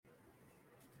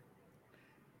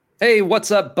Hey, what's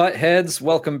up, buttheads?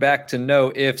 Welcome back to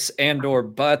No Ifs Andor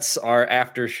Buts, our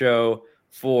after show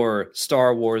for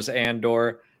Star Wars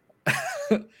Andor.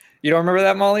 You don't remember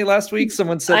that, Molly? Last week,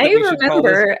 someone said I that we should call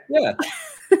this. remember. Yeah.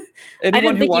 I Anyone didn't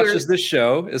who think you were. watches this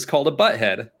show is called a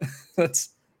butthead.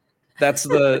 that's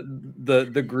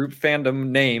the group fandom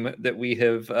name that we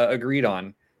have agreed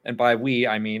on, and by we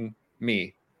I mean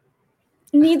me.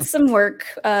 Needs some work,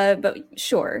 but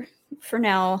sure. For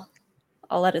now,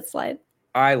 I'll let it slide.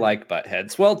 I like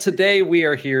buttheads. Well, today we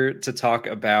are here to talk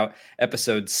about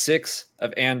episode 6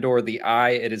 of Andor the Eye.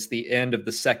 It is the end of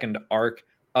the second arc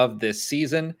of this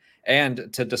season.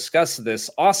 And to discuss this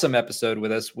awesome episode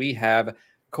with us, we have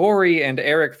Corey and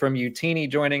Eric from Youtini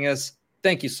joining us.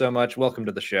 Thank you so much. Welcome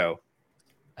to the show.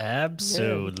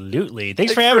 Absolutely.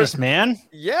 Thanks for having us, man.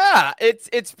 Yeah, it's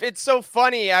so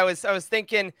funny. I was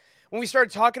thinking when we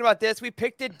started talking about this, we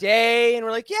picked a day and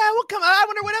we're like, yeah, we'll come. I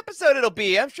wonder what episode it'll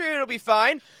be. I'm sure it'll be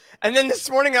fine. And then this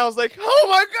morning I was like, oh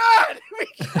my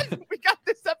God, we got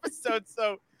this episode.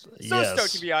 So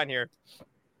stoked to be on here.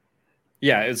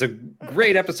 Yeah, it's a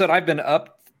great episode. I've been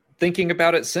up thinking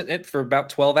about it for about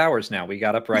 12 hours now. We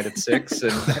got up right at 6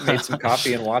 and made some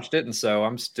coffee and watched it. And so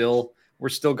we're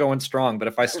still going strong. But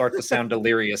if I start to sound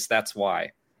delirious, that's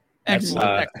why.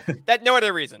 Excellent. That no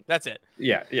other reason. That's it.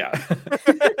 Yeah.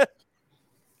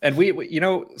 And we,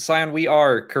 Sion, we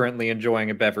are currently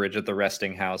enjoying a beverage at the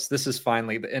resting house. This is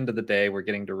finally the end of the day. We're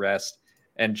getting to rest.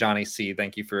 And Johnny C,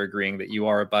 thank you for agreeing that you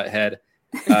are a butthead.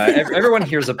 Everyone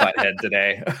here's a butthead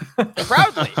today.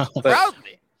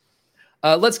 Proudly.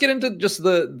 Let's get into just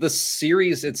the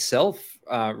series itself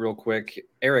real quick.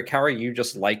 Eric, how are you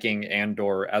just liking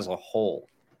Andor as a whole?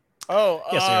 Oh,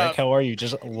 yes, Eric. How are you?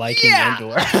 Just liking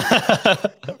Andor?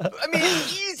 I mean,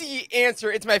 easy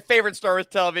answer. It's my favorite Star Wars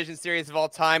television series of all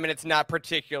time, and it's not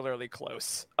particularly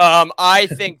close. I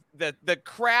think that the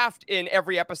craft in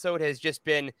every episode has just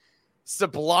been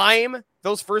sublime.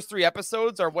 Those first 3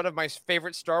 episodes are one of my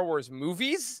favorite Star Wars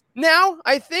movies now,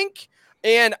 I think,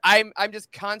 and I'm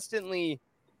just constantly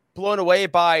blown away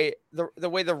by the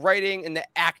way the writing and the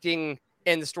acting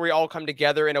and the story all come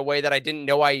together in a way that I didn't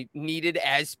know I needed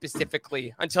as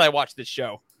specifically until I watched this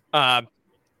show. And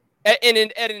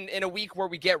in a week where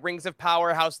we get Rings of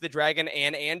Power, House of the Dragon,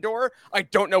 and Andor, I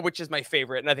don't know which is my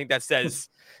favorite, and I think that says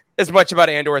as much about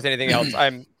Andor as anything else.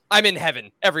 I'm in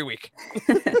heaven every week.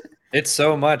 It's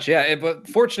so much, yeah. But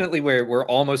fortunately, we're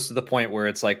almost to the point where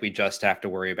it's like we just have to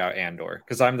worry about Andor,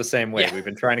 because I'm the same way. Yeah. We've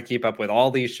been trying to keep up with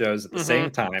all these shows at the same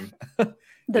time.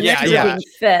 The mix are being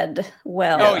fed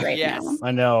well now.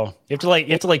 I know. You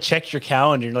have to check your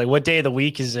calendar. Like, what day of the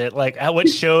week is it? Like, what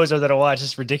shows are there to watch?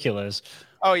 It's ridiculous.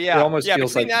 Oh yeah. It almost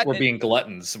feels like we're being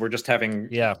gluttons. We're just having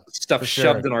stuff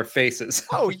shoved in our faces.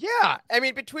 Oh yeah. I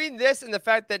mean, between this and the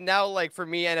fact that now, like, for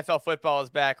me, NFL football is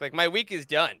back. Like, my week is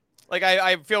done. Like,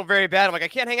 I feel very bad. I'm like, I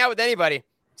can't hang out with anybody.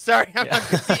 Sorry, I'm not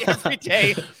going to see every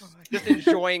day. Just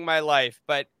enjoying my life.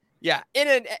 But yeah,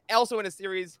 also in a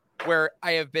series where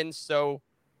I have been so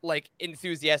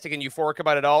enthusiastic and euphoric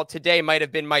about it all. Today might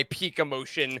have been my peak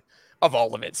emotion of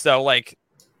all of it. So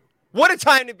what a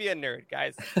time to be a nerd,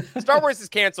 guys. Star Wars is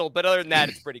canceled, but other than that,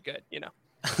 it's pretty good,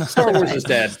 Star Wars is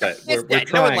dead, but we're dead.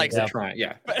 trying. No one likes we're it. trying.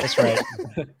 Yeah, that's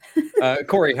right.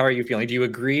 Corey, how are you feeling? Do you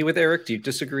agree with Eric? Do you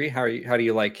disagree? How do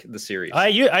you like the series? I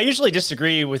usually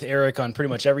disagree with Eric on pretty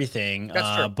much everything.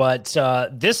 That's true. But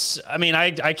this, I mean,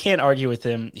 I can't argue with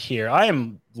him here. I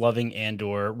am loving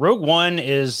Andor. Rogue One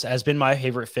has been my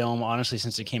favorite film, honestly,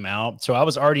 since it came out. So I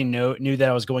was already knew that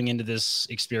I was going into this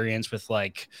experience with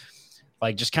like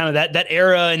just kind of that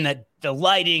era and that the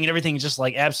lighting and everything is just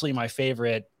absolutely my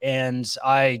favorite. And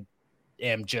I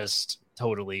am just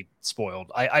totally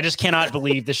spoiled. I just cannot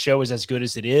believe the show is as good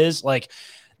as it is. Like,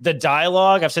 the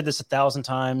dialogue, I've said this 1,000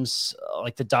 times,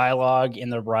 the dialogue in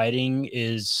the writing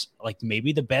is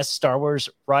maybe the best Star Wars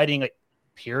writing,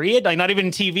 period. Not even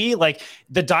TV.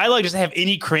 The dialogue doesn't have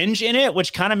any cringe in it,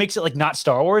 which kind of makes it not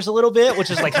Star Wars a little bit,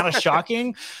 which is kind of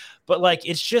shocking. But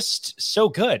it's just so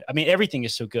good. I mean, everything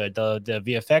is so good. The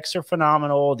VFX are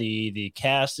phenomenal. The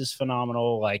cast is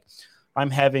phenomenal. I'm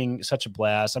having such a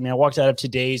blast. I mean, I walked out of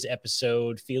today's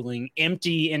episode feeling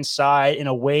empty inside in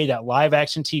a way that live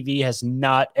action TV has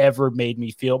not ever made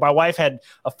me feel. My wife had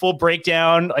a full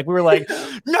breakdown. We were like,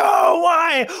 no,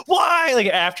 why?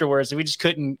 Afterwards, and we just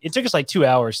couldn't. It took us 2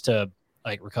 hours to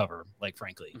recover,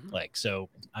 frankly. Mm-hmm. So,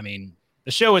 I mean,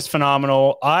 the show is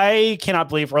phenomenal. I cannot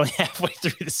believe we're only halfway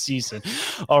through the season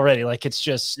already. It's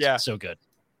just so good.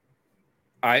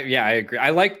 I agree. I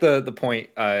like the point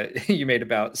you made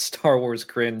about Star Wars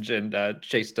cringe, and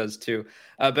Chase does too.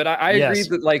 But I agree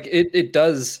that it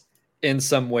does in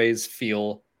some ways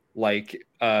feel like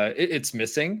it's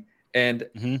missing.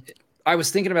 And I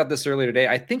was thinking about this earlier today.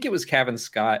 I think it was Kevin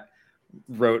Scott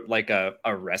wrote like a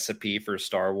recipe for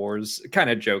Star Wars, kind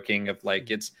of joking of like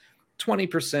it's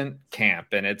 20% camp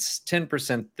and it's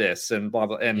 10% this and blah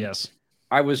blah. And yes,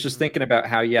 I was just thinking about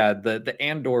how the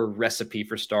Andor recipe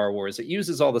for Star Wars, it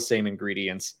uses all the same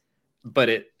ingredients, but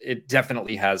it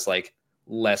definitely has like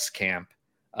less camp,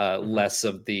 less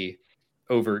of the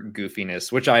overt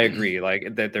goofiness, which I agree,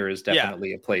 like that there is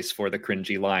definitely a place for the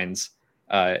cringy lines.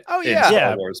 In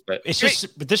Star Wars, but it's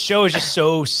just, but this show is just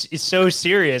it's so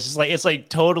serious. It's like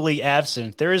totally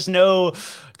absent. There's no,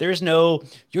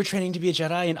 you're training to be a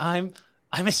Jedi and I'm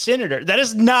a senator. That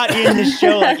is not in this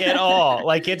show like at all.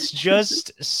 Like it's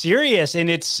just serious and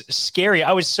it's scary.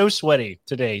 I was so sweaty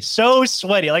today, so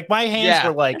sweaty. Like my hands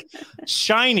were like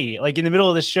shiny, like in the middle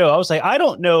of the show. I was like, I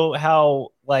don't know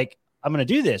how like I'm going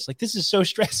to do this. Like, this is so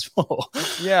stressful.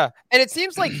 Yeah. And it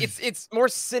seems like it's more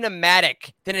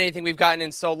cinematic than anything we've gotten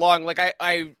in so long. Like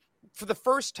I for the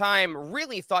first time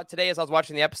really thought today as I was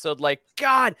watching the episode, like,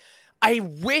 God, I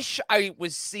wish I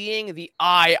was seeing the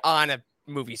eye on a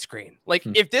movie screen. Like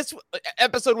if this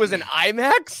episode was in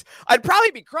IMAX, I'd probably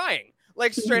be crying.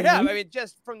 Like straight up. I mean,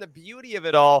 just from the beauty of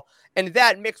it all. And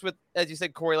that mixed with, as you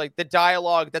said, Corey, like the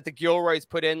dialogue that the Gilroys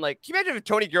put in. Like, can you imagine if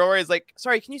Tony Gilroy is like,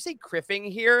 sorry, can you say criffing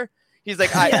here? He's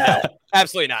like, no,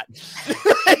 absolutely not.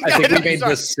 I think we made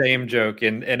the same joke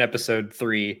in episode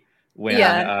 3 when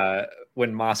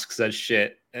Mosk says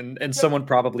shit, and someone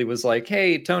probably was like,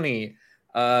 "Hey, Tony,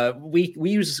 we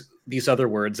use these other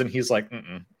words," and he's like,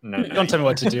 "No, don't tell me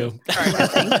what to do." All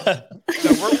right.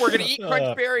 So we're gonna eat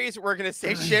crunch berries. We're gonna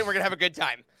say shit. We're gonna have a good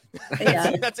time.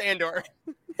 Yeah. That's Andor.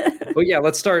 Well, yeah,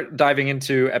 let's start diving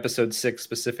into episode 6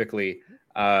 specifically.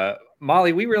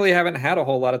 Molly, we really haven't had a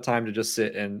whole lot of time to just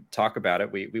sit and talk about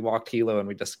it. We walked Hilo and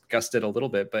we discussed it a little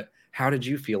bit, but how did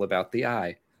you feel about the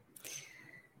eye?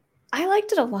 I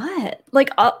liked it a lot.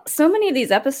 Like so many of these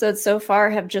episodes so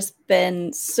far have just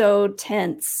been so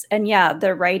tense. And yeah,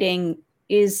 the writing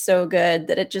is so good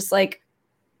that it just like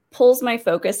pulls my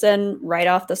focus in right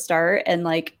off the start and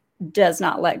like does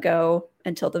not let go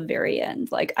until the very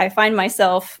end. Like I find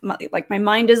myself like my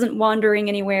mind isn't wandering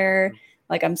anywhere.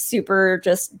 Like I'm super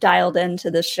just dialed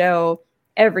into the show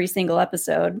every single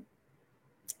episode.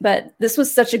 But this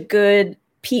was such a good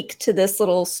peek to this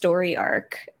little story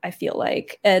arc, I feel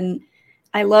like. And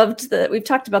I loved we've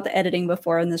talked about the editing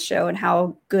before on this show and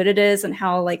how good it is and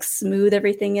how like smooth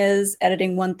everything is,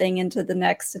 editing one thing into the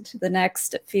next.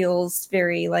 It feels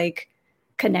very like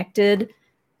connected.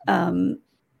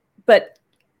 But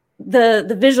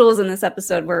the visuals in this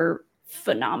episode were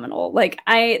phenomenal. Like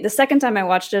the second time I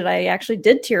watched it, I actually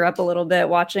did tear up a little bit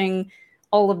watching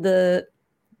all of the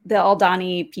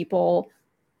Aldani people,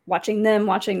 watching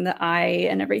the eye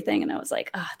and everything, and I was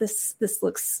like, this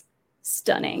looks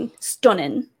stunning. This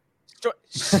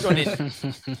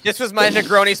was my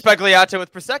Negroni Spagliato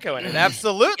with Prosecco in it.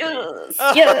 Absolutely.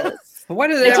 Yes. Why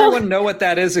does everyone know what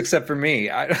that is except for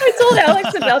me? I told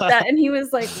Alex about that, and he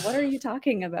was like, "What are you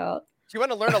talking about?" Do you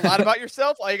want to learn a lot about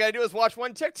yourself? All you got to do is watch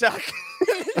one TikTok.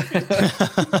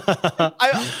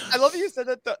 I love that you said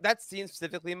that scene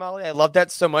specifically, Molly. I love that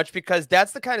so much because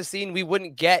that's the kind of scene we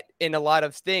wouldn't get in a lot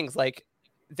of things. Like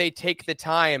they take the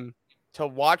time to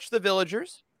watch the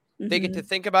villagers. They get to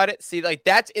think about it. See, like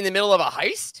that's in the middle of a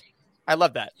heist. I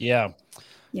love that. Yeah.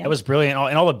 That was brilliant.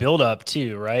 And all the build up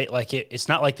too, right? Like it's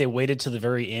not like they waited to the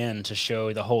very end to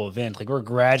show the whole event. Like we're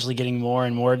gradually getting more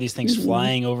and more of these things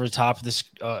flying over the top of this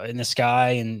in the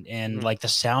sky and like the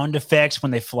sound effects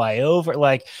when they fly over.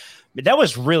 Like that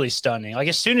was really stunning. Like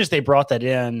as soon as they brought that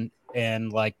in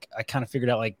and like I kind of figured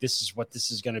out like this is what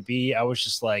this is going to be. I was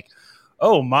just like,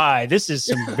 oh my, this is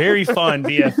some very fun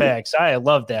VFX. I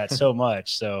love that so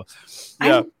much. So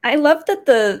yeah. I love that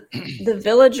the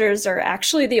villagers are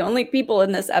actually the only people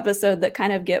in this episode that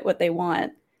kind of get what they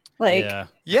want. Like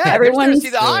everyone's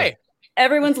see the eye.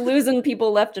 Everyone's losing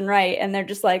people left and right, and they're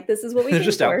just like, this is what we They're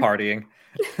just for. out partying.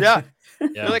 Yeah.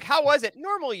 They're like, how was it?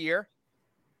 Normal year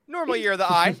of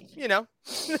the eye, you know.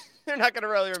 They're not going to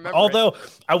really remember. Although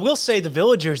I will say the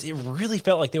villagers, it really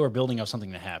felt like they were building up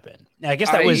something to happen. Now, I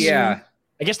guess that was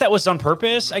I guess that was on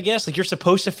purpose. I guess like you're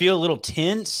supposed to feel a little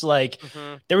tense. Like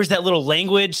there was that little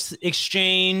language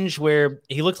exchange where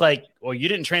he looked like, well, you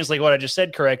didn't translate what I just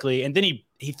said correctly, and then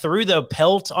he threw the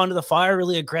pelt onto the fire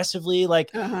really aggressively. Like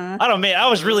I don't know, man. I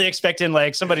was really expecting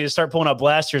like somebody to start pulling out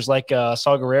blasters like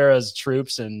Saw Gerrera's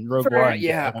troops and Rogue One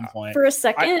at one point. For a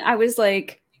second, I was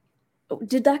like,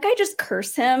 did that guy just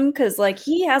curse him? Because like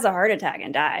he has a heart attack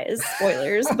and dies.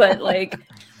 Spoilers, but like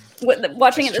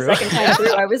watching it the second time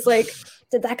through, I was like,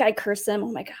 did that guy curse him?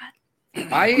 Oh my god!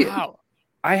 I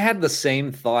I had the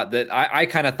same thought that I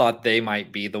kind of thought they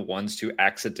might be the ones to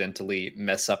accidentally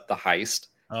mess up the heist.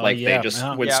 Like they just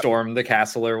would storm the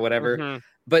castle or whatever. Mm-hmm.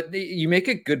 But you make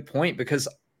a good point, because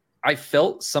I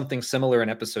felt something similar in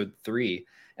episode 3.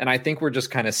 And I think we're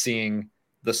just kind of seeing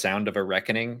the sound of a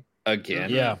reckoning again.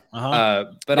 Yeah.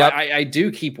 But I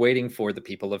do keep waiting for the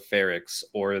people of Ferrix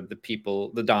or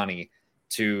the Donnie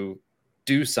to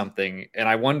do something. And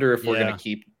I wonder if we're going to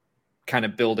keep kind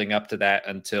of building up to that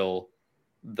until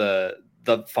the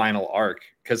final arc.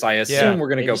 Because I assume we're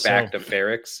going to go back to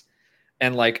Ferrix.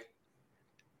 And like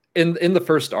in the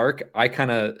first arc, I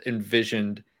kind of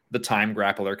envisioned the time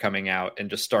grappler coming out and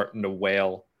just starting to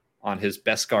wail on his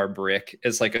Beskar brick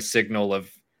as like a signal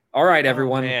of, all right,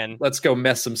 everyone, let's go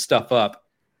mess some stuff up.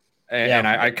 And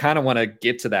I kind of want to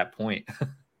get to that point.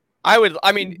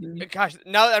 Gosh,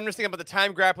 now that I'm just thinking about the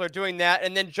time grappler doing that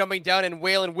and then jumping down and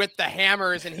wailing with the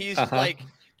hammers, and he's like,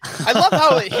 I love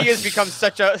how he has become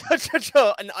such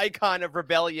an icon of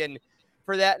rebellion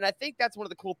for that. And I think that's one of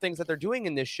the cool things that they're doing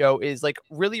in this show is like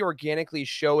really organically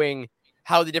showing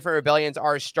how the different rebellions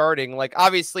are starting. Like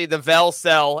obviously the Vel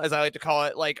Cell, as I like to call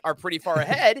it, like are pretty far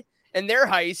ahead in their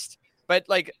heist, but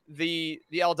like the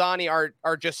Eldani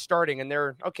are just starting, and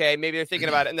they're okay. Maybe they're thinking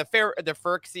about it, and the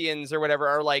Phyrexians or whatever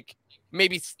are like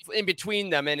maybe in between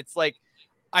them. And it's like,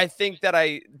 I think that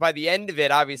by the end of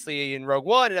it, obviously in Rogue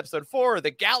One and episode 4,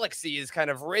 the galaxy is kind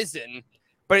of risen,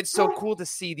 but it's so cool to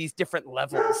see these different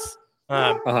levels.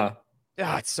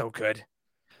 It's so good.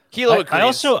 Kilo I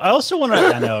also want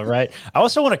to, I know, right? I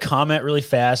also want to comment really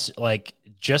fast, like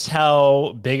just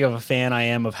how big of a fan I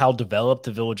am of how developed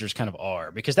the villagers kind of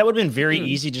are, because that would have been very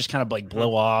easy to just kind of like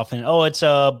blow off and, oh, it's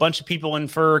a bunch of people in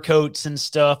fur coats and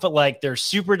stuff, but like they're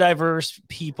super diverse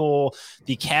people.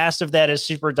 The cast of that is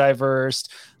super diverse.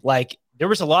 Like there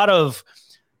was a lot of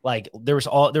like, there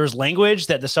was language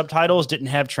that the subtitles didn't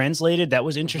have translated. That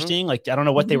was interesting. Like, I don't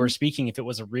know what they were speaking, if it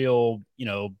was a real,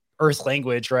 Earth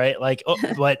language, right? Like,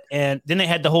 and then they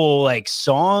had the whole like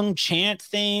song chant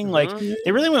thing. Like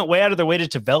they really went way out of their way to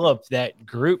develop that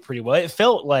group pretty well. It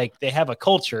felt like they have a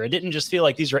culture. It didn't just feel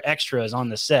like these are extras on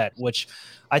the set, which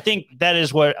I think that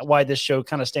is why this show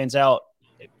kind of stands out.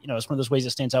 It's one of those ways that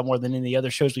stands out more than any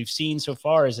other shows we've seen so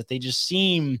far, is that they just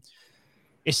it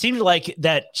seemed like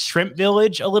that shrimp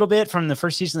village a little bit from the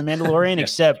first season of The Mandalorian,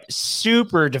 except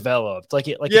super developed.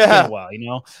 It's been a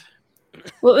while,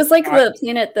 Well, it was like the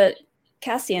planet that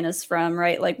Cassian is from,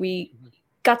 right? Like we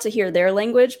got to hear their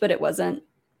language, but it wasn't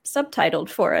subtitled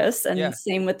for us. And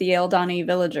same with the Eldani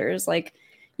villagers. Like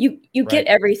you get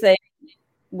everything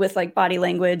with like body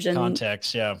language and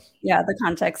context. Yeah, the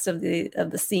context of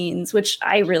the scenes, which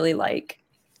I really like.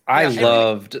 I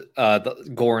loved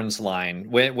the Gorn's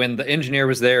line when the engineer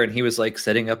was there and he was like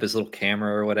setting up his little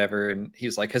camera or whatever, and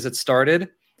he's like, "Has it started?"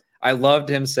 I loved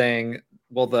him saying,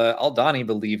 well, the Aldani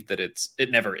believed that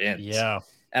it never ends. Yeah.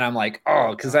 And I'm like,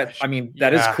 oh, because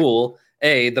that is cool.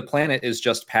 The planet is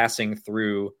just passing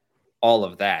through all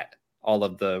of that, all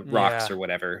of the rocks or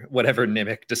whatever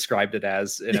Nimic described it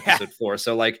as in episode 4.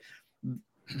 So like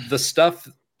the stuff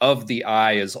of the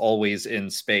eye is always in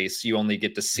space. You only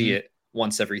get to see it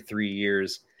once every 3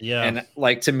 years. Yeah. And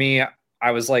like, to me,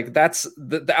 I was like, that's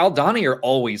the Aldani are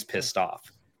always pissed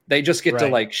off. They just get to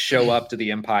like show up to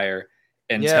the Empire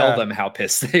and tell them how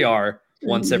pissed they are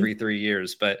once every 3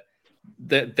 years. But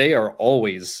they are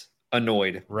always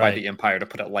annoyed by the Empire, to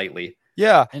put it lightly.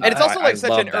 Yeah. And it's also like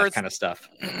such an Earth kind of stuff.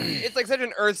 It's like such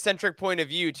an Earth-centric point of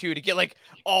view too, to get like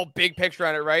all big picture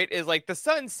on it, right? Is like the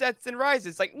sun sets and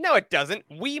rises. Like, no, it doesn't.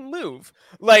 We move.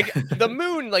 Like the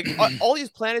moon, like all these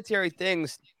planetary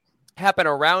things happen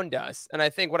around us. And I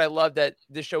think what I love that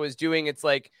this show is doing, it's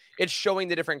like it's showing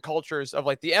the different cultures of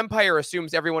like the Empire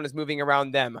assumes everyone is moving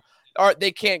around them. Or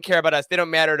they can't care about us. They don't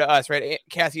matter to us, right?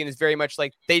 Cassian is very much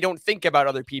like they don't think about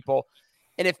other people.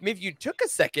 And if you took a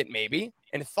second maybe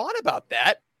and thought about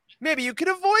that, maybe you could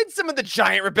avoid some of the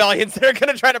giant rebellions that are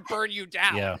going to try to burn you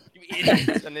down. Yeah. You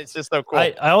idiots. And it's just so cool.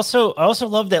 I also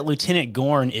love that Lieutenant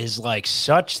Gorn is like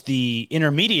such the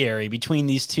intermediary between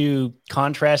these two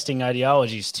contrasting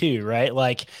ideologies too, right?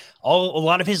 Like a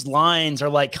lot of his lines are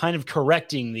like kind of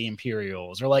correcting the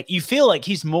Imperials, or like you feel like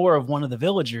he's more of one of the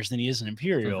villagers than he is an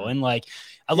Imperial. And like,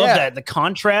 I love that the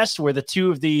contrast where the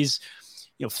two of these,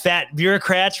 fat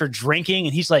bureaucrats are drinking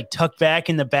and he's like tucked back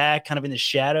in the back, kind of in the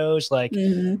shadows. Like,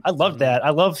 I love that.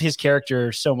 I love his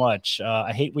character so much.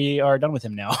 I hate we are done with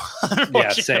him now. Yeah,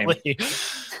 same.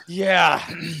 Yeah.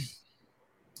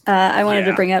 I wanted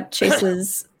to bring up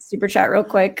Chase's super chat real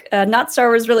quick. Not Star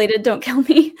Wars related, don't kill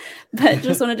me. But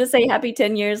just wanted to say happy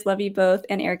 10 years. Love you both.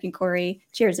 And Eric and Corey.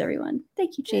 Cheers, everyone.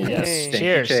 Thank you, Chase. Yes.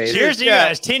 Cheers. Cheers to you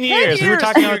guys. 10 years. We were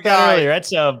talking about that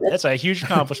earlier. That's a huge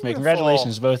accomplishment.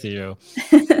 Congratulations, both of you.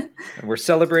 And we're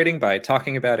celebrating by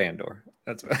talking about Andor.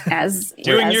 That's as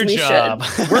doing as your we job.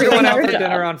 We're going out for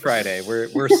dinner on Friday.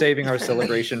 We're saving our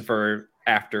celebration for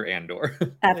after Andor.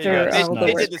 After all the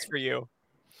They work. did this for you.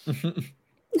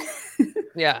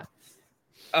 Yeah.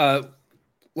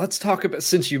 Let's talk about,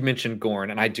 since you mentioned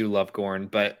Gorn, and I do love Gorn,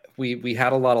 but we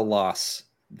had a lot of loss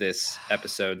this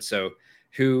episode. So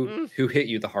who hit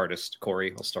you the hardest?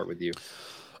 Corey, I'll start with you.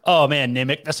 Oh man,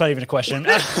 Nimic. That's not even a question.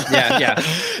 Yeah.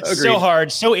 Agreed. So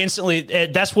hard, so instantly.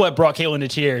 That's what brought Caitlin to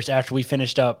tears after we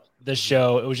finished up the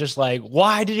show. It was just like,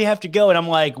 why did he have to go? And I'm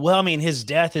like, well, I mean, his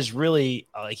death is really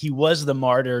he was the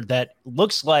martyr that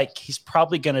looks like he's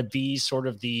probably going to be sort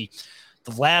of the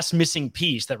last missing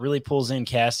piece that really pulls in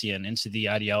Cassian into the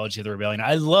ideology of the rebellion.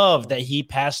 I love that he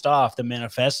passed off the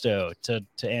manifesto to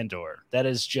Andor. That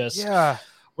is just, we're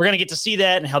going to get to see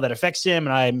that and how that affects him.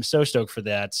 And I'm so stoked for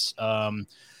that.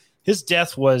 His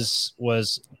death was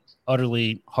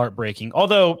utterly heartbreaking.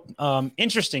 Although,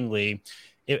 interestingly,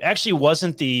 it actually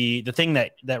wasn't the thing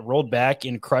that rolled back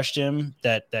and crushed him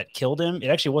that killed him. It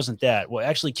actually wasn't that. What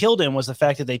actually killed him was the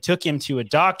fact that they took him to a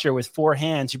doctor with 4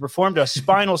 hands who performed a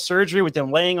spinal surgery with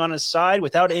him laying on his side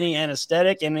without any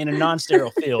anesthetic and in a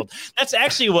non-sterile field. That's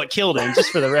actually what killed him,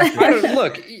 just for the record.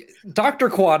 Look, Dr.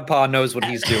 Quadpaw knows what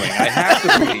he's doing. I have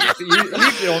to believe.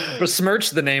 You don't besmirch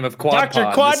the name of Quadpaw. Dr.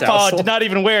 Quadpaw did not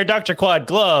even wear Dr. Quad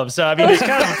gloves. So, I mean, it's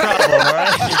kind of a problem, all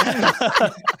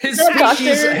right? His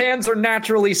species hands are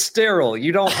naturally sterile.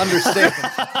 You don't understand.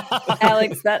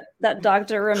 Alex, that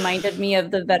doctor reminded me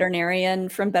of the veterinarian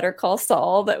from Better Call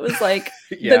Saul that was like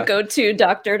the go-to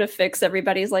doctor to fix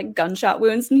everybody's like gunshot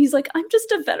wounds. And he's like, I'm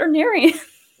just a veterinarian.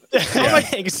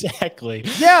 Exactly.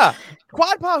 Yeah.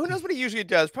 Quadpaw, who knows what he usually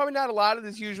does? Probably not a lot of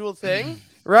his usual thing,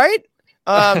 right?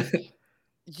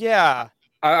 Yeah.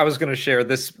 I was going to share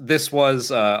this. This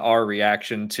was our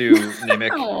reaction to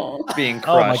Nimic being crushed.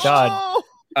 Oh my god!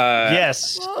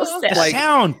 Yes, the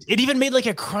sound. It even made like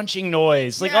a crunching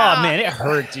noise. Like, oh man, it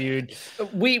hurt, dude.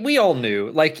 We all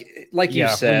knew. Like you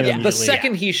said, the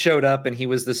second he showed up and he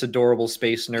was this adorable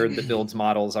space nerd that builds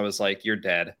models, I was like, you're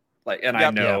dead. Like, and I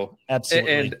know,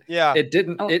 absolutely. And it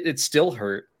didn't. It still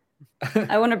hurt.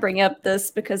 I want to bring up this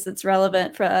because it's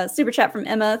relevant for a super chat from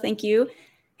Emma. Thank you.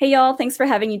 Hey, y'all. Thanks for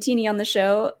having Youtini on the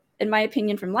show. In my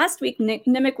opinion, from last week,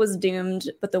 Nimic was doomed,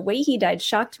 but the way he died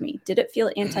shocked me. Did it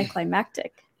feel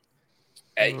anticlimactic?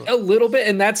 A little bit.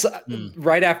 And that's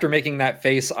right after making that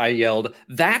face, I yelled,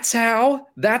 that's how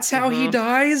he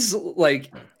dies.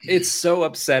 Like, it's so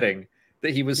upsetting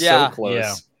that he was so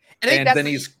close. Yeah. And then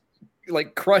he's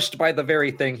like crushed by the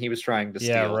very thing he was trying to steal.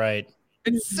 Yeah, right.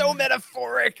 It's so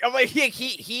metaphoric. I'm like,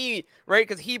 he right?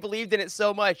 Because he believed in it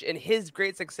so much, and his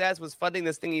great success was funding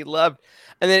this thing he loved,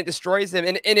 and then it destroys him.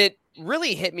 And it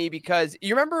really hit me because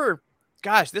you remember,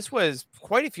 gosh, this was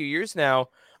quite a few years now,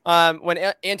 when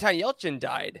Anton Yelchin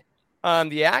died,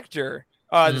 the actor,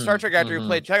 the Star Trek actor who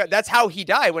played Chekov. That's how he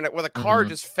died, when the car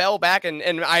just fell back,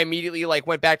 and I immediately like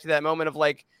went back to that moment of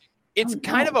like, it's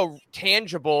kind of a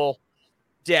tangible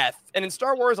death. And in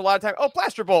Star Wars, a lot of time,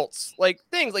 blaster bolts, like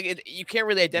things like you can't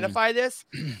really identify this,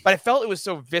 but I felt it was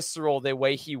so visceral the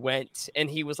way he went, and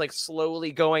he was like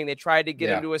slowly going. They tried to get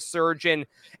him to a surgeon,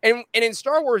 and in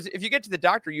Star Wars, if you get to the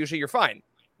doctor, usually you're fine.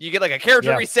 You get like a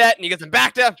character reset, and you get them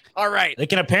back to all right. They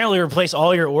can apparently replace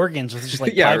all your organs with just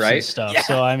like pipes and stuff. Yeah.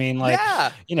 So I mean, like,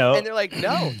 you know, and they're like,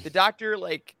 no, the doctor,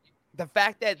 like, the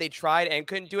fact that they tried and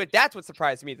couldn't do it, that's what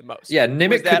surprised me the most. Yeah,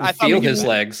 Nimic couldn't feel his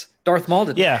legs. Darth Maul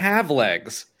didn't have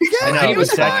legs. I know,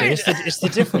 exactly. It's the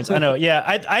difference. I know. Yeah,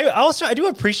 I do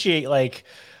appreciate like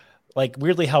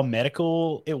weirdly how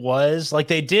medical it was. Like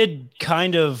they did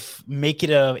kind of make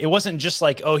it it wasn't just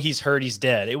like, oh, he's hurt, he's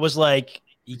dead. It was like,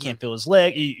 you can't feel his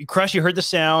leg. You heard the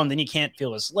sound, then you can't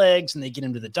feel his legs, and they get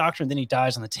him to the doctor, and then he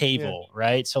dies on the table,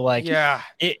 right? So like,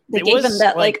 they gave him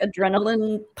that like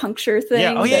adrenaline puncture thing.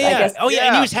 Yeah.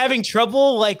 And he was having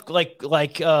trouble,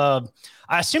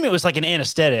 I assume it was like an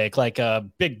anesthetic, like a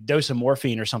big dose of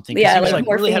morphine or something. Yeah, he was like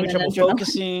really having trouble adrenaline.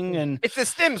 focusing, and it's the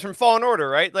stims from Fallen Order,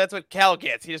 right? That's what Cal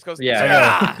gets. He just goes,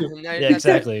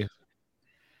 exactly.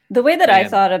 The way that I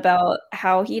thought about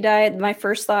how he died, my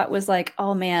first thought was like,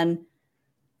 oh man,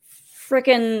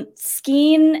 frickin'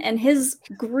 Skeen and his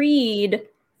greed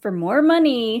for more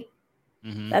money.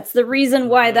 That's the reason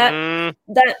why that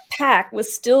pack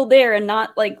was still there and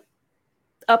not like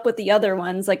up with the other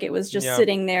ones. Like it was just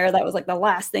sitting there. That was like the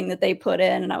last thing that they put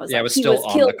in. And I was like, he was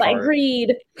killed by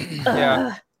greed.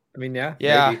 I mean,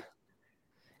 maybe.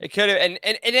 It could have, and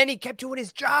then he kept doing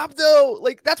his job though.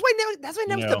 Like that's why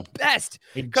Nem's the best.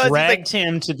 He dragged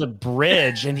him to the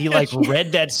bridge, and he like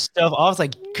read that stuff. I was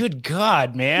like, "Good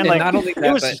God, man!" And like not only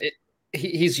that, but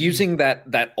he's using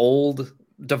that old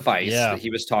device that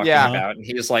he was talking about, and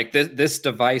he was like, "This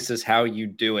device is how you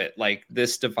do it. Like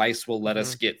this device will let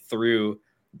us get through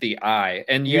the eye."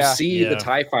 And you see the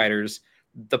TIE fighters.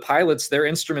 The pilots, their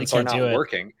instruments are not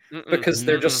working because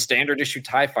they're just standard issue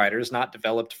TIE fighters, not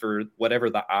developed for whatever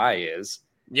the eye is.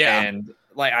 Yeah. And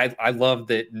like, I love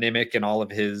that Nimic and all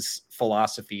of his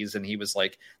philosophies. And he was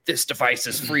like, this device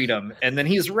is freedom. And then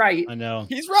he's right. I know.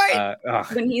 He's right.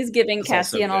 When he's giving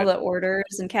Cassian all the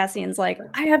orders and Cassian's like,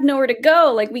 I have nowhere to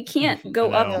go. Like, we can't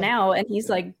go up now. And he's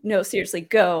like, no, seriously,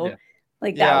 go. Yeah.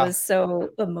 Like that was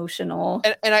so emotional.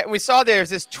 And we saw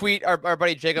there's this tweet our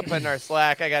buddy Jacob put in our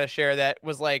Slack. I got to share that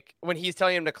was like when he's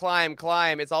telling him to climb.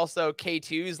 It's also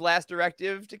K2's last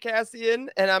directive to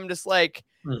Cassian. And I'm just like,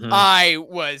 I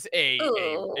was a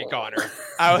goner.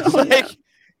 I was like,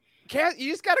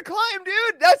 you just got to climb,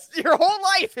 dude. That's your whole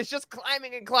life. It's just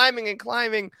climbing and climbing and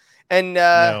climbing. And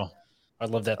I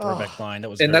love that throwback line. That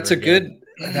was, and that's a good.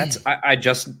 That's I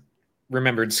just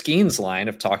remembered Skeen's line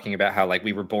of talking about how like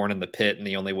we were born in the pit and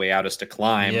the only way out is to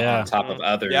climb on top of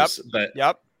others.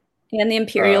 And the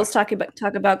Imperials talk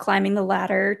about climbing the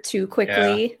ladder too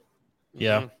quickly.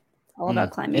 Yeah. All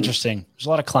about climbing. Interesting. There's a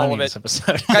lot of climbing in this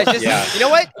episode. Guys, just, you know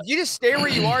what? If you just stay where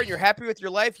you are and you're happy with your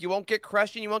life, you won't get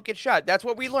crushed and you won't get shot. That's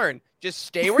what we learned. Just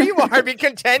stay where you are. Be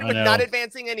content with not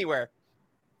advancing anywhere.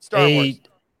 Star Wars.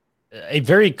 A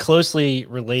very closely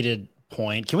related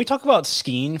point. Can we talk about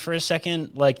Skeen for a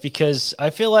second? Like, because I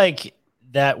feel like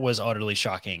that was utterly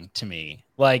shocking to me.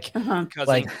 Like,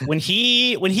 like when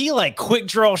he like quick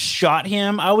draw shot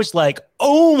him, I was like,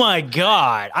 oh my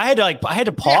God. I had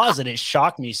to pause and it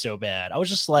shocked me so bad. I was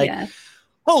just like,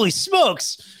 holy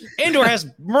smokes. Andor has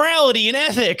morality and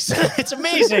ethics. It's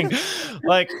amazing.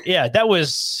 Like, that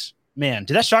was, man,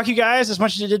 did that shock you guys as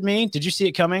much as it did me? Did you see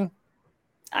it coming?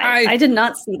 I did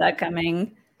not see that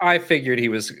coming. I figured he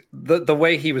was the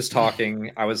way he was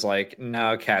talking. I was like,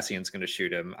 no, Cassian's going to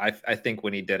shoot him. I think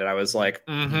when he did it, I was like,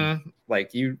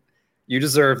 like you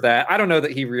deserve that. I don't know that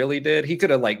he really did. He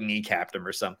could have like kneecapped him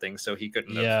or something, so he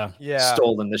couldn't have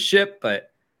stolen the ship.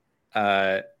 But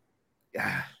after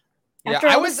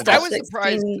I was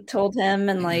surprised. Told him,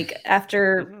 and like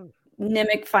after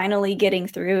Nimic finally getting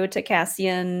through to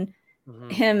Cassian,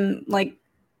 him like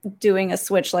doing a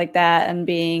switch like that and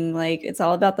being like, it's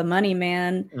all about the money,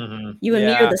 man. You and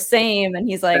me are the same. And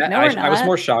he's like, no, we're not. I was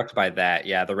more shocked by that.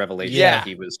 Yeah, the revelation that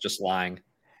he was just lying.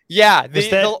 Yeah,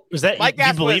 was that? Do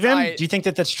you believe him? Do you think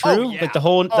that that's true? Like the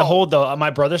whole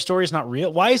my brother story is not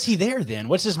real. Why is he there then?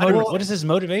 What's his motive? What is his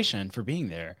motivation for being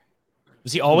there?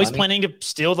 Was he always planning to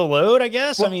steal the load? I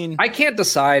guess. Well, I mean, I can't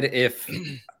decide if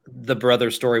the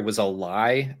brother story was a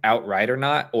lie outright or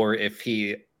not, or if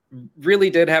he really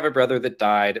did have a brother that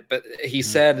died, but he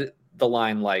said the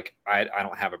line like, I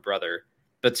don't have a brother.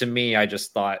 But to me, I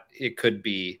just thought it could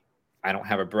be, I don't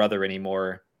have a brother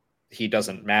anymore. He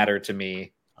doesn't matter to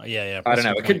me. I don't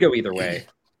know. It could go either way.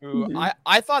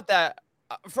 I thought that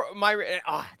for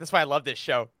that's why I love this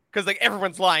show. Because like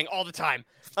everyone's lying all the time.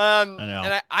 I know.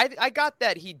 And I got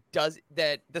that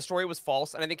that the story was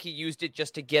false. And I think he used it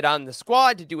just to get on the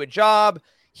squad, to do a job.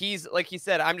 He's like he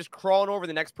said, I'm just crawling over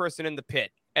the next person in the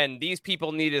pit. And these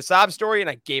people needed a sob story, and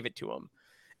I gave it to him.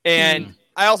 And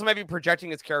I also might be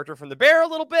projecting his character from The Bear a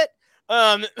little bit,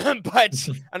 but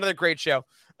another great show.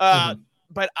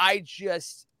 But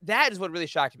that is what really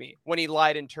shocked me when he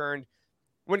lied and turned.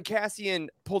 When Cassian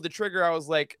pulled the trigger, I was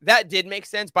like, that did make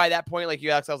sense by that point. Like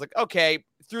you asked, I was like, okay,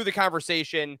 through the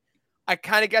conversation, I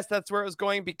kind of guessed that's where it was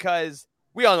going because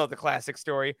we all know the classic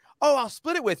story. Oh, I'll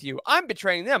split it with you. I'm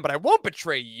betraying them, but I won't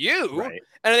betray you. Right.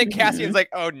 And I think Cassian's like,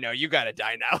 oh no, you got to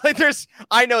die now. Like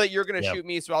I know that you're going to shoot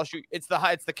me, so I'll shoot. It's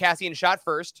the Cassian shot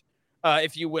first,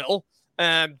 if you will.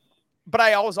 But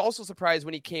I was also surprised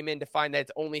when he came in to find that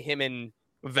it's only him and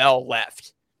Vel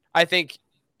left. I think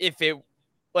if it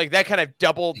like that kind of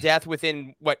double death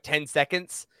within 10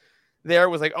 seconds there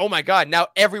was like, oh my God, now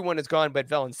everyone is gone but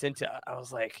Vel and Cinta. I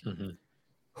was like, I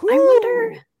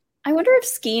wonder if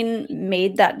Skeen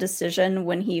made that decision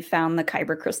when he found the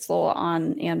Kyber crystal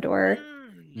on Andor.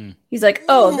 He's like,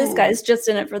 oh, this guy's just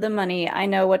in it for the money. I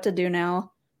know what to do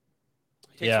now.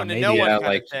 Maybe.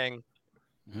 Like thing.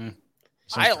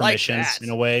 I like that in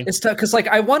a way. It's tough because like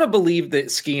I want to believe that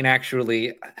Skeen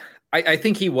actually, I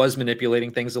think he was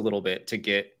manipulating things a little bit to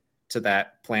get to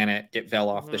that planet, get Vel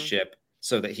off the ship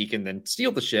so that he can then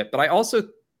steal the ship. But I also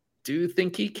do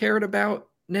think he cared about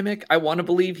Nimic. I want to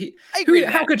believe he. I agree.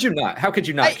 How could you not? How could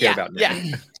you not care about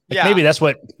Nimic? Yeah. Maybe that's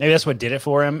what did it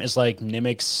for him. Is like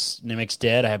Nimic's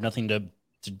dead. I have nothing to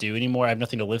do anymore. I have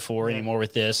nothing to live for anymore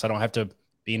with this. I don't have to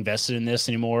be invested in this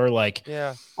anymore. Like,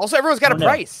 yeah. Also, everyone's got a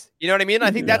price. You know what I mean?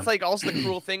 I think that's like also the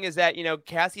cruel thing is that,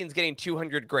 Cassian's getting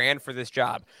 $200,000 for this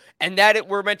job, and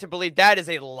we're meant to believe that is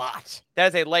a lot. That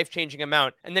is a life-changing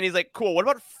amount. And then he's like, cool, what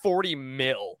about 40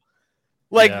 mil?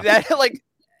 Like that, like,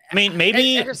 I mean,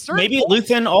 maybe at point,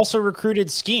 Luthen also recruited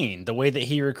Skeen the way that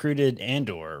he recruited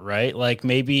Andor, right? Like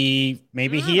maybe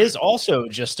he is also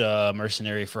just a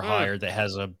mercenary for hire that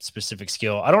has a specific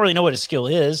skill. I don't really know what his skill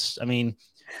is. I mean,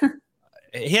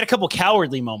 he had a couple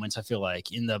cowardly moments, I feel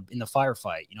like, in the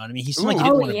firefight. You know what I mean? He seemed like he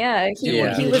didn't want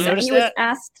to. He was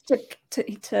asked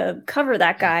to cover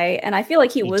that guy, and I feel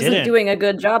like he wasn't doing a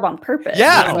good job on purpose.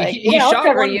 Yeah, like, he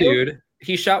shot one dude.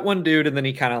 He shot one dude, and then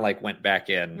he kind of like went back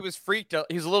in. He was freaked.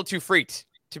 He was a little too freaked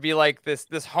to be like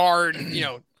this hard,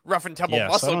 rough and tumble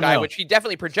muscle guy, which he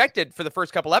definitely projected for the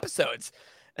first couple episodes.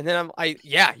 And then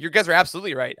you guys are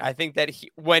absolutely right. I think that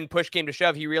when push came to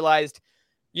shove, he realized,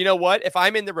 you know what? If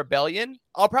I'm in the rebellion,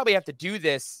 I'll probably have to do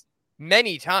this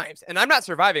many times, and I'm not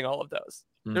surviving all of those.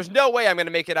 There's no way I'm going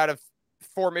to make it out of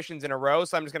 4 missions in a row,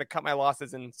 so I'm just going to cut my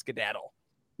losses and skedaddle.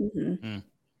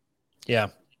 Yeah.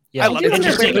 I love it.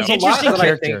 Interesting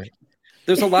character.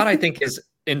 There's a lot I think is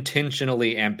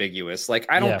intentionally ambiguous. Like,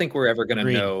 I don't think we're ever going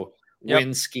to know when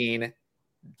Skeen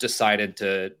decided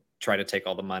to try to take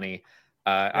all the money.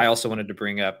 I also wanted to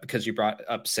bring up, because you brought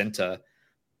up Cinta,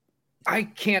 I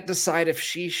can't decide if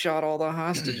she shot all the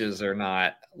hostages or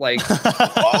not. Like, she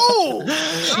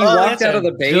walked out of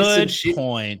the base and she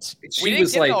we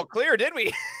didn't get it all clear, did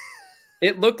we?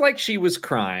 It looked like she was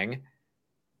crying.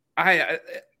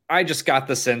 I just got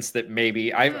the sense that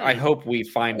maybe I hope we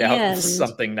find out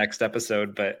something next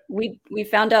episode, but we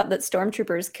found out that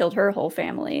stormtroopers killed her whole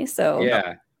family, so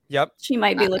she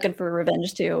might be looking for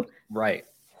revenge too. Right.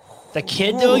 The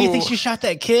kid, though? You think she shot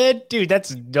that kid? Dude, that's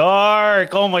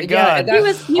dark. Oh my god. He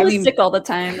was sick all the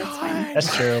time. That's fine.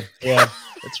 That's true. Yeah,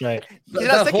 that's right. He's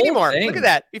not sick anymore. Look at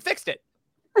that. We fixed it.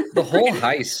 The whole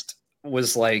heist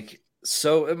was like,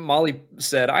 so Molly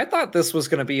said, I thought this was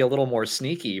going to be a little more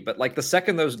sneaky, but like the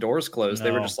second those doors closed,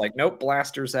 they were just like, nope,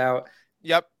 blasters out.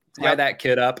 Tie that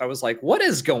kid up. I was like, what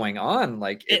is going on?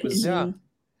 Like, it was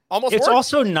almost. It's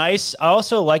also nice. I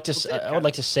would like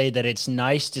to say that it's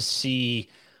nice to see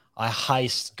a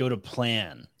heist go to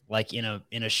plan, like in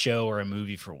a show or a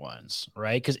movie for once,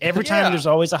 right? Because every time there's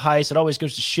always a heist, it always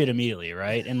goes to shit immediately,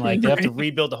 right? And like they have to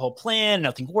rebuild the whole plan,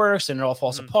 nothing works, and it all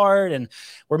falls apart. And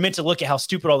we're meant to look at how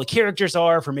stupid all the characters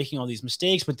are for making all these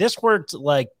mistakes, but this worked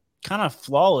like kind of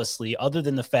flawlessly, other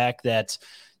than the fact that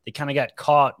they kind of got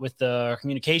caught with the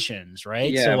communications,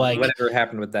 right? Yeah, so like whatever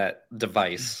happened with that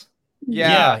device.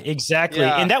 Yeah, exactly.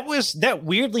 And that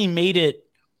weirdly made it,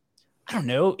 I don't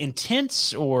know,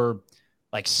 intense or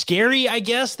like scary, I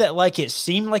guess, that like it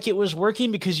seemed like it was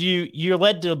working, because you're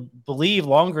led to believe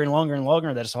longer and longer and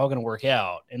longer that it's all going to work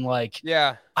out. And like,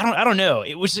 I don't know.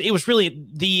 It was really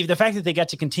the fact that they got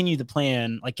to continue the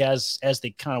plan, like as they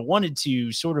kind of wanted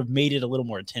to, sort of made it a little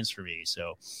more intense for me.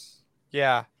 So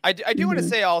yeah, I do want to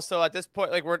say also at this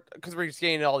point, like we're just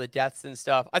getting into all the deaths and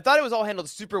stuff. I thought it was all handled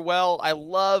super well. I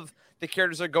love the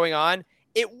characters that are going on.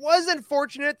 It was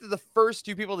unfortunate that the first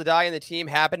 2 people to die in the team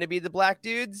happened to be the black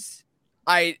dudes.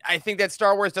 I think that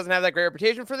Star Wars doesn't have that great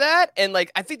reputation for that. And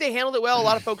like, I think they handled it well. A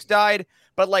lot of folks died,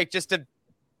 but like, just to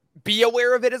be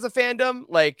aware of it as a fandom,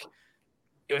 like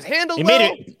it was handled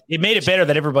well. It made it better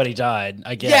that everybody died,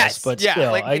 I guess. Yes, but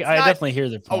still, like, I definitely hear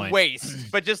the point. A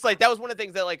waste, but just like, that was one of the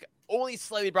things that like only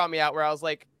slightly brought me out, where I was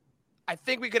like, I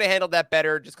think we could have handled that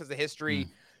better just because of history.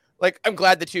 Like, I'm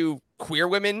glad the 2 queer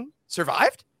women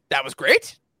survived. That was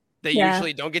great. They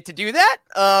usually don't get to do that.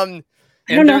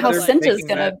 I don't know how Cinta's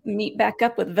going to meet back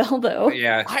up with Vel, though.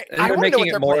 Yeah, they're making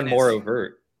it more and more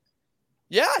overt.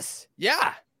 Yes,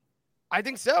 yeah, I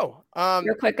think so.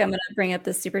 Real quick, I'm going to bring up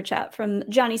this super chat from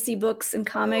Johnny C. Books and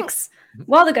Comics.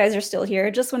 While the guys are still here, I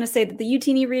just want to say that the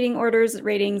Youtini reading orders,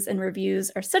 ratings, and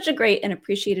reviews are such a great and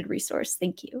appreciated resource.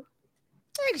 Thank you.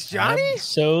 Thanks, Johnny.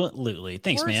 Absolutely.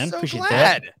 Thanks, man. So appreciate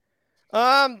glad.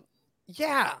 that.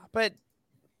 Yeah, but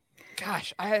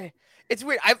gosh, it's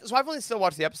weird. I've only still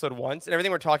watched the episode once, and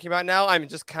everything we're talking about now, I'm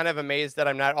just kind of amazed that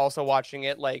I'm not also watching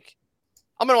it. Like,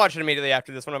 I'm gonna watch it immediately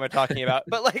after this one. I'm talking about,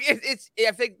 but like,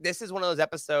 I think this is one of those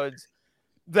episodes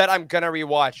that I'm gonna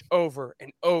rewatch over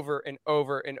and over and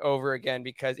over and over again,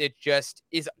 because it just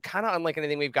is kind of unlike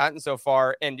anything we've gotten so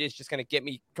far, and it's just gonna get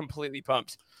me completely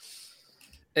pumped.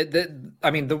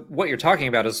 What you're talking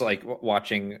about is like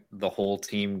watching the whole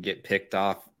team get picked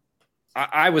off.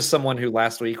 I was someone who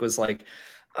last week was like,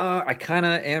 I kind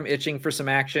of am itching for some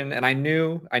action, and I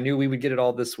knew we would get it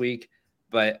all this week,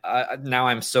 but now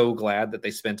I'm so glad that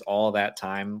they spent all that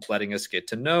time letting us get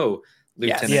to know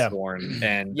Lieutenant Dorn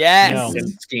and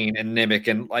Skeen and Nimic,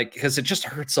 and like, because it just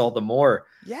hurts all the more.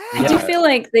 I do feel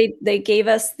like they gave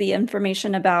us the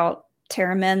information about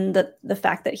Terramin, the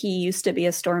fact that he used to be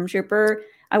a stormtrooper.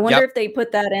 I wonder if they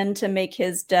put that in to make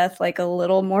his death like a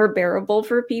little more bearable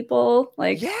for people.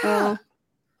 Like, I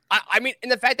mean,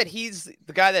 and the fact that he's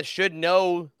the guy that should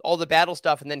know all the battle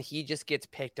stuff, and then he just gets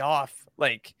picked off,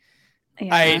 like,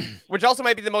 which also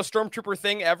might be the most stormtrooper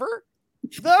thing ever.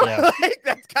 Though, like,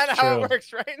 that's kind of how it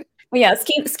works, right? Well, yeah,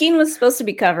 Skeen was supposed to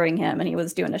be covering him, and he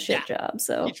was doing a shit job.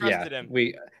 So he trusted him.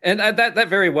 That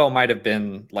very well might have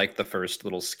been like the first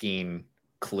little Skeen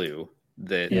clue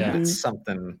that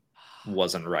something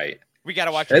wasn't right. We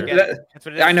gotta watch it again. That's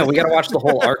what it is. I know, we gotta watch the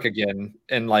whole arc again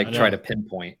and like try to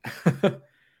pinpoint.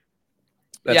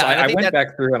 I went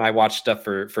back through and I watched stuff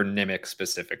for Nimic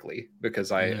specifically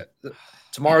because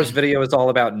tomorrow's video is all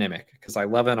about Nimic because I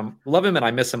love him and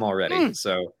I miss him already.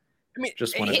 So I mean,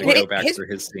 just wanted to go back through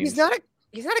his scenes.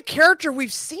 He's not a character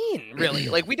we've seen really.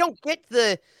 Like, we don't get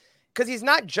because he's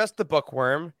not just the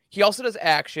bookworm. He also does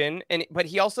action, but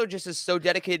he also just is so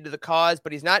dedicated to the cause.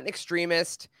 But he's not an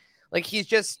extremist. Like, he's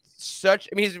just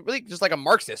he's really just like a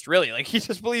Marxist, really. Like, he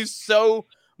just believes so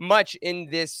much in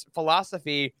this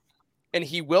philosophy. And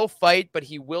he will fight, but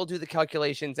he will do the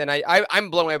calculations. And I'm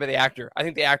blown away by the actor. I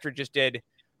think the actor just did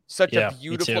such a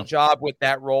beautiful job with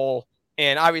that role.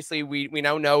 And obviously, we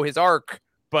now know his arc.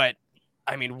 But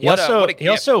I mean, what a gift. He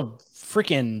also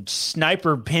freaking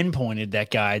sniper pinpointed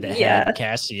that guy that had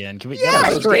Cassian. That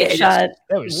was a great shot.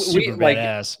 That was super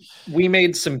badass. We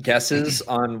made some guesses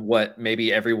on what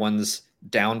maybe everyone's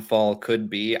downfall could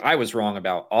be. I was wrong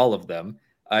about all of them.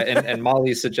 And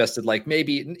Molly suggested, like,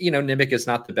 maybe, Nimic is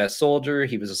not the best soldier.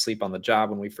 He was asleep on the job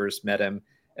when we first met him.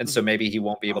 And so maybe he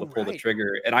won't be able to pull the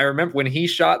trigger. And I remember when he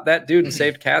shot that dude and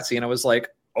saved Cassie, and I was like,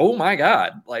 oh my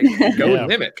God, like, go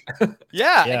Nimic.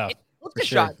 It was a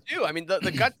shot too. I mean,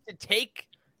 the guts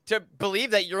to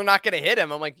believe that you're not going to hit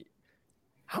him. I'm like,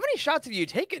 how many shots have you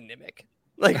taken, Nimic?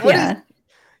 Like,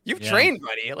 you've trained,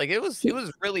 buddy. Like, it was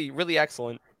really, really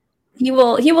excellent. He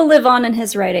will live on in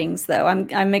his writings, though.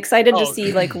 I'm excited to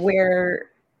see like where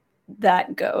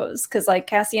that goes, because like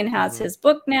Cassian has his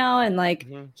book now, and like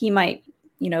he might,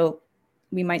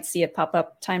 we might see it pop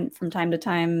up from time to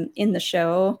time in the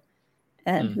show,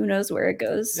 and who knows where it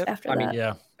goes after that. I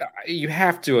mean, you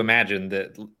have to imagine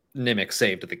that Nimic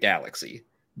saved the galaxy,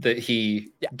 that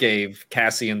he gave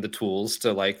Cassian the tools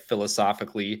to like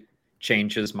philosophically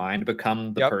change his mind,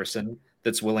 become the person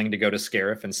that's willing to go to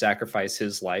Scarif and sacrifice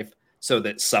his life so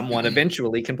that someone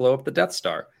eventually can blow up the Death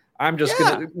Star. I'm just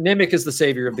gonna. Nimic is the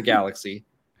savior of the galaxy.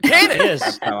 It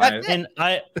is, and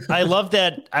I love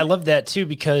that. I love that too,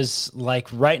 because like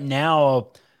right now,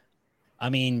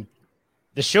 I mean,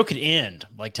 the show could end,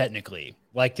 like, technically.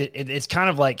 Like, it's kind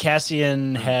of like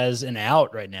Cassian has an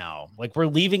out right now. Like, we're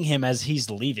leaving him as he's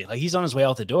leaving. Like, he's on his way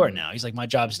out the door now. He's like, my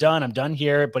job's done. I'm done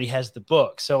here. But he has the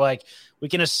book. So, like, we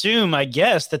can assume, I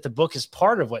guess, that the book is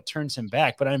part of what turns him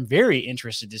back. But I'm very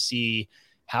interested to see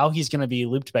how he's going to be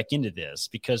looped back into this.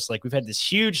 Because, like, we've had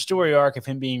this huge story arc of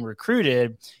him being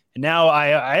recruited. And now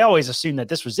I always assumed that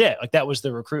this was it. Like, that was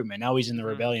the recruitment. Now he's in the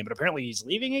rebellion. But apparently he's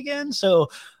leaving again. So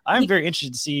I'm very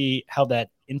interested to see how that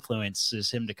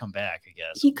influences him to come back, I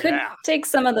guess. He could take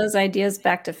some of those ideas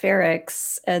back to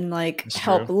Ferrix and like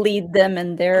help lead them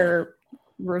in their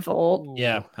revolt.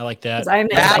 Yeah, I like that.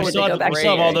 We still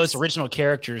have all those original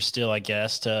characters still, I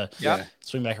guess, to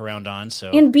swing back around on. So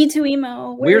and B2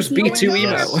 Emo. Where's B2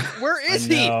 Emo? Where is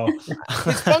he?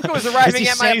 His Funko is arriving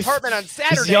at my apartment on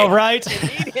Saturday. Is he all right?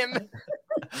 I need him.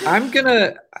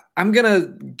 I'm gonna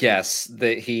guess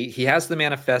that he has the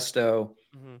manifesto.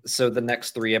 So the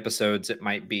next 3 episodes, it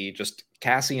might be just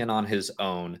Cassian on his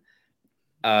own.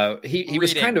 He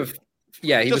was kind of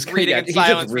he was reading in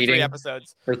silence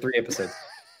for 3 episodes.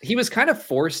 He was kind of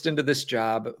forced into this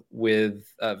job with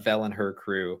Vel and her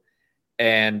crew,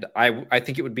 and I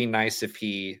think it would be nice if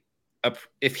he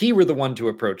were the one to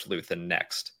approach Luthen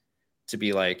next, to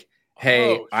be like,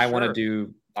 hey, I want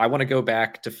to go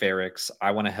back to Ferrix.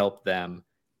 I want to help them,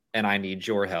 and I need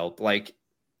your help. Like,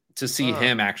 to see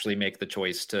him actually make the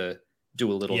choice to do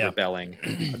a little rebelling,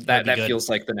 that feels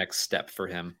like the next step for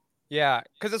him. Yeah,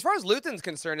 because as far as Luthen's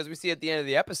concerned, as we see at the end of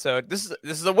the episode, this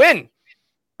is a win,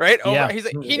 right? He's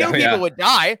like, he knew people would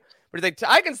die, but he's like,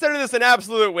 I consider this an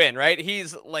absolute win, right?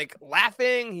 He's like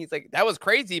laughing. He's like, that was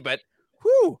crazy, but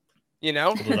whoo, he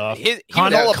was all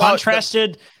about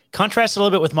contrasted a little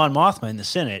bit with Mon Mothma in the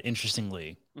Senate,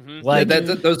 interestingly. Like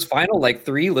those final like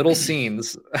 3 little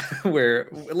scenes where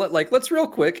like let's real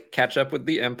quick catch up with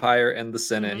the Empire and the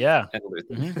Senate. Yeah. And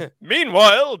Luthen.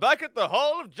 Meanwhile, back at the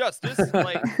Hall of Justice,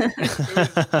 like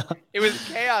it was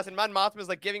chaos, and Mon Mothma was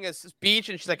like giving a speech,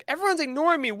 and she's like, "Everyone's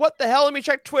ignoring me. What the hell? Let me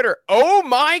check Twitter. Oh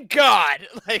my god!"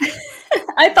 Like,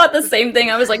 I thought the same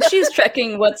thing. I was like, she's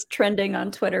checking what's trending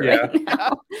on Twitter right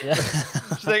now. Yeah.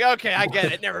 She's like, "Okay, I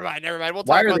get it. Never mind. We'll talk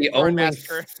Why about are the Thorn only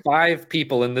Massacre." 5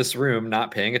 people in this room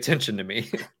not paying attention to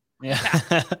me? Yeah.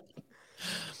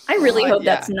 I really hope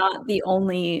that's not the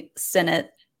only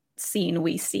Senate scene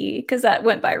we see, because that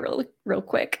went by real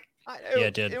quick.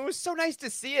 It did. It was so nice to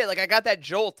see it. Like, I got that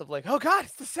jolt of like, oh god,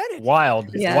 it's the Senate. Wild.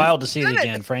 It's Yeah. wild to see it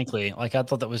again, frankly. Like, I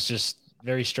thought that was just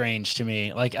very strange to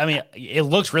me. Like, I mean, it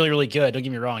looks really, really good. Don't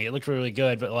get me wrong. It looked really, really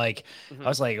good. But like, I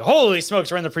was like, holy smokes,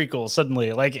 we're in the prequel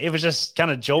suddenly. Like, it was just kind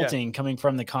of jolting coming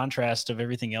from the contrast of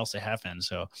everything else that happened.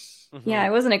 So, Yeah, I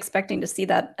wasn't expecting to see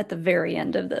that at the very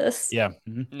end of this. yeah.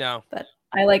 No. But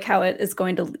I like how it is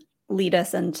going to lead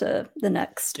us into the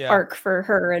next arc for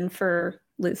her and for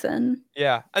Luthen.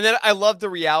 Yeah. And then I love the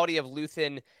reality of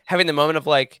Luthen having the moment of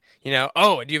like, you know,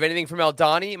 oh, do you have anything from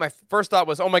Eldani? My first thought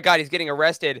was, oh my God, he's getting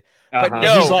arrested. But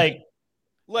no. He's like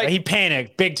he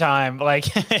panicked big time. Like,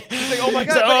 he's like, oh my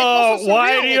God. So,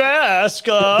 why do you ask?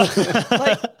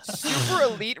 Like super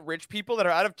elite rich people that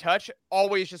are out of touch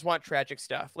always just want tragic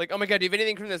stuff. Like, oh my God, do you have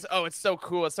anything from this? Oh, it's so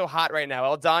cool. It's so hot right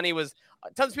now. Eldani was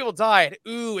tons of people died.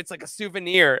 Ooh, it's like a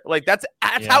souvenir. Like that's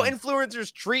how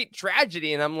influencers treat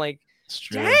tragedy. And I'm like,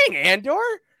 dang, Andor,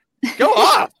 go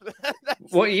off.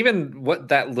 Well, even what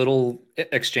that little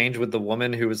exchange with the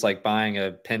woman who was like buying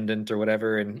a pendant or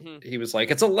whatever, and he was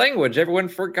like, "It's a language everyone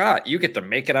forgot. You get to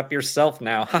make it up yourself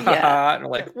now." And I'm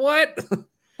like, "What?"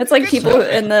 It's like people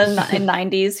in the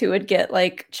 90s who would get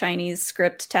like Chinese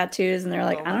script tattoos, and they're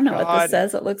like, "I don't know what this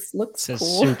says. It looks cool."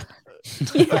 Soup.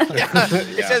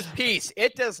 It says peace.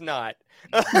 It does not.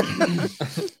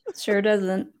 Sure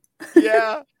doesn't.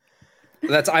 Yeah.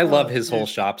 I love his whole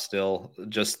shop still.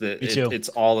 Just that it's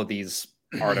all of these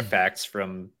artifacts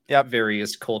from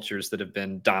various cultures that have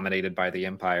been dominated by the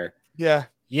Empire. Yeah.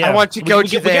 I want to go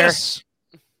to there.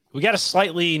 We got a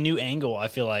slightly new angle, I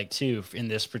feel like, too, in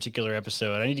this particular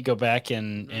episode. I need to go back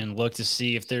and look to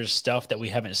see if there's stuff that we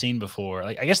haven't seen before.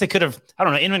 Like, I guess they could have, I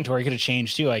don't know, inventory could have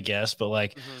changed too, I guess. But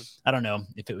like, I don't know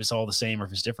if it was all the same or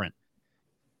if it's different.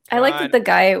 I like that the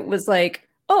guy was like,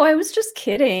 "Oh, I was just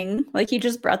kidding." Like, he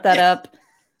just brought that up.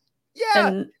 Yeah.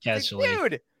 And casually.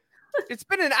 Dude, it's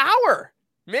been an hour.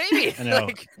 Maybe. I know.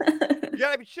 Like, you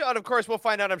gotta be sure. And of course, we'll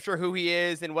find out, I'm sure, who he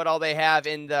is and what all they have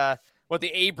in the the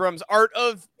Abrams Art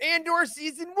of Andor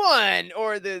season 1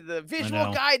 or the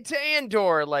visual guide to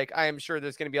Andor. Like, I am sure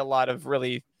there's going to be a lot of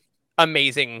really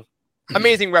amazing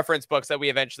reference books that we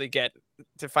eventually get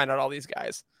to find out all these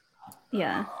guys.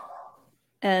 Yeah.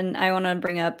 And I want to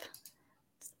bring up,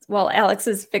 while Alex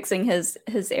is fixing his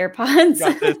AirPods,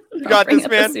 you got this,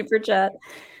 man. The super chat.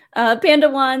 Panda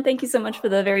One, thank you so much for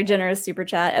the very generous super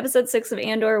chat. Episode 6 of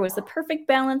Andor was the perfect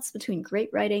balance between great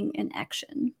writing and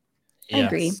action. I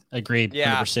agree. Agreed.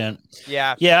 100%.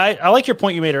 Yeah. Yeah. I like your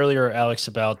point you made earlier, Alex,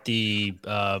 about the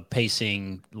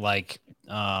pacing. Like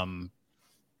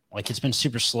it's been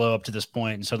super slow up to this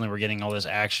point, and suddenly we're getting all this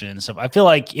action and stuff. I feel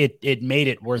like it made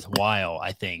it worthwhile.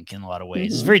 I think in a lot of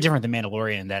ways, it's very different than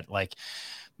Mandalorian. That like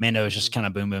Mando is just kind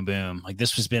of boom, boom, boom. Like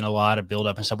this has been a lot of build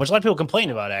up and stuff, which a lot of people complain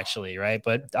about actually, right?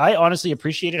 But I honestly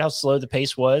appreciated how slow the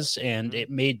pace was, and it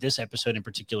made this episode in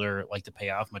particular like the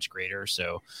payoff much greater.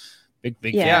 So.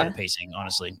 Big fan of the pacing,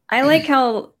 honestly. I like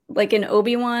how, like in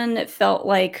Obi-Wan, it felt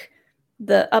like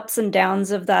the ups and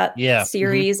downs of that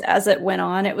series as it went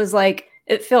on. It was like,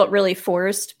 it felt really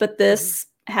forced, but this,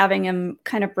 having him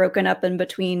kind of broken up in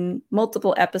between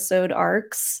multiple episode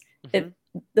arcs,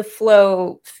 the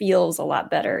flow feels a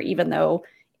lot better, even though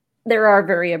there are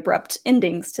very abrupt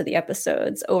endings to the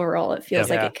episodes. Overall, it feels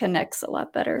like it connects a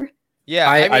lot better. Yeah,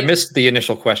 I missed the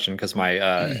initial question because my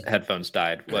headphones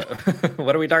died.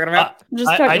 What are we talking about?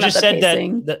 I just said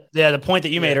that the point that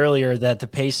you made earlier, that the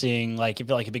pacing, like, you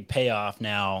feel like a big payoff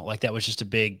now. Like that was just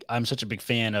I'm such a big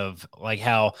fan of like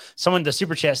how the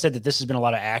super chat said that this has been a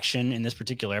lot of action in this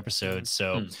particular episode.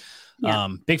 So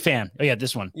big fan. Oh yeah,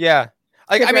 this one. Yeah.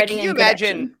 Like, I mean, can you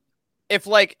imagine if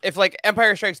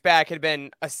Empire Strikes Back had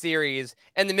been a series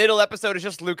and the middle episode is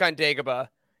just Luke on Dagobah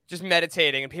just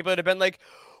meditating, and people would have been like,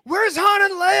 "Where's Han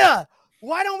and Leia?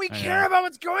 Why don't we care about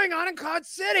what's going on in Cloud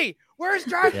City? Where's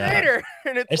Darth Vader?"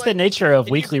 And it's like, the nature of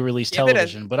weekly release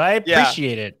television, but I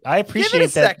appreciate it. I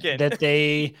appreciate that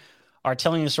they are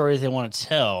telling the story they want to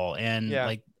tell, and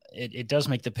like it does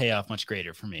make the payoff much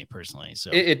greater for me personally. So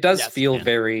it does feel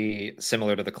very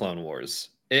similar to the Clone Wars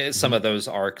some of those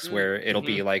arcs where it'll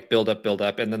be like build up,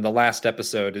 and then the last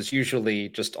episode is usually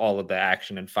just all of the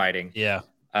action and fighting. Yeah.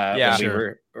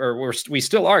 We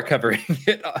still are covering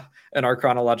it in our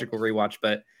chronological rewatch,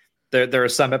 but there are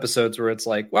some episodes where it's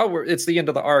like, well, it's the end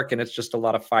of the arc and it's just a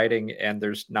lot of fighting and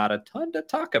there's not a ton to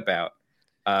talk about.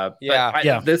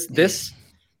 This,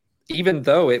 even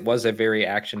though it was a very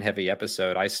action heavy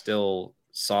episode, I still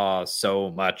saw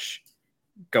so much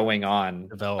going on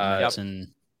developments and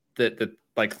that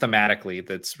like thematically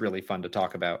that's really fun to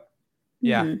talk about.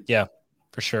 Yeah,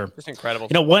 for sure. It's incredible.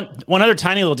 One other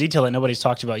tiny little detail that nobody's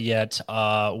talked about yet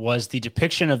was the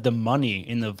depiction of the money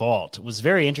in the vault. It was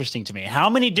very interesting to me. How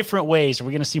many different ways are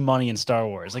we going to see money in Star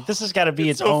Wars? Like, this has got to be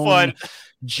its own fun.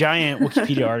 Giant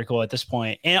Wikipedia article at this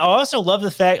point. And I also love the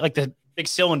fact, like, the big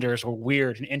cylinders were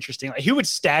weird and interesting. Like, who would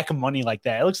stack money like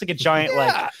that? It looks like a giant,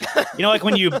 like, like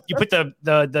when you put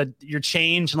the your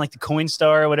change in like the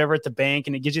Coinstar or whatever at the bank,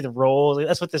 and it gives you the rolls. Like,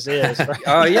 that's what this is. Right?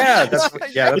 Oh yeah, that's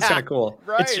kind of cool.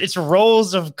 Right. It's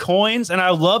rolls of coins, and I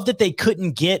love that they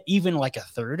couldn't get even like a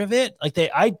third of it. Like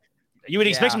you would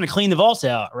expect them to clean the vaults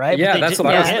out, right? Yeah, that's what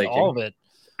I was thinking. All of it.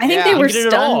 I think they were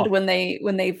stunned when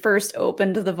they first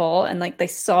opened the vault and like they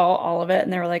saw all of it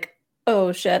and they were like,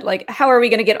 oh shit, like how are we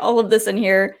going to get all of this in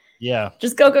here? Yeah.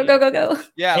 Just go.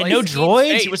 Yeah. And like, no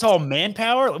droids. It was all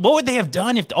manpower. What would they have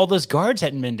done if all those guards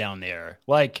hadn't been down there?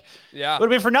 Like, would have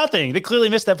been for nothing. They clearly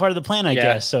missed that part of the plan, I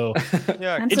guess. So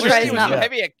I'm surprised it was so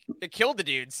heavy it killed the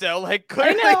dude. So like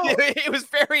clearly it was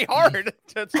very hard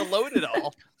to load it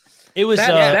all. It was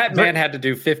that man had to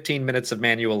do 15 minutes of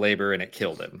manual labor and it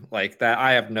killed him. Like that,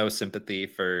 I have no sympathy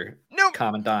for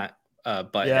Commandant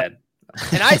Butthead.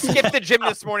 And I skipped the gym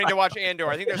this morning to watch Andor.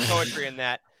 I think there's poetry in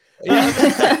that. It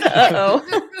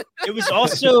was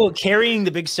also carrying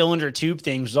the big cylinder tube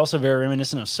thing was also very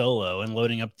reminiscent of Solo and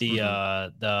loading up the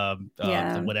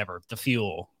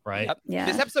fuel, right? Yep. Yeah.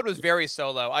 This episode was very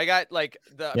Solo. I got like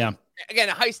again,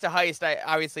 heist to heist.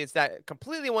 Obviously it's not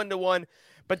completely 1-to-1.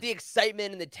 But the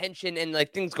excitement and the tension and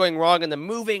like things going wrong and the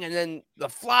moving and then the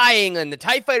flying and the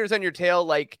TIE fighters on your tail.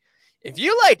 Like, if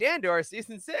you liked Andor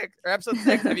season 6 or episode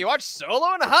 6, have you watched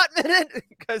Solo in a hot minute?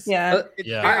 Because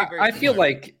I feel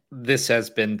like this has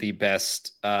been the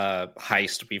best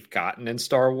heist we've gotten in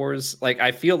Star Wars. Like,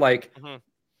 I feel like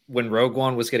when Rogue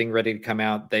One was getting ready to come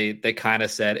out, they kind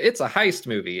of said it's a heist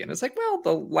movie, and it's like, well,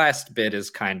 the last bit is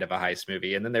kind of a heist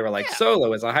movie, and then they were like,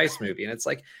 Solo is a heist movie, and it's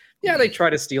like. Yeah, they try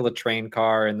to steal a train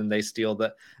car and then they steal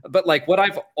but like what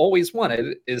I've always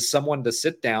wanted is someone to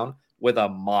sit down with a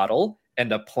model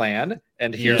and a plan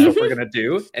and here's what we're going to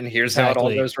do and here's how it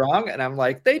all goes wrong. And I'm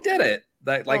like, they did it.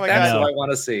 That's what I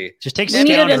want to see. Just take We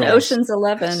needed an Ocean's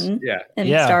 11 in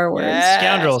Star Wars. Yes.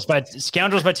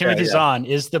 Scoundrels by Timothy Zahn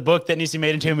is the book that needs to be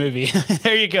made into a movie.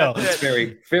 There you go. It's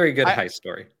very, very good heist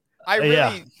story.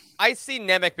 I see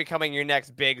Nemec becoming your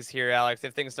next Biggs here, Alex,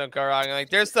 if things don't go wrong.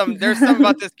 Like there's some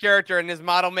about this character and his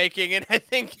model making, and I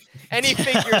think any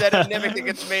figure that of Nemec that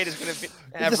gets made is going to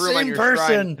have room on your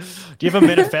shrine. Do you have a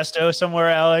manifesto somewhere,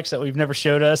 Alex, that we've never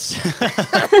showed us?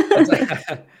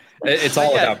 It's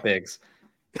all about Biggs.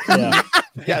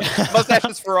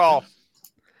 Mustaches for all.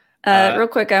 Real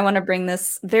quick, I want to bring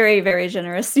this very, very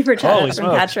generous super chat from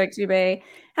Patrick Dubé.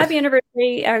 Happy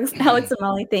anniversary, Alex and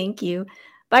Molly. Thank you.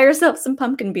 Buy yourself some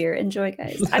pumpkin beer. Enjoy,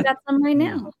 guys. I got some right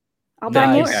now. I'll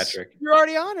buy more. Patrick. You're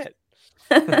already on it.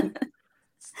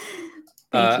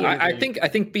 I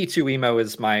think B2 Emo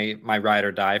is my ride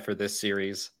or die for this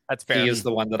series. That's fair. He is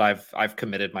the one that I've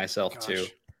committed myself to.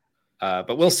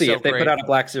 But we'll see if they put out a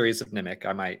black series of Nemec.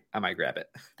 I might grab it.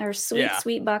 Our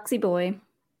sweet boxy boy.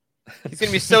 He's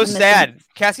gonna be so sad.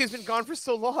 Cassie's been gone for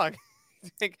so long.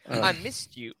 Like, I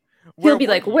missed you. He'll be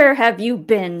like, "Where have you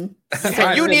been?"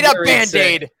 You need a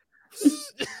Band-Aid.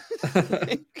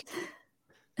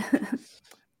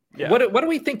 What do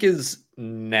we think is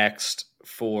next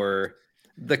for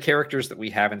the characters that we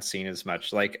haven't seen as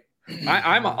much? Like,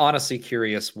 I'm honestly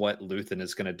curious what Luthen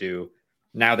is going to do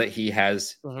now that he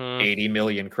has 80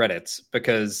 million credits,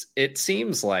 because it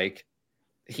seems like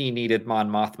he needed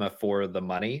Mon Mothma for the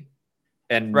money,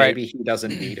 and maybe he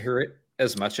doesn't need her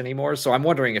as much anymore. So I'm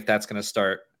wondering if that's going to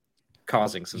start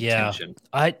causing some tension.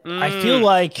 I feel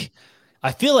like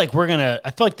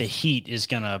the heat is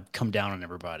gonna come down on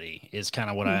everybody is kind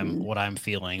of what I'm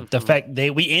feeling. The fact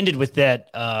we ended with that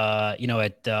at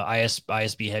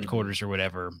ISB headquarters or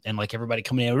whatever, and like everybody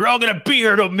coming in, we're all gonna be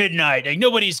here till midnight, like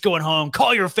nobody's going home,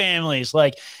 call your families.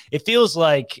 Like it feels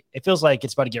like it's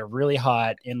about to get really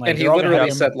hot, and he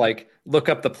literally said like, look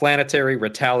up the planetary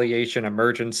retaliation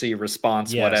emergency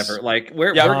response, whatever. Like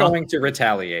we're going to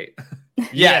retaliate.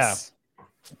 Yes.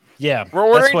 Yeah. We're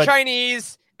ordering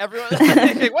Chinese, Everyone,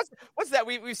 like, what's that?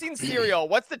 We've seen cereal.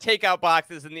 What's the takeout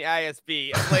boxes in the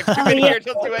ISB? It's like we've been here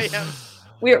till 2 a.m.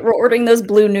 We're ordering those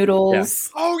blue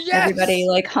noodles. Yeah. Oh yes. Everybody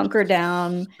like hunker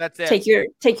down. That's it.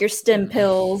 Take your stim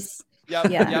pills.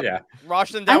 Yep.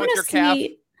 Wash them down with your calf.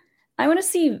 I want to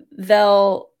see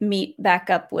Vel meet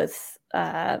back up with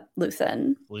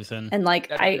Luthen. And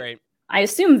like I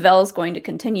assume Vel's going to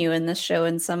continue in this show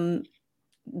in some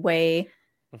way.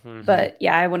 Mm-hmm. But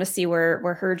yeah, I want to see where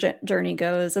her journey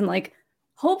goes, and like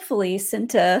hopefully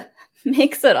Cinta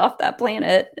makes it off that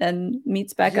planet and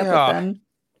meets back up with them.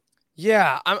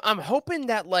 Yeah, I'm hoping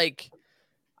that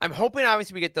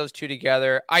obviously we get those two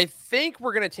together. I think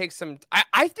we're gonna take some.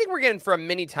 I think we're getting for a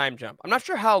mini time jump. I'm not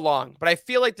sure how long, but I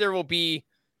feel like there will be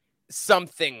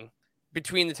something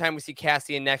between the time we see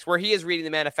Cassian next, where he is reading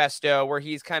the manifesto, where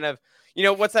he's kind of,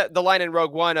 what's that? The line in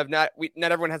Rogue One of not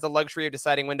everyone has the luxury of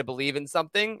deciding when to believe in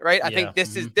something, right? I think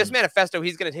this manifesto.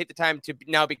 He's gonna take the time to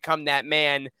now become that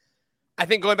man. I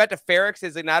think going back to Ferrex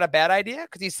is not a bad idea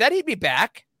because he said he'd be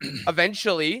back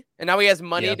eventually, and now he has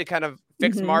money to kind of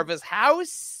fix Marva's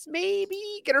house,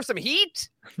 maybe get her some heat,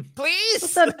 please.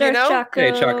 What's up there, Chaco?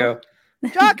 Hey, Chaco.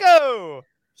 Chaco,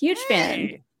 huge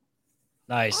fan.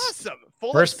 Nice, awesome.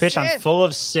 First pitch on Full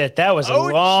of Sith. That was a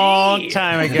long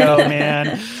time ago,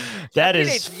 man. That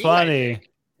is funny.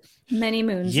 Many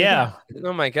moons. Yeah. Ago.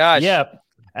 Oh my gosh. Yeah.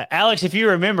 Alex, if you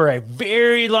remember a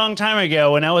very long time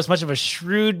ago when I was much of a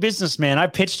shrewd businessman, I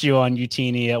pitched you on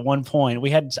Youtini at one point.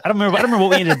 I don't remember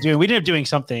what we ended up doing. We ended up doing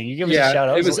something. You give us a shout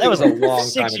out. That was a long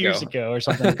time 6 years ago or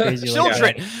something crazy. Children.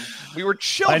 Like that. We were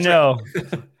children. I know.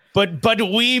 But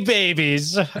we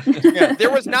babies. Yeah, there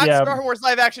was not Star Wars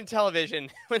live action television.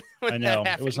 When I know.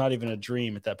 It was not even a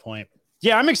dream at that point.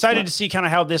 Yeah, I'm excited to see kind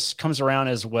of how this comes around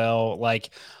as well.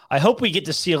 Like, I hope we get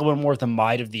to see a little bit more of the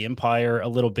might of the Empire a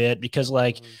little bit, because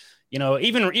like,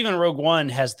 even Rogue One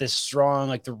has this strong,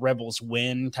 like the Rebels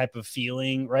win type of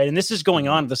feeling, right? And this is going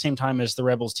on at the same time as the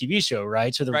Rebels TV show,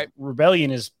 right? So the rebellion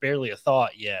is barely a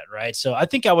thought yet, right? So I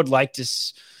think I would like to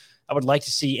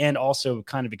see and also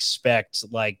kind of expect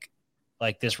like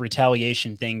this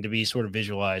retaliation thing to be sort of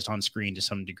visualized on screen to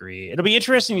some degree. It'll be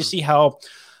interesting to see how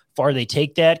far they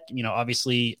take that.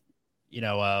 Obviously, you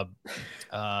could,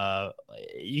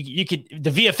 the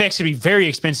VFX could be very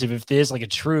expensive if there's like a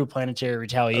true planetary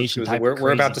retaliation type.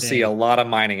 We're about to see a lot of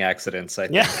mining accidents, I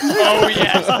think. Yeah. Oh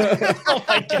yes. Oh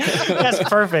my God. That's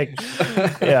perfect.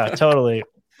 Yeah, totally.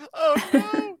 Oh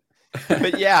no.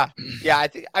 But yeah. I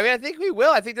think we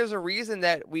will. I think there's a reason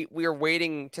that we are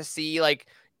waiting to see, like,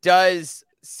 does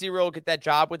Cyril get that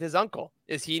job with his uncle?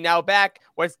 Is he now back?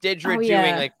 What's Didra doing?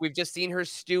 Yeah. Like, we've just seen her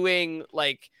stewing.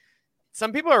 Like,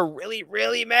 some people are really,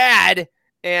 really mad.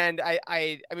 And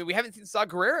I mean, we haven't seen Saw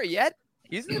Gerrera yet.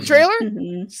 He's in the trailer.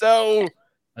 Mm-hmm. So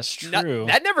that's true.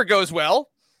 That never goes well.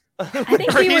 I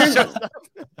think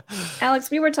Alex,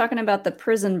 we were talking about the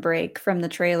prison break from the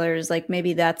trailers. Like,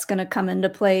 maybe that's going to come into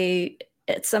play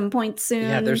at some point soon.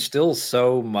 Yeah, there's still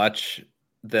so much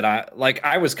that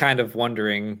I was kind of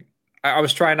wondering. I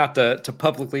was trying not to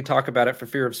publicly talk about it for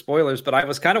fear of spoilers, but I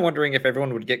was kind of wondering if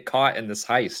everyone would get caught in this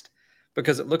heist,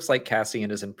 because it looks like Cassian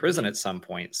is in prison at some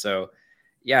point. So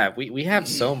yeah, we have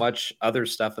so much other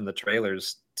stuff in the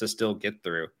trailers to still get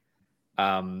through.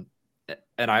 And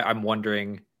I'm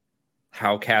wondering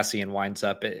how Cassian winds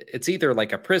up. It's either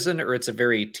like a prison or it's a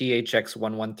very THX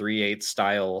 1138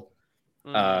 style.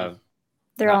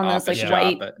 They're all in those like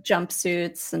white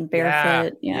jumpsuits and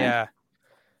barefoot. Yeah.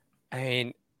 I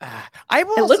mean,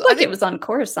 it looked like it was on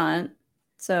Coruscant.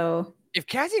 So if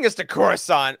Cassian gets to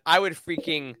Coruscant, I would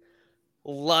freaking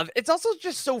love it. It's also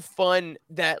just so fun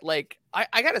that, like,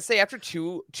 I gotta say, after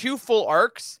two full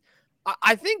arcs,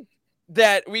 I think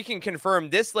that we can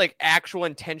confirm this, like, actual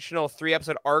intentional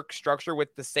 3-episode arc structure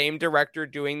with the same director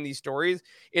doing these stories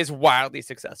is wildly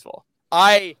successful.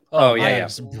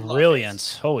 It's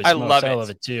brilliant. Holy smokes, I love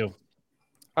it too.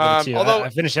 Although I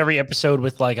finished every episode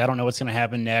with, like, I don't know what's going to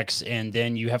happen next, and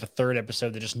then you have a third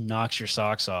episode that just knocks your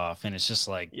socks off, and it's just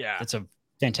like, it's a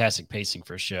fantastic pacing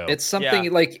for a show. It's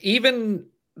something like, even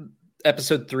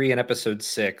episode 3 and episode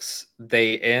 6,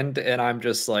 they end, and I'm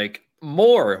just like,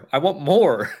 more. I want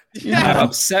more. I'm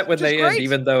upset when they end,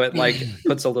 even though it like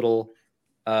puts a little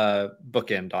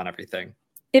bookend on everything.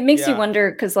 It makes you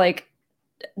wonder, because like,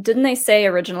 didn't they say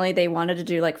originally they wanted to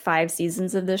do like 5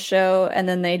 seasons of this show, and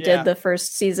then they did the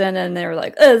first season and they were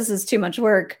like, oh, this is too much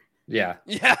work. Yeah.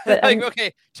 But, like,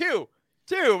 okay, two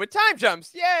with time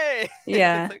jumps. Yay.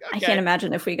 Yeah. Like, okay. I can't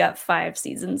imagine if we got 5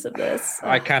 seasons of this.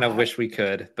 I kind of wish we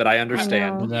could, but I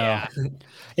understand.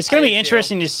 It's going to be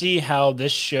interesting to see how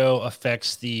this show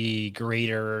affects the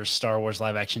greater Star Wars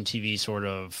live action TV sort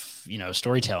of,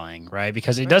 storytelling, right?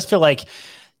 Because it does feel like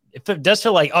it does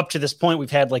feel like up to this point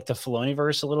we've had like the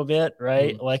Filoniverse a little bit,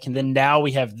 right? Mm-hmm. Like, and then now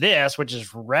we have this, which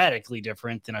is radically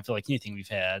different than I feel like anything we've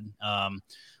had.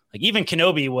 Like even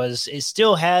Kenobi it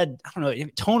still had, I don't know,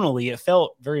 tonally it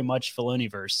felt very much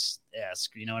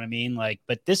Filoniverse-esque, you know what I mean? Like,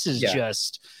 but this is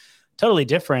just totally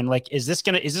different. Like, is this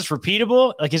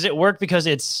repeatable? Like, does it work because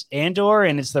it's Andor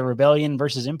and it's the rebellion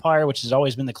versus Empire, which has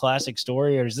always been the classic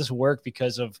story, or does this work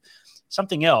because of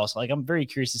something else? Like, I'm very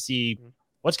curious to see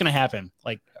what's going to happen.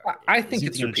 Like, I think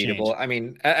it's repeatable. I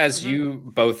mean, as you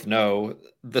both know,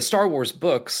 the Star Wars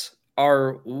books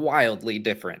are wildly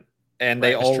different, and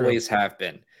they always have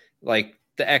been. Like,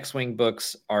 the X-Wing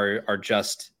books are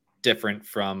just different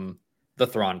from the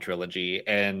Thrawn trilogy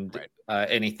and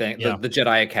anything, the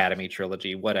Jedi Academy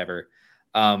trilogy, whatever.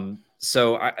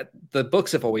 So the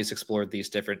books have always explored these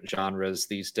different genres,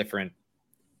 these different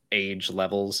age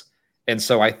levels. And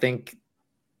so I think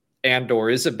Andor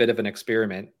is a bit of an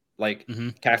experiment. Like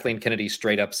Kathleen Kennedy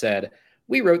straight up said,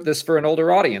 we wrote this for an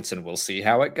older audience and we'll see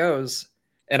how it goes.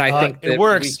 And I think that it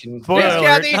works.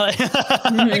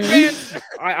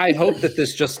 I hope that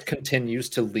this just continues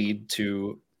to lead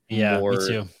to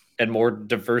more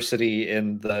diversity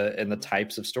in the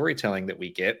types of storytelling that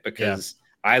we get, because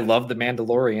I love The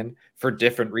Mandalorian for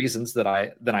different reasons than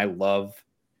I love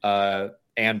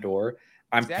Andor.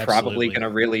 I'm probably going to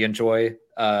really enjoy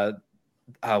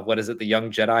what is it, the Young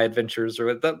Jedi Adventures,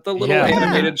 or the little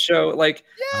animated show, like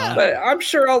but I'm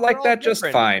sure I'll like that just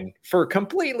fine for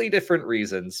completely different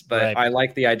reasons. But I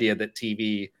like the idea that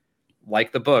TV,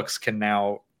 like the books, can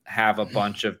now have a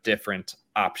bunch of different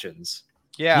options.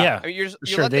 I mean,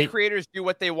 you let the creators do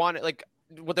what they want, like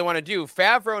what they want to do.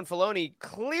 Favreau and Filoni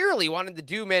clearly wanted to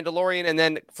do Mandalorian, and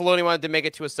then Filoni wanted to make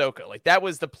it to Ahsoka. Like, that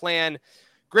was the plan.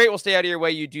 Great, we'll stay out of your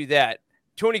way, you do that.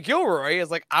 Tony Gilroy is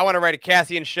like, I want to write a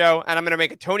Cassian show, and I'm going to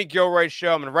make a Tony Gilroy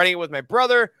show. I'm going to write it with my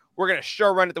brother. We're going to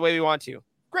show run it the way we want to.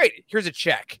 Great. Here's a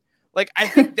check. Like, I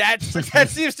think that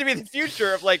seems to be the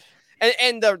future of, like,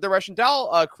 and the Russian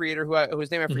doll creator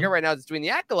whose name I forget right now is doing The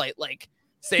Acolyte. Like,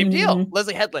 same deal.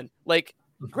 Leslie Headland. Like,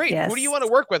 great. Who do you want to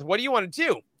work with? What do you want to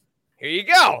do? Here you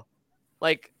go.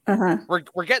 Like,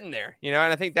 we're getting there, you know,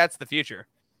 and I think that's the future.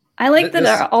 I like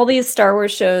that all these Star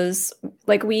Wars shows,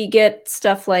 like, we get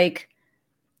stuff like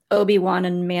Obi-Wan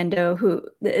and Mando,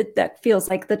 that feels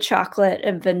like the chocolate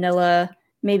and vanilla,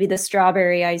 maybe the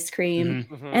strawberry ice cream.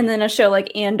 And then a show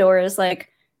like Andor is like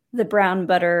the brown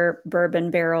butter bourbon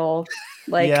barrel,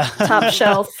 like top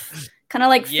shelf, kind of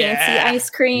like fancy ice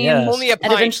cream. Only a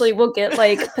pint. And eventually we'll get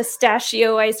like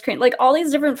pistachio ice cream, like all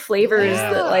these different flavors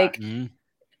that like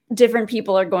different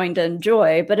people are going to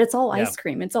enjoy, but it's all ice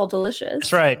cream. It's all delicious.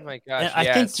 That's right. Oh my gosh.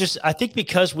 I think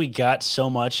because we got so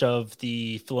much of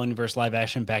the Filoniverse live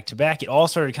action back to back, it all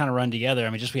started to kind of run together. I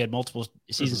mean, we had multiple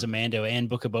seasons of Mando and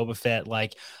Book of Boba Fett.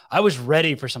 Like, I was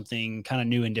ready for something kind of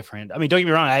new and different. I mean, don't get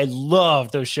me wrong, I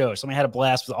loved those shows. I mean, I had a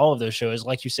blast with all of those shows,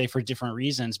 like you say, for different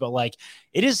reasons. But like,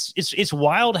 it's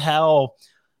wild how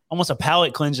almost a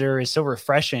palate cleanser is so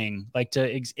refreshing. Like,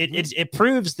 it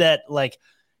proves that like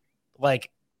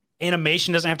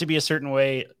animation doesn't have to be a certain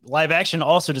way. Live action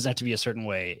also doesn't have to be a certain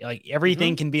way. Like,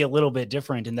 everything can be a little bit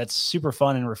different, and that's super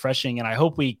fun and refreshing. And I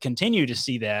hope we continue to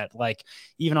see that, like,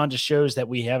 even on just shows that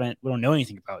we don't know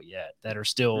anything about yet, that are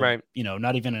still, you know,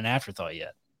 not even an afterthought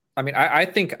yet. I mean, I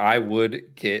think I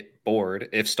would get bored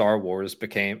if Star Wars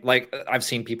became, like, I've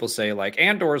seen people say, like,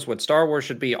 Andor's what Star Wars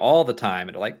should be all the time.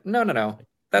 And like, no.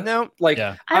 That's like,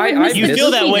 you feel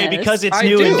that way because it's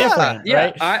new and different,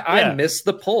 right? I miss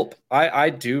the pulp. I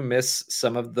do miss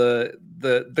some of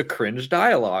the cringe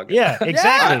dialogue. Yeah,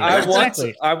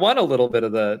 exactly. I want a little bit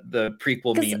of the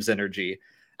prequel memes energy.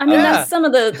 I mean, that's some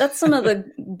of the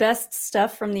best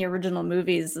stuff from the original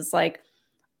movies, is like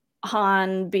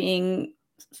Han being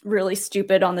really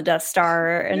stupid on the Death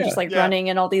Star and just like running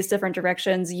in all these different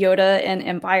directions. Yoda and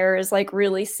Empire is like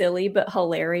really silly but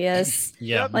hilarious.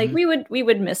 Like we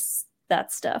would miss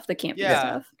that stuff, the campy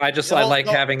stuff. I like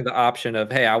having the option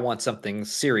of, hey, I want something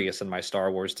serious in my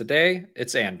Star Wars today.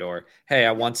 It's Andor. Hey,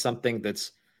 I want something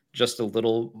that's just a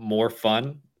little more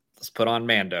fun. Let's put on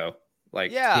Mando.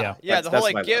 Like, the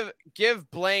whole like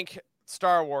give blank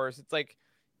Star Wars. It's like,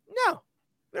 no.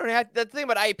 We don't have, the thing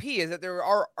about IP is that there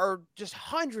are just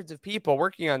hundreds of people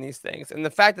working on these things. And the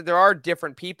fact that there are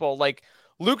different people, like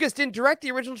Lucas didn't direct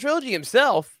the original trilogy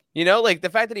himself, you know, like the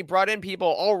fact that he brought in people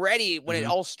already when it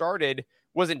all started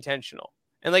was intentional.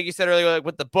 And like you said earlier, like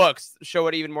with the books, show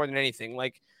it even more than anything.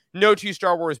 Like, no two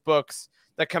Star Wars books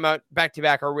that come out back to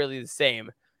back are really the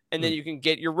same. And then you can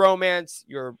get your romance,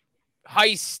 your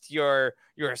heist, your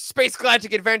space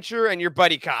galactic adventure, and your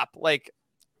buddy cop. Like,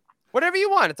 whatever you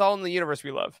want. It's all in the universe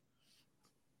we love.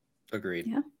 Agreed.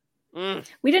 Yeah.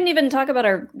 We didn't even talk about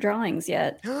our drawings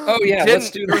yet. Oh yeah, let's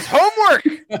do There's homework.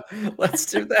 Let's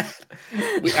do that.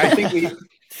 I think we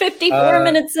 54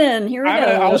 minutes in. Here we go.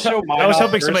 I'll show mine. I was off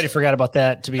hoping first. somebody forgot about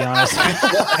that, to be honest.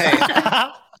 Well, hey,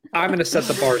 I'm going to set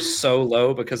the bar so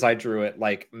low because I drew it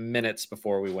like minutes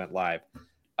before we went live.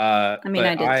 I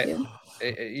did too.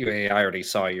 I already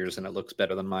saw yours and it looks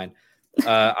better than mine.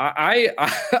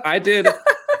 I did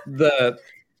the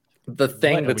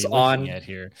thing that's on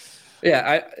here.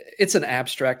 Yeah, it's an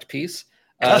abstract piece.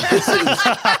 That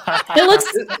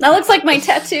looks like my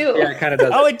tattoo. Yeah, it kind of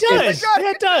does. Oh, it does.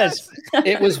 It does.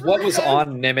 It was what was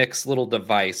on Nimic's little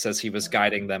device as he was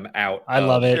guiding them out. I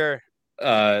love it. Sure.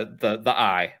 The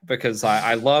eye, because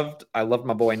I loved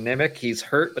my boy Nimic. He's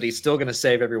hurt, but he's still going to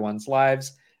save everyone's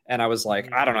lives. And I was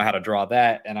like, I don't know how to draw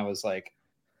that. And I was like,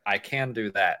 I can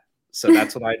do that. So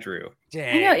that's what I drew.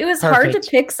 I know it was hard to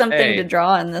pick something to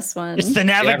draw in this one. It's the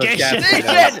navigation.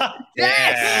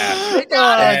 Yes! They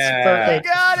got it. Perfect.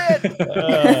 They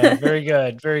got it. Very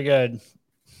good. Very good.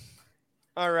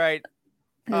 All right.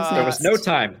 There was no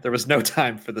time. There was no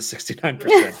time for the 69%.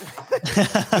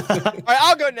 All right,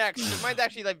 I'll go next. Mine's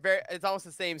actually it's almost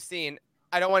the same scene.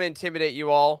 I don't want to intimidate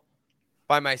you all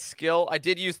by my skill. I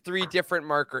did use 3 different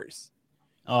markers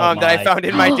that I found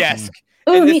in my desk.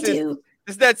 Oh, me too.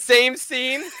 This is that same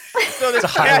scene. So it's a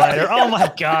highlighter. Oh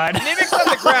my god. Nimic's on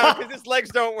the ground because his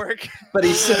legs don't work. But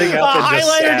he's sitting up. A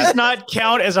highlighter does not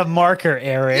count as a marker,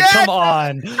 Eric. Yes! Come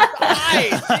on.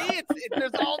 Eye. See,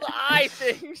 there's all the eye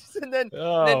things, and then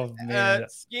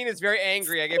Skeen is very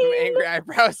angry. I gave him angry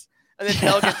eyebrows, and then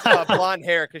Belle gets blonde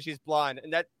hair because she's blonde,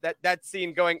 and that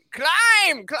scene going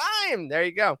climb. There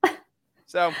you go.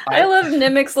 So I love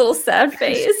Nimic's little sad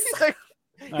face.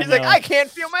 He's like, I can't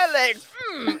feel my legs.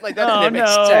 Like that's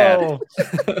Nimic's no.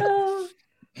 Oh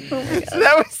my God. So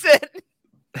that was it.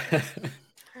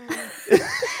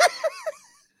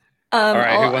 All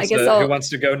right, who wants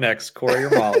to go next, Corey or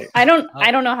Molly? I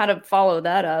don't know how to follow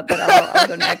that up, but I'll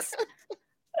go next.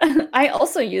 I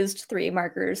also used 3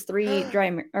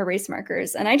 dry erase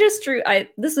markers, and I just drew.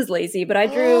 This is lazy, but I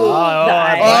drew the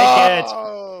eye. I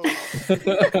like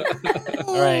it.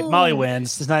 All right, Molly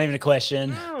wins. There's not even a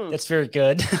question. That's very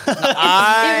good.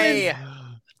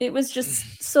 It was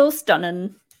just so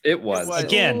stunning. It was.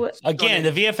 Again,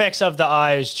 the VFX of the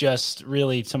eye is just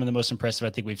really some of the most impressive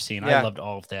I think we've seen. Yeah. I loved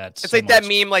all of that. It's like that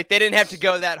meme, like they didn't have to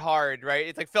go that hard, right?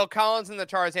 It's like Phil Collins in the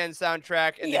Tarzan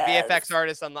soundtrack and the VFX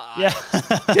artist on the eye.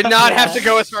 Yeah. Did not have to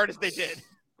go as hard as they did.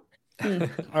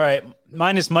 All right.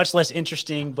 Mine is much less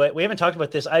interesting, but we haven't talked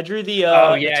about this. I drew the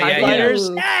TIE fighters.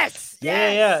 Yes.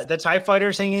 Yeah. The TIE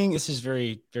fighters hanging. This is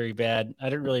very, very bad. I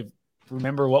didn't really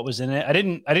remember what was in it. I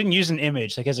didn't use an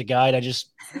image like as a guide. I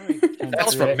just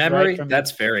that's from memory.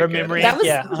 That's very from good. memory.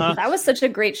 That was such a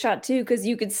great shot too, because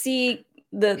you could see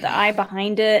the eye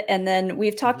behind it, and then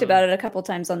we've talked about it a couple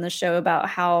times on the show about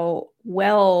how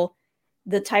well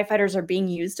the TIE fighters are being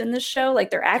used in this show. Like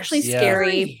they're actually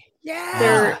scary.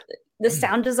 Yeah. The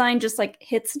sound design just like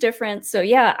hits different. So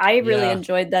yeah, I really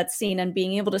enjoyed that scene and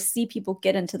being able to see people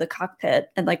get into the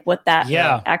cockpit and like what that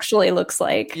actually looks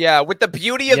like. Yeah, with the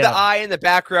beauty of the eye in the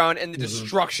background and the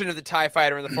destruction of the TIE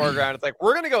fighter in the foreground. It's like,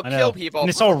 we're going to go kill people. And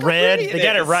it's all red. They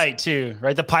got it right too,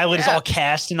 right? The pilot is all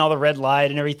cast in all the red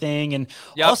light and everything. And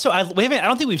also, I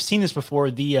don't think we've seen this before.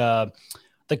 The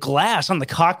glass on the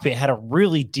cockpit had a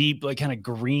really deep, like kind of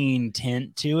green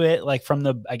tint to it, like from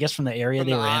the area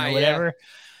they were in or whatever. Yeah.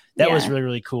 That was really,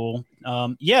 really cool.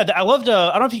 I loved,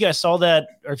 I don't know if you guys saw that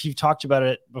or if you've talked about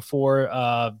it before,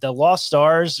 the Lost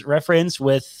Stars reference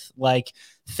with like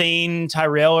Thane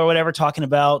Tyrell or whatever, talking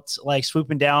about like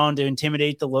swooping down to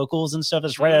intimidate the locals and stuff.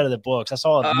 It's right out of the books. I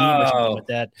saw a meme or something with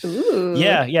that. Ooh.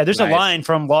 Yeah. There's a line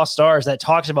from Lost Stars that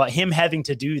talks about him having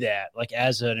to do that, like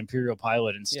as an Imperial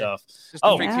pilot and stuff.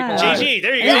 GG,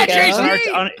 there you go.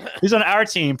 GG. He's on our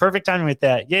team. Perfect timing with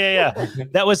that. Yeah.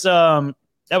 That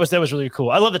was really cool.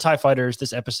 I love the TIE fighters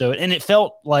this episode, and it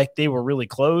felt like they were really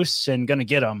close and gonna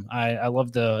get them. I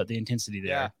love the intensity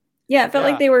there. Yeah, it felt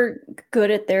like they were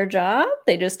good at their job.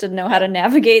 They just didn't know how to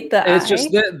navigate the eye. It's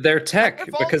just their tech,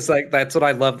 because like that's what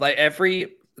I love. Like the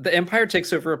Empire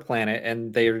takes over a planet,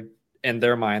 and they're in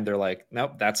their mind they're like,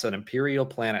 nope, that's an Imperial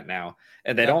planet now,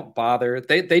 and they don't bother.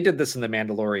 They did this in The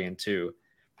Mandalorian too,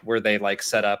 where they like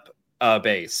set up a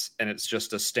base, and it's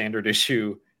just a standard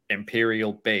issue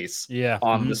Imperial base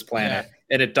on this planet,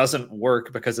 and it doesn't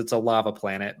work because it's a lava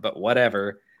planet, but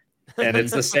whatever. And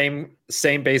it's the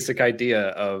same basic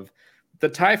idea of the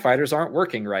TIE fighters aren't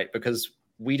working right because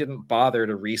we didn't bother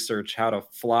to research how to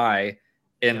fly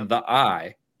in the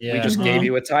eye. We just gave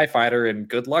you a TIE fighter, and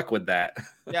good luck with that.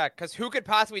 Yeah, because who could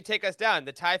possibly take us down?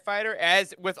 The TIE fighter,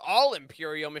 as with all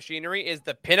Imperial machinery, is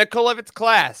the pinnacle of its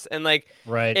class, and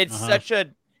it's such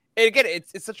a. Again,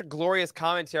 it's such a glorious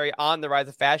commentary on the rise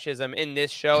of fascism in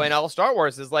this show, and all Star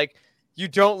Wars is you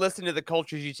don't listen to the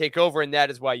cultures you take over, and that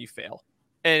is why you fail.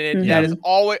 And that is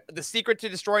always the secret to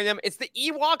destroying them. It's the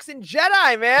Ewoks and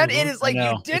Jedi, man. It is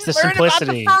you didn't learn about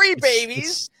the furry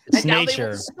babies. It's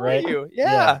nature, right? You.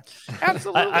 Yeah,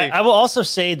 absolutely. I will also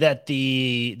say that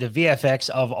the VFX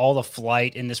of all the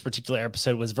flight in this particular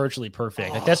episode was virtually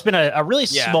perfect. That's been a really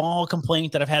small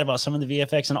complaint that I've had about some of the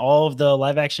VFX and all of the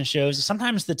live action shows.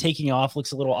 Sometimes the taking off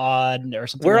looks a little odd or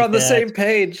something. We're like on the same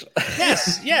page.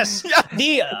 Yes.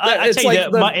 The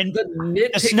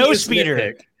snow speeder.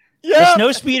 Nitpick. Yeah. The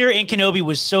snow speeder in Kenobi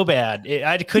was so bad.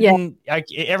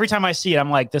 Every time I see it, I'm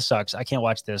like, this sucks. I can't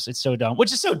watch this. It's so dumb,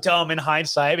 which is so dumb in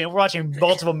hindsight. I mean, we're watching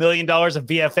multiple $1 million of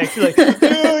VFX. You're like,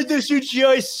 dude, this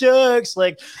CGI sucks.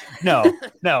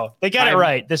 No, they got it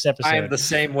right this episode. I am the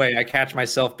same way. I catch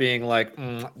myself being like,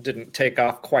 didn't take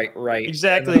off quite right.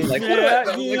 Exactly.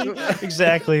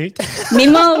 Exactly.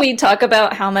 Meanwhile, we talk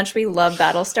about how much we love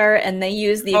Battlestar, and they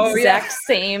use the exact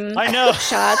same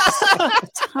shots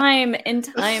time and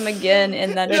time again,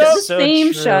 and then just the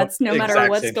same shots, no matter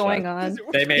what's going on.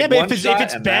 They made but if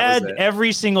it's bad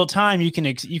every single time, you can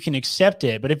accept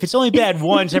it. But if it's only bad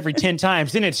once every 10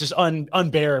 times, then it's just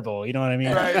unbearable. You know what I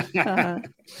mean? Right.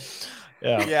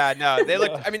 Yeah. No, they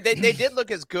look. I mean, they did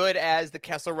look as good as the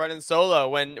Kessel Run in Solo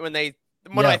when they.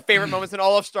 One of my favorite moments in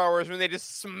all of Star Wars when they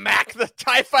just smack the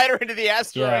TIE fighter into the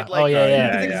asteroid.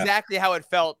 That's exactly how it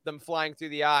felt, them flying through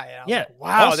the eye.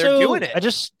 Wow, also, they're doing it.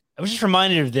 I was just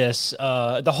reminded of this.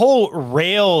 The whole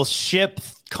rail ship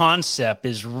concept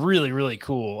is really, really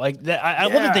cool. Like that, I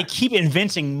love that they keep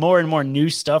inventing more and more new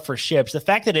stuff for ships. The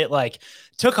fact that it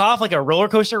took off like a roller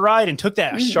coaster ride and took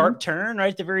that sharp turn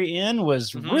right at the very end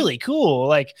was really cool.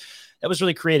 That was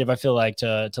really creative, I feel like,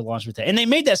 to launch with that. And they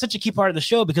made that such a key part of the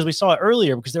show because we saw it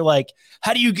earlier, because they're like,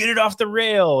 how do you get it off the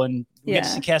rail? And we get to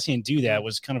see Cassian do that.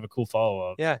 Was kind of a cool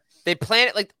follow-up. Yeah. They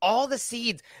planted all the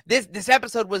seeds. This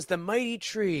episode was the mighty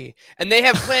tree, and they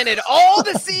have planted all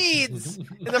the seeds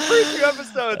in the first few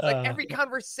episodes. Every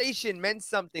conversation meant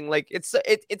something.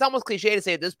 It's almost cliche to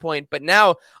say at this point, but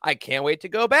now I can't wait to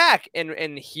go back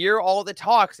and hear all the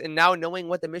talks. And now knowing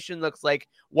what the mission looks like,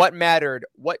 what mattered,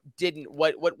 what didn't,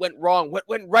 what went wrong, what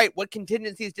went right, what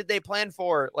contingencies did they plan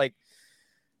for?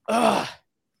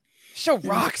 Show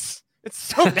rocks. It's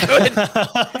so good.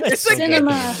 It's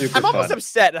cinema. I'm almost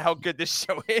upset at how good this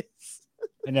show is.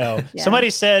 I know. Yeah.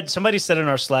 Somebody said in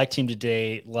our Slack team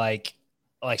today, like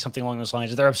something along those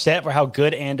lines. They're upset for how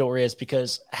good Andor is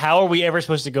because how are we ever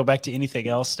supposed to go back to anything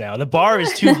else now? The bar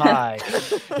is too high.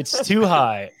 It's too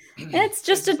high. It's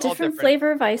just a different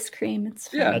flavor of ice cream. It's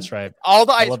fun. Yeah, that's right. All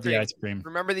the ice cream.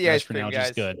 Remember the ice cream,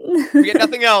 guys. Good. We get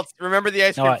nothing else. Remember the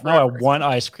ice cream. No, I want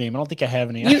ice cream. I don't think I have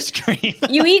any ice cream.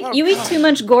 You eat too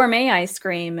much gourmet ice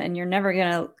cream, and you're never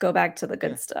gonna go back to the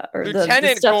good stuff. Or Lieutenant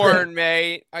the stuff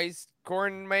Gourmet ice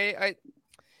gourmet.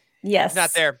 Yes, it's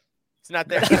not there. It's not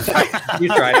there. You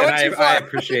tried, and I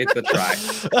appreciate the try.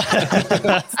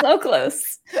 So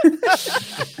close.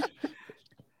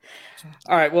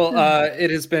 All right. Well, it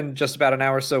has been just about an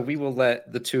hour, so we will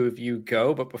let the two of you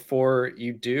go. But before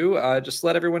you do, just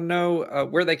let everyone know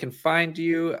where they can find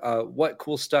you, what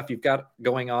cool stuff you've got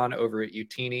going on over at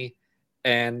Youtini,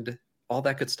 and all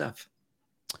that good stuff.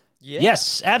 Yeah.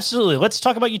 Yes, absolutely. Let's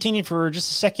talk about Youtini for just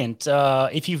a second.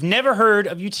 If you've never heard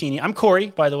of Youtini, I'm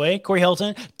Corey, by the way, Corey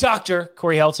Helton, Dr.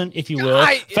 Corey Helton, if you will,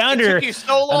 founder. It took you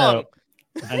so long.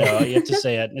 I know you have to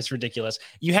say it. It's ridiculous.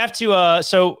 You have to.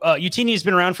 Youtini has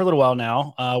been around for a little while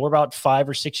now. We're about 5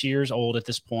 or 6 years old at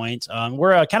this point.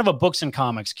 We're kind of a books and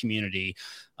comics community.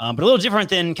 But a little different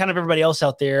than kind of everybody else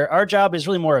out there. Our job is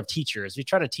really more of teachers. We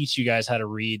try to teach you guys how to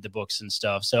read the books and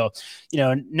stuff. So,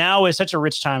 now is such a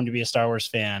rich time to be a Star Wars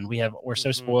fan. We're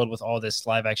so spoiled with all this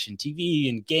live action TV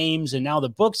and games, and now the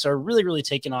books are really, really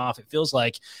taking off. It feels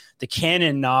like the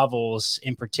canon novels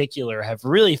in particular have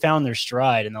really found their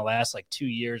stride in the last 2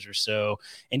 years or so.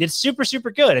 And it's super, super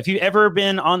good. If you've ever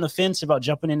been on the fence about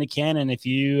jumping into canon, if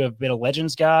you have been a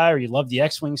Legends guy or you love the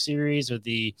X-Wing series or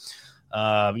the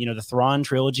Thrawn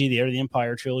trilogy, the Heir to the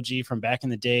Empire trilogy from back in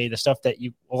the day, the stuff that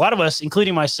a lot of us,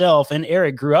 including myself and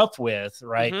Eric, grew up with,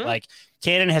 right?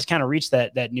 Canon has kind of reached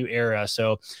that new era.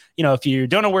 So, if you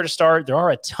don't know where to start, there are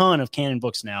a ton of canon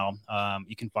books now.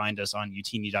 You can find us on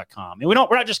youtini.com. And we're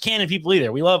not just canon people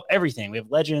either. We love everything. We have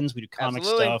Legends, we do comic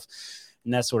stuff.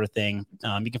 and that sort of thing.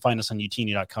 You can find us on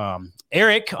Youtini.com.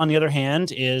 Eric, on the other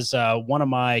hand, is one of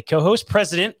my co-hosts,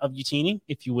 president of Youtini,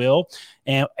 if you will.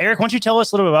 And Eric, why don't you tell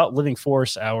us a little bit about Living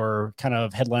Force, our kind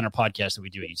of headliner podcast that we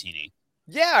do at Youtini?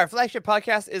 Yeah, our flagship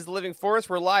podcast is Living Force.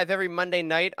 We're live every Monday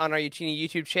night on our Youtini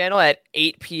YouTube channel at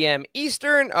 8 p.m.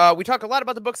 Eastern. We talk a lot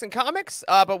about the books and comics,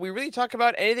 but we really talk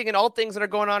about anything and all things that are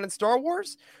going on in Star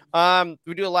Wars.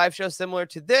 We do a live show similar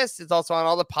to this. It's also on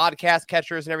all the podcast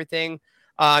catchers and everything.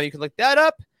 You can look that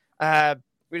up.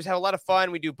 We just have a lot of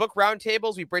fun. We do book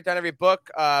roundtables. We break down every book.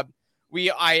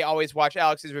 I always watch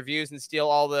Alex's reviews and steal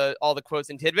all the quotes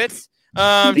and tidbits.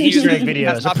 Easter egg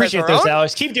videos. Appreciate those,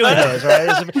 Alex. Keep doing those,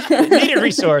 right? Needed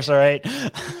resource, all right?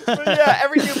 But yeah,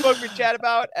 every new book we chat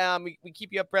about. We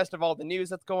keep you abreast of all the news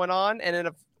that's going on. And then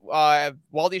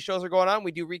while these shows are going on,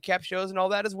 we do recap shows and all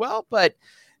that as well. But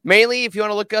mainly, if you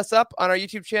want to look us up on our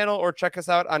YouTube channel or check us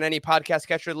out on any podcast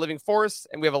catcher, Living Force,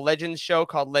 and we have a Legends show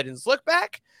called Legends Look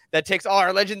Back that takes all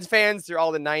our Legends fans through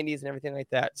all the 90s and everything like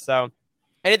that. So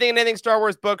anything Star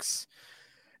Wars books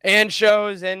and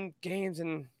shows and games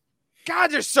and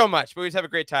God, there's so much, but we just have a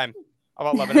great time. I'm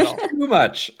not loving it all. Too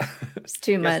much. It's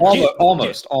too much.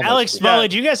 Almost. Alex, Smalley,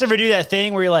 do you guys ever do that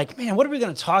thing where you're like, man, what are we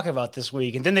going to talk about this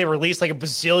week? And then they release like a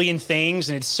bazillion things,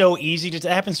 and it's so easy to. It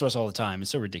happens to us all the time. It's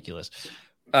so ridiculous.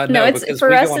 No, it's because for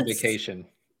we us. Go on vacation.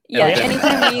 Yeah,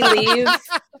 anytime we leave,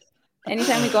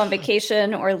 anytime we go on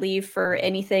vacation or leave for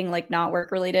anything like not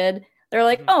work related, they're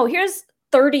like, oh, here's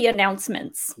 30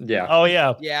 announcements. Yeah. Oh,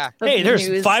 yeah. Yeah. Hey,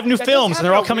 there's 5 new films, and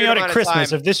they're all coming out at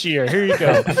Christmas of this year. Here you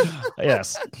go.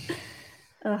 Yes.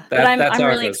 But I'm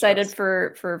really excited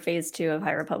for phase 2 of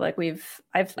High Republic.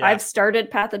 I've started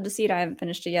Path of Deceit. I haven't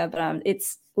finished it yet, but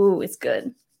it's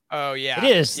good. Oh yeah,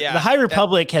 it is. Yeah. The High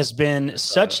Republic has been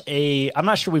such I'm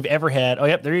not sure we've ever had. Oh,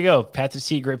 yep, there you go. Path of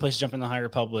Deceit, great place to jump in the High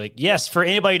Republic. Yes, for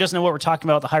anybody who doesn't know what we're talking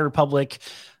about, the High Republic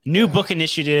new book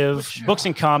initiative, books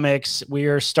and comics. We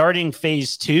are starting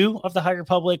phase 2 of the High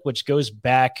Republic, which goes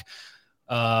back.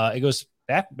 It goes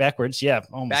backwards. Yeah,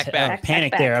 almost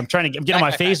panic there. I'm getting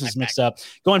my phases mixed up.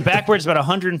 Going backwards about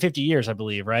 150 years, I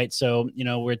believe. Right. So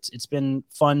it's been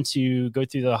fun to go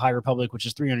through the High Republic, which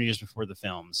is 300 years before the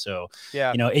film. So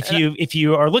yeah, if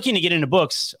you are looking to get into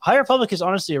books, High Republic is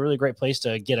honestly a really great place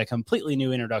to get a completely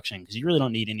new introduction because you really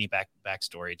don't need any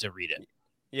backstory to read it.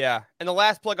 Yeah. And the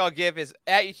last plug I'll give is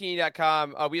at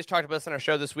Youtini.com. We just talked about this on our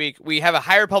show this week. We have a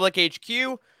High Republic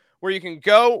HQ where you can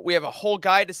go. We have a whole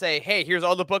guide to say, hey, here's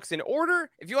all the books in order.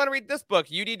 If you want to read this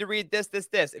book, you need to read this.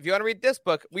 If you want to read this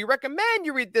book, we recommend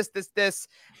you read this,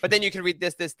 but then you can read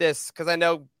this, because I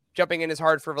know jumping in is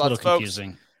hard for lots of folks.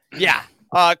 Confusing. Yeah.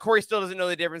 Corey still doesn't know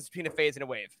the difference between a phase and a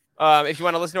wave. If you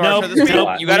want to listen to our show this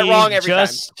week, you got it wrong every time.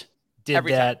 Did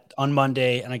that on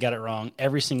Monday, and I got it wrong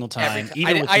every single time,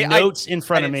 even with notes in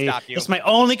front of me. It's my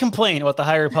only complaint about the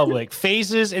High Republic.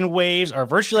 Phases and waves are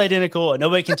virtually identical, and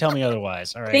nobody can tell me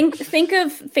otherwise. All right. Think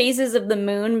of phases of the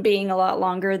moon being a lot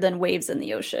longer than waves in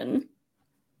the ocean.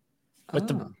 But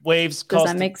the waves does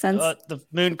that make sense? The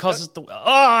moon causes the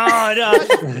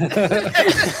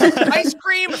ice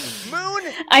cream,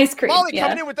 moon, ice cream. Molly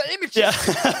coming in with the images. Yeah.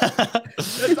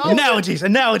 analogies.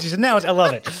 I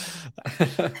love it.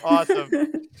 Awesome.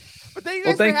 But thank you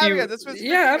guys for having us. This was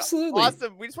absolutely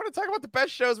awesome. We just want to talk about the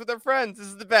best shows with our friends. This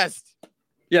is the best.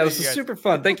 Yeah, this is super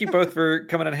fun. Thank you both for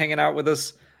coming and hanging out with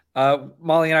us.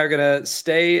 Molly and I are going to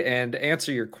stay and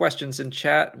answer your questions in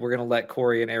chat. We're going to let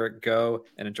Corey and Eric go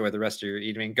and enjoy the rest of your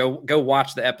evening. Go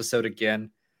watch the episode again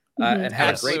and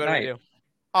have a great night.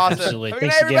 Awesome. Absolutely.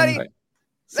 Thanks again. Everybody.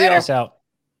 See you out.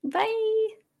 Bye.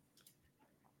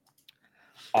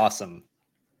 Awesome.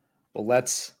 Well,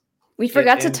 we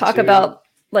forgot to talk about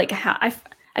like how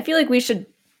I feel like we should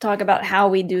talk about how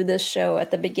we do this show at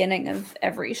the beginning of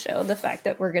every show. The fact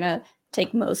that we're going to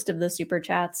take most of the super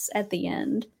chats at the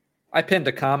end. I pinned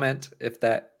a comment if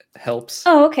that helps.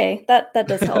 Oh, okay. That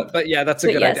does help. But yeah, that's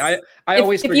a good idea. I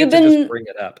always forget to just bring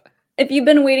it up. If you've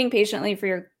been waiting patiently for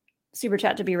your super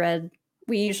chat to be read,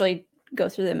 we usually go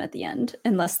through them at the end,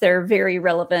 unless they're very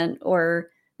relevant or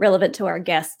relevant to our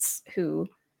guests who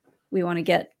we want to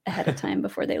get ahead of time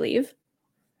before they leave.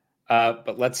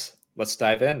 But let's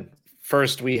dive in.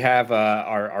 First, we have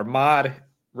our mod,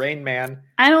 Rain Man.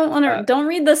 I don't want to. Don't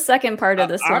read the second part of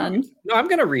this one. No, I'm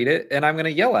going to read it, and I'm going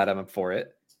to yell at him for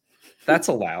it. That's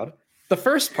allowed. The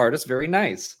first part is very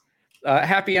nice.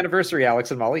 Happy anniversary,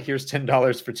 Alex and Molly. Here's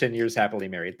 $10 for 10 years happily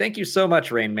married. Thank you so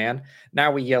much, Rain Man.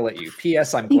 Now we yell at you.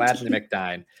 P.S. I'm glad Nimic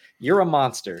died. You're a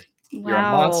monster. Wow. You're a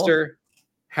monster.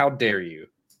 How dare you?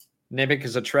 Nimic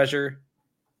is a treasure.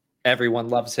 Everyone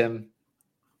loves him.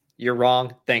 You're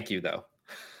wrong. Thank you, though.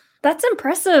 That's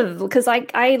impressive because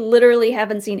I literally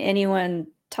haven't seen anyone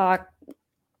talk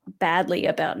badly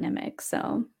about Nimic.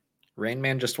 So Rain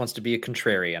Man just wants to be a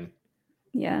contrarian.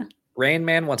 yeah. Rain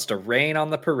Man wants to rain on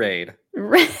the parade.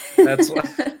 That's what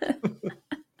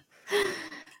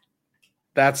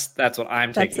that's what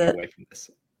I'm taking away from this.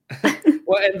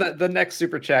 Well, and the next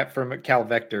super chat from Cal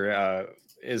Vector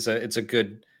it's a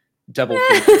good double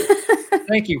feature.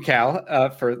 Thank you, Cal,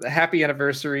 for the happy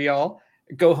anniversary, y'all.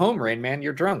 Go home, Rain Man.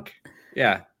 You're drunk.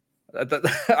 Yeah.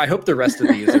 I hope the rest of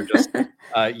these are just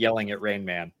yelling at Rain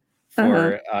Man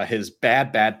for his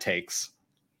bad takes.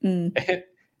 Mm.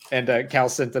 And Cal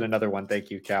sent in another one. Thank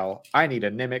you, Cal. I need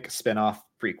a Nimic spinoff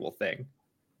prequel thing.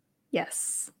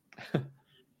 Yes.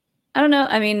 I don't know.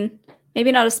 I mean,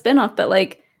 maybe not a spinoff, but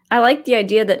like, I like the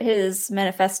idea that his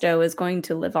manifesto is going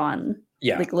to live on.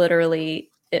 Yeah. Like literally,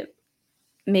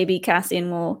 maybe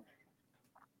Cassian will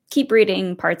keep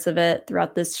reading parts of it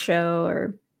throughout this show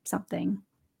or something.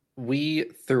 We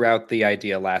threw out the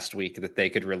idea last week that they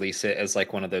could release it as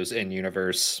like one of those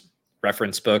in-universe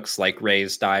reference books, like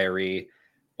Rey's Diary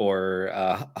or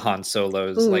Han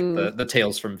Solo's, like the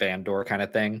Tales from Vandor kind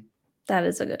of thing. That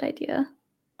is a good idea.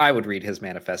 I would read his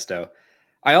manifesto.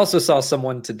 I also saw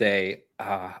someone today.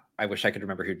 I wish I could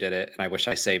remember who did it, and I wish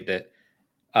I saved it.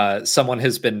 Someone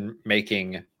has been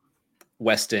making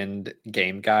West End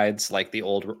game guides, like the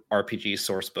old RPG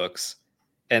source books,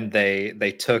 and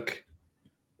they took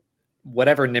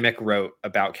whatever Nimic wrote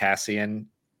about Cassian.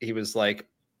 He was like,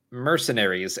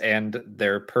 mercenaries and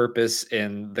their purpose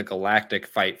in the galactic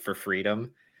fight for freedom.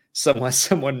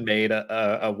 Someone made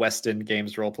a West End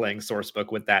Games role-playing source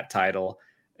book with that title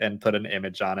and put an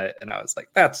image on it, and I was like,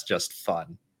 that's just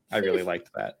fun. I really liked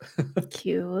that.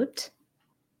 Cute.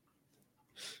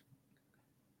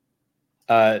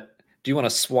 Do you want to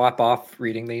swap off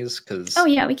reading these? Because oh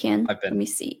yeah, we can. Let me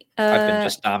see. I've been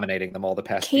just dominating them all the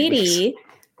past Katie. few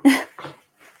weeks.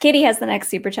 Katie has the next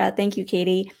super chat. Thank you,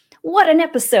 Katie. What an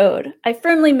episode! I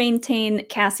firmly maintain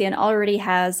Cassian already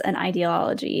has an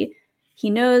ideology.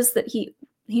 He knows that he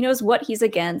knows what he's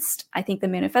against. I think the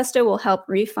manifesto will help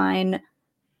refine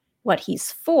what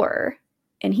he's for,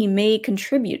 and he may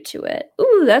contribute to it.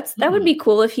 Ooh, that would be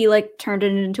cool if he like turned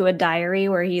it into a diary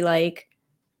where he like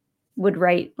would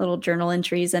write little journal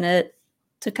entries in it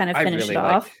to kind of finish it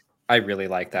off. I really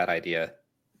like that idea,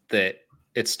 that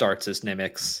it starts as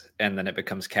Nimic's and then it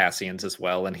becomes Cassian's as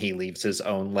well, and he leaves his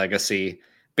own legacy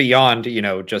beyond,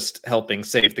 just helping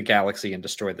save the galaxy and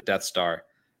destroy the Death Star.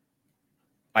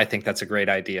 I think that's a great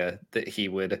idea, that he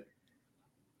would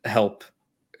help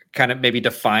kind of maybe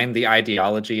define the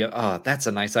ideology. That's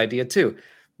a nice idea too.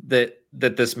 That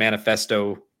this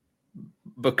manifesto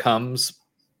becomes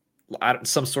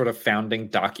some sort of founding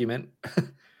document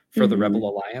for the Rebel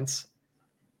Alliance.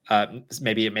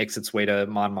 Maybe it makes its way to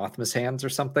Mon Mothma's hands or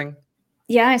something.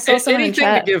 Yeah, I saw someone in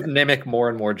chat. Anything to give Nimic more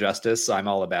and more justice, I'm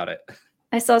all about it.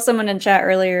 I saw someone in chat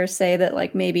earlier say that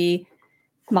like maybe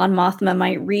Mon Mothma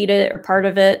might read it or part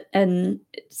of it, and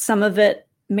some of it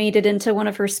made it into one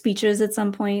of her speeches at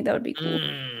some point. That would be cool.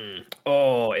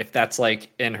 Oh, if that's like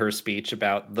in her speech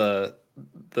about the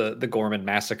Gorman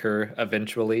massacre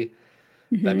eventually,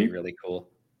 that'd be really cool.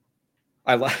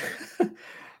 I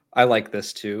like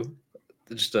this too.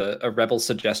 Just a rebel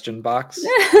suggestion box.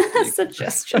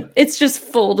 Suggestion. It's just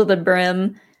full to the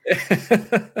brim.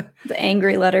 The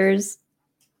angry letters.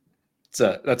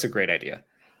 That's a great idea.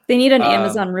 They need an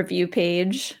Amazon review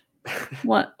page.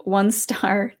 1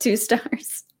 star, 2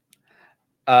 stars.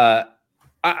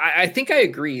 I think I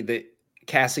agree that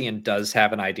Cassian does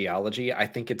have an ideology. I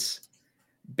think it's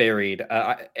buried.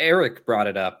 Eric brought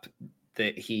it up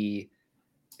that he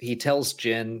tells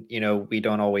Jin, we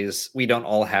don't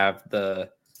all have the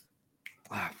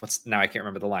now I can't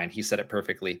remember the line. He said it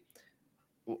perfectly.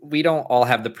 We don't all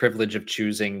have the privilege of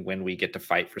choosing when we get to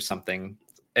fight for something.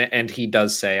 And he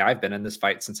does say, I've been in this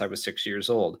fight since I was 6 years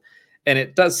old. And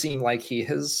it does seem like he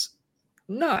has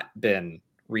not been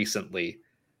recently,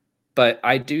 but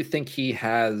I do think he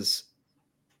has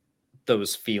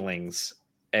those feelings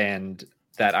and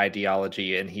that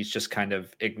ideology, and he's just kind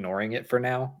of ignoring it for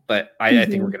now. But I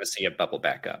think we're going to see it bubble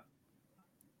back up.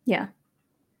 Yeah.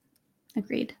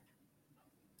 Agreed.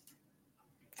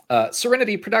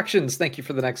 Serenity Productions, thank you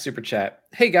for the next super chat.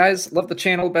 Hey guys, love the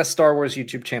channel, best Star Wars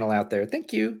YouTube channel out there.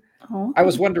 Thank you. Oh. I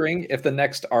was wondering if the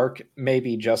next arc may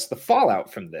be just the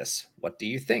fallout from this. What do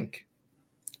you think?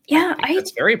 Yeah,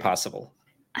 it's very possible.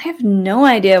 I have no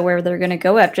idea where they're going to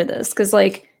go after this, because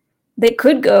like they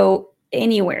could go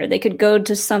anywhere. They could go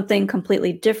to something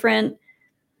completely different.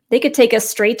 They could take us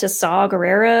straight to Saw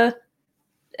Gerrera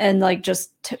and like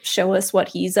just show us what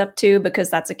he's up to, because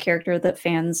that's a character that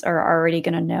fans are already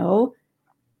going to know.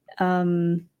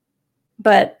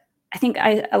 But I think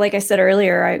like I said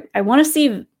earlier, I want to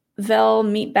see Vel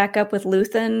meet back up with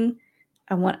Luthen.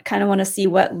 I kind of want to see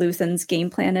what Luthen's game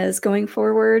plan is going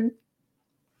forward.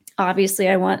 Obviously,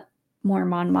 I want more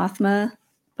Mon Mothma,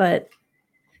 but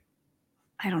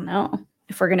I don't know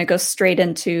if we're going to go straight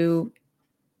into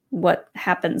what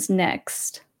happens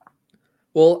next.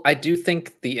 Well, I do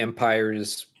think the Empire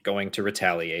is going to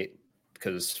retaliate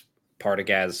because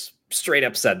Partagaz straight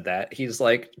up said that. He's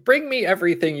like, bring me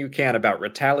everything you can about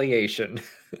retaliation.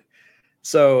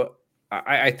 So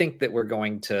I think that we're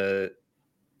going to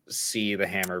see the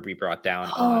hammer be brought down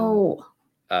on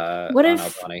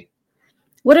Aldhani.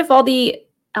 What if all the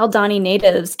Aldhani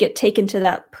natives get taken to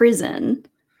that prison?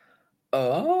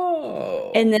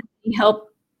 Oh. And then we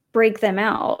help break them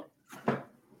out.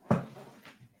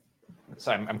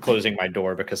 So I'm closing my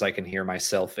door because I can hear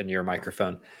myself in your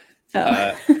microphone.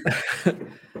 Oh.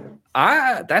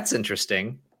 That's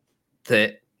interesting.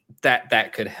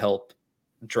 That could help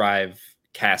drive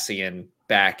Cassian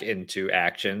back into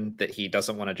action. That he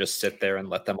doesn't want to just sit there and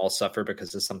let them all suffer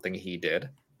because of something he did.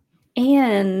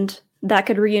 And that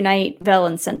could reunite Vel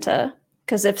and Cinta.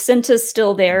 Because if Cinta's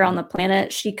still there on the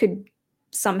planet, she could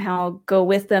somehow go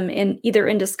with them either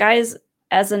in disguise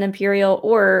as an Imperial,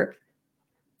 or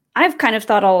I've kind of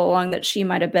thought all along that she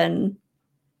might have been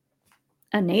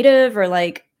a native or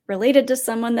like related to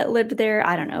someone that lived there.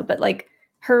 I don't know. But like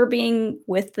her being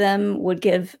with them would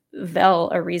give Vel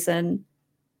a reason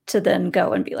to then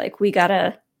go and be like, we got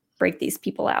to break these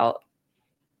people out.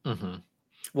 Mm-hmm.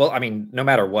 Well, I mean, no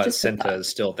matter what, Cinta is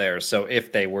still there. So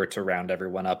if they were to round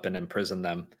everyone up and imprison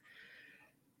them,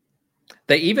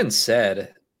 they even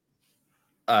said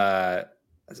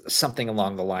something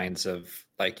along the lines of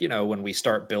like, when we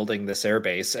start building this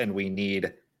airbase and we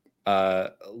need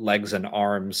legs and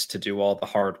arms to do all the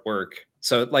hard work.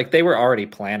 So like they were already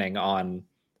planning on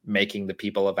making the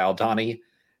people of Aldhani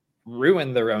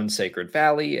ruin their own sacred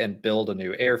valley and build a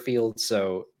new airfield.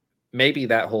 So maybe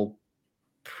that whole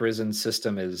prison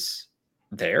system is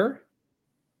there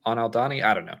on Aldhani.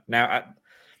 I don't know. Now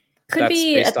Could that's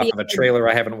be based off of a trailer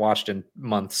I haven't watched in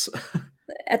months.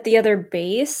 At the other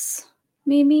base,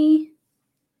 maybe.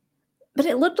 But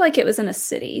it looked like it was in a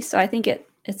city, so I think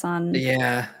it's on.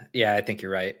 Yeah, I think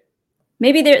you're right.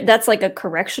 Maybe that's like a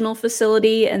correctional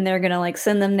facility, and they're gonna like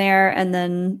send them there and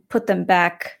then put them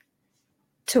back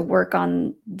to work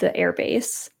on the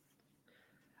airbase.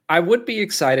 I would be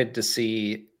excited to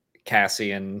see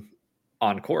Cassian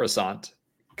on Coruscant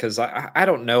because I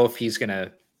don't know if he's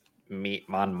gonna meet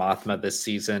Mon Mothma this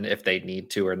season if they need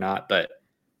to or not, but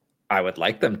I would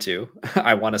like them to.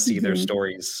 I want to see their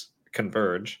stories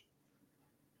converge.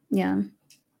 Yeah.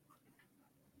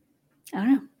 I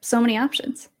don't know. So many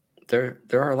options. There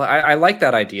are. I like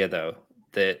that idea though,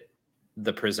 that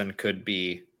the prison could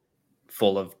be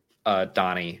full of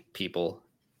Donnie people,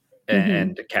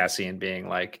 and Cassian being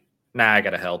like, "Nah, I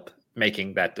gotta help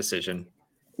making that decision."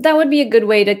 That would be a good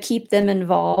way to keep them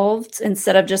involved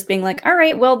instead of just being like, "All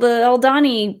right, well, the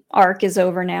Aldhani arc is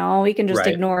over now. We can just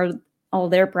ignore all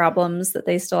their problems that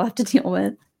they still have to deal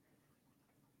with."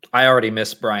 I already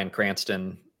miss Bryan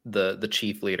Cranston, the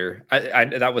chief leader. I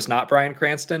that was not Bryan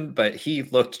Cranston, but he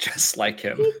looked just like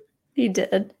him. He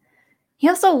did. He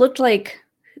also looked like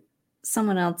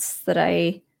someone else that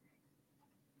I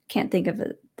can't think of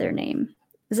their name.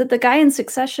 Is it the guy in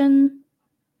Succession?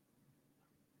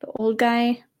 The old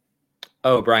guy?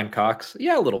 Oh, Brian Cox.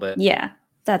 Yeah, a little bit. Yeah,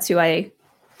 that's who I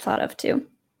thought of too.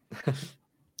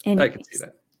 I can see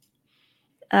that.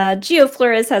 Gio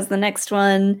Flores has the next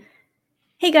one.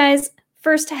 Hey guys,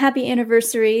 first happy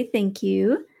anniversary. Thank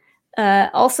you.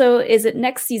 Also, is it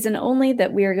next season only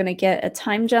that we are going to get a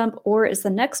time jump, or is the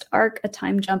next arc a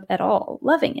time jump at all?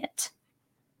 Loving it.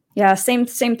 Yeah, same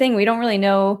thing. We don't really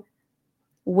know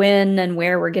when and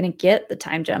where we're going to get the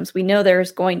time jumps. We know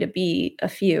there's going to be a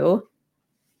few.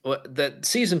 Well, that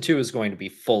season 2 is going to be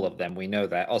full of them. We know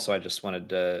that. Also, I just wanted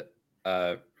to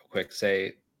real quick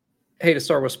say hey to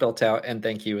Star Wars Spelt Out, and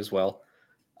thank you as well.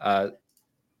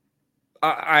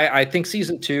 I think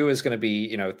season 2 is going to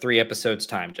be, 3 episodes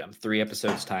time jump, 3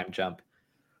 episodes time jump.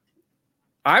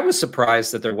 I was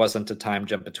surprised that there wasn't a time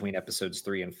jump between episodes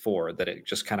 3 and 4, that it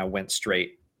just kind of went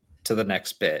straight to the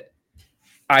next bit.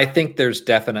 I think there's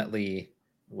definitely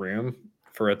room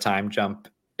for a time jump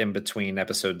in between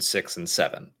episodes 6 and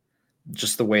 7.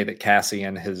 Just the way that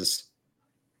Cassian has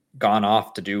gone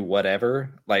off to do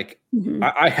whatever. Like,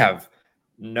 I have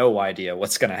no idea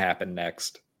what's going to happen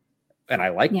next. And I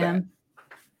like that.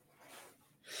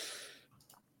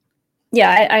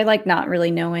 Yeah, I like not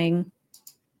really knowing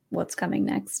what's coming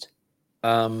next.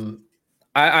 I'm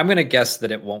going to guess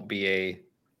that it won't be a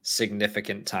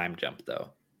significant time jump, though.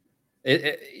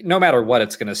 no matter what,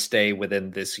 it's going to stay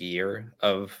within this year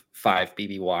of 5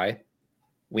 BBY.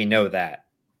 We know that.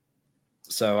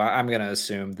 So I'm going to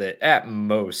assume that at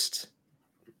most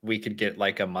we could get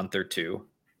like a month or two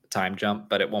time jump,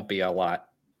 but it won't be a lot.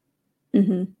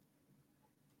 Mm-hmm.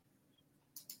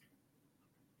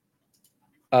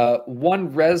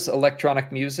 One Res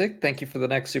Electronic Music. Thank you for the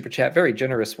next super chat. Very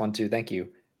generous one too. Thank you.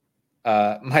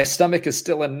 My stomach is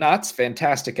still in knots.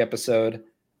 Fantastic episode.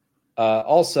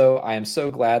 Also, I am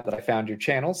so glad that I found your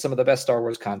channel. Some of the best Star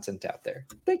Wars content out there.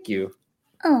 Thank you.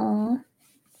 Oh,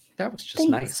 that was just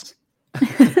thanks.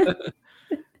 Nice.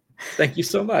 Thank you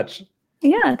so much.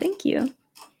 Yeah, thank you.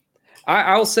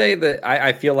 I'll say that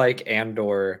I feel like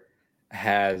Andor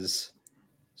has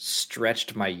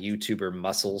stretched my YouTuber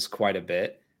muscles quite a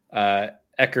bit.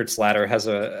 Eckert's Ladder has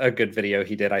a good video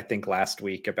he did, I think, last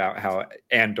week about how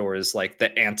Andor is like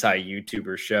the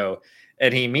anti-YouTuber show.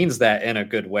 And he means that in a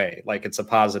good way. Like, it's a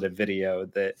positive video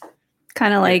that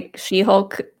kind of like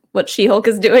She-Hulk, what She-Hulk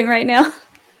is doing right now.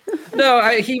 No,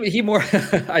 he more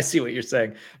I see what you're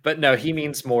saying. But no, he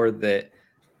means more that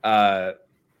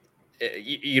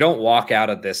you don't walk out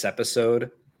of this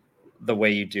episode the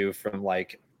way you do from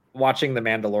like watching The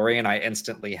Mandalorian. I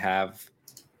instantly have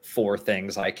 4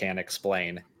 things I can't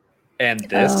explain. And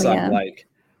this, Oh, yeah. I'm like,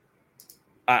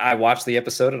 I watch the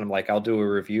episode and I'm like, I'll do a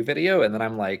review video. And then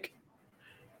I'm like,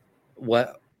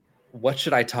 what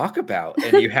should I talk about?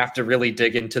 And you have to really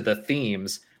dig into the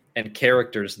themes and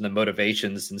characters and the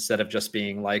motivations instead of just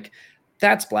being like,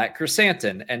 that's Black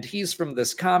Chrysanthemum and he's from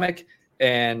this comic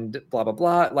and blah, blah,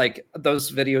 blah. Like,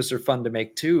 those videos are fun to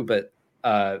make too, but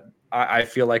I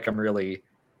feel like I'm really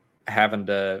having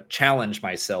to challenge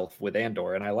myself with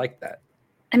Andor, and I like that.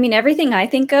 I mean, everything I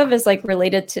think of is like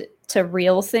related to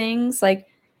real things. Like,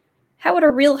 how would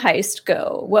a real heist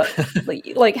go? What,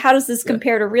 like, how does this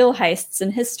compare to real heists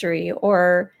in history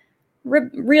or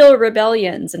real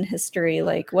rebellions in history?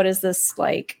 Like, what is this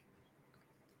like?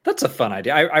 That's a fun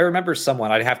idea. I remember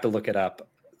someone, I'd have to look it up.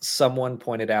 Someone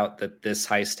pointed out that this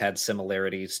heist had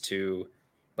similarities to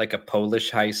like a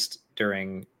Polish heist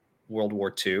during World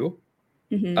War II.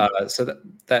 Mm-hmm. So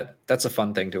that's a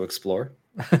fun thing to explore.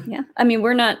 Yeah. I mean,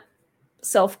 we're not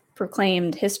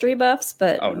self-proclaimed history buffs,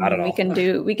 but not at all.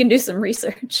 we can do some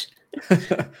research.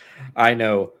 I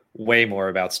know way more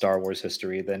about Star Wars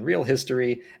history than real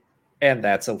history, and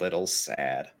that's a little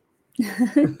sad.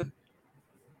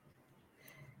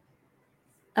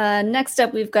 Next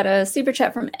up, we've got a super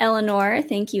chat from Eleanor.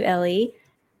 Thank you, Ellie.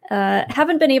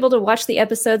 Haven't been able to watch the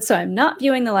episode, so I'm not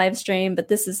viewing the live stream, but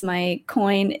this is my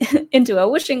coin into a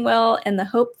wishing well and the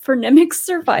hope for Nemik's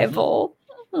survival.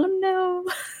 Oh, no.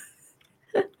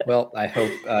 Well, I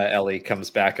hope Ellie comes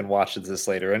back and watches this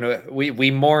later. And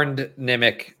we mourned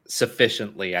Nemik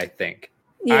sufficiently, I think.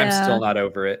 Yeah. I'm still not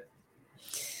over it.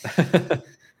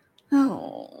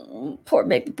 Oh, poor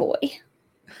baby boy.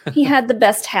 He had the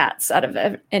best hats out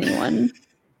of anyone.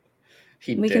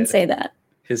 We can say that.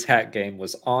 His hat game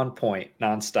was on point,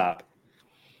 nonstop.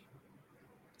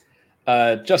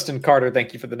 Justin Carter,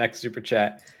 thank you for the next super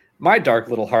chat. My dark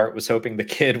little heart was hoping the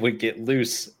kid would get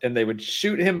loose and they would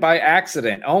shoot him by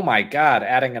accident. Oh my God,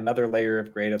 adding another layer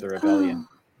of Great of the Rebellion.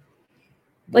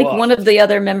 Like one of the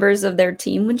other members of their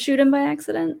team would shoot him by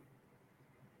accident?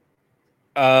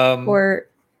 Or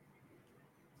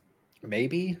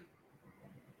maybe.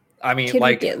 I mean, kid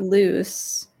like would get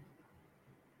loose.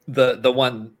 The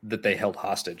one that they held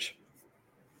hostage.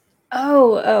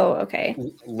 Oh, okay.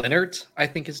 Leonard, I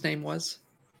think his name was.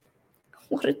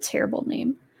 What a terrible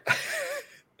name.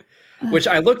 Which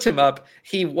I looked him up.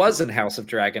 He was in House of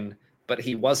Dragon, but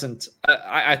he wasn't.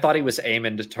 I thought he was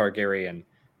Aemond Targaryen,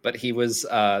 but he was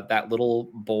that little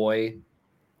boy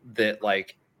that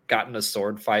like got in a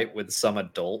sword fight with some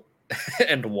adult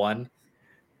and won.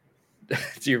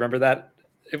 Do you remember that?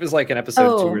 It was like in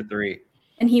episode 2 or 3.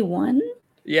 And he won?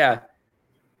 Yeah.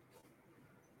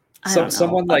 So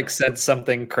someone like said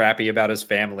something crappy about his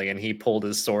family, and he pulled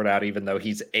his sword out even though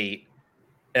he's 8.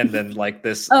 And then like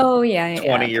this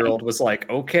 20-year-old was like,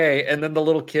 okay. And then the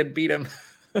little kid beat him.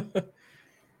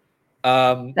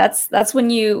 That's when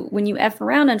you F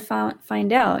around and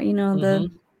find out, you know,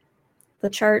 the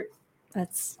chart.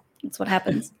 That's what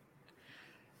happens.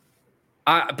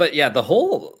 But yeah, the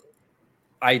whole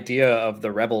idea of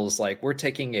the rebels, like, we're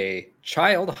taking a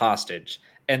child hostage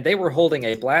and they were holding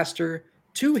a blaster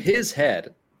to his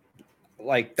head.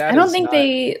 Like, that I don't think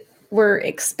they were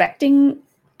expecting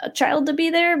a child to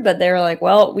be there, but they were like,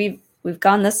 well, we've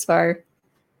gone this far.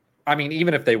 I mean,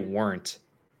 even if they weren't,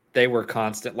 they were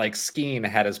constant. Like, Skeen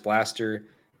had his blaster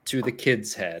to the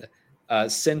kid's head.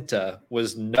 Cinta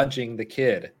was nudging the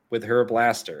kid with her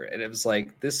blaster. And it was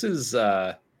like, this is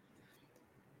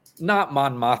not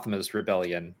Mon Mothma's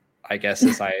rebellion, I guess,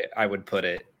 as I would put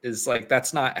it, is like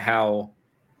that's not how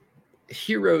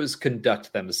heroes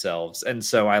conduct themselves. And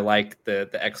so I like the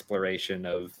exploration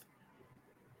of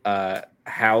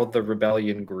how the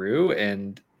rebellion grew,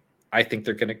 and I think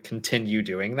they're going to continue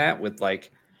doing that with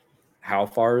like how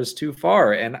far is too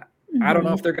far. And I don't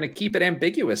know if they're going to keep it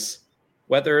ambiguous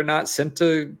whether or not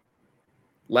Cinta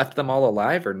left them all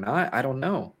alive or not. I don't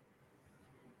know.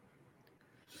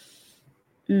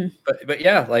 But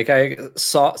yeah, like I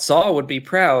saw would be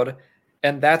proud,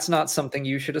 and that's not something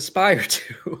you should aspire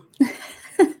to.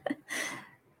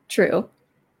 True.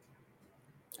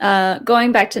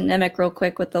 Going back to Nimic real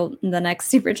quick with the next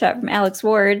super chat from Alex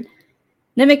Ward.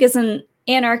 Nimic is an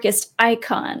anarchist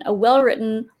icon. A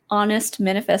well-written, honest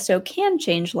manifesto can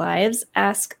change lives.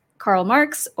 Ask Karl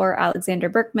Marx or Alexander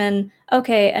Berkman.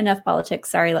 Okay, enough politics.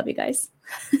 Sorry, love you guys.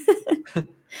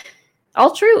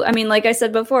 All true. I mean, like I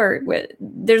said before,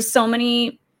 there's so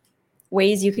many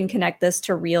ways you can connect this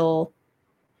to real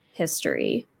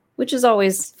history, which is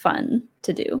always fun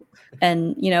to do.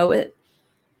 And, you know,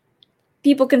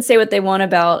 people can say what they want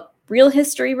about real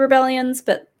history rebellions,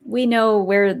 but we know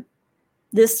where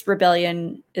this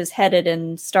rebellion is headed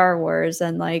in Star Wars,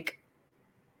 and like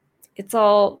it's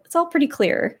all pretty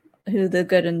clear who the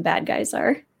good and bad guys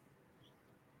are.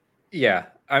 Yeah,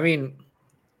 I mean,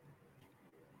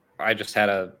 I just had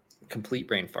a complete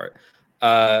brain fart.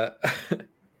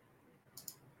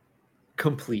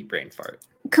 Complete brain fart.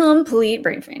 Complete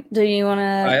brain fart. Do you want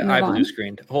to? I blue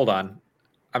screened. Hold on.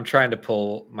 I'm trying to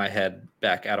pull my head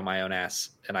back out of my own ass,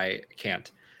 and I can't.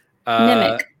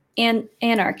 Nimic and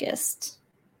anarchist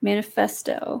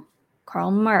manifesto.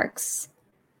 Karl Marx,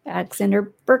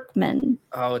 Alexander Berkman.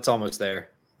 Oh, it's almost there.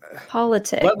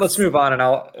 Politics. Let's move on, and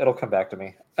it'll come back to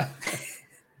me.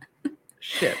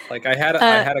 Shit! Like I had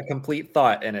a complete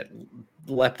thought, and it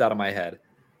leapt out of my head.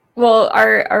 Well,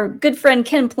 our good friend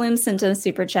Ken Plume sent in a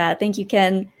super chat. Thank you,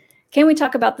 Ken. Can we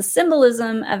talk about the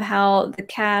symbolism of how the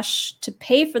cash to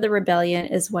pay for the rebellion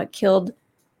is what killed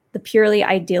the purely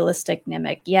idealistic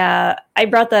Nimic? Yeah, I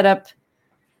brought that up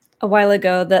a while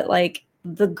ago, that like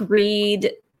the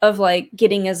greed of like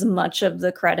getting as much of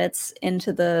the credits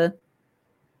into the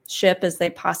ship as they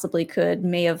possibly could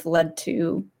may have led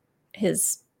to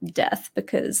his death,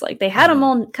 because like they had them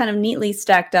all kind of neatly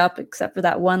stacked up except for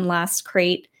that one last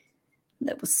crate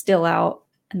that was still out,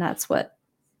 and that's what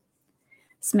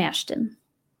smashed him.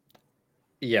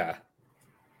 Yeah,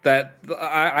 that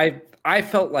I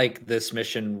felt like this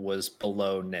mission was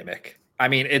below Nimic. I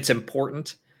mean, it's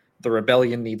important. The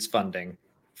rebellion needs funding.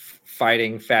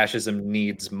 Fighting fascism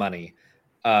needs money.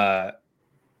 But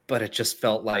it just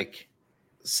felt like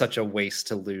such a waste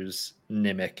to lose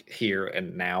Nimic here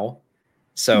and now.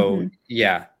 So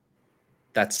yeah,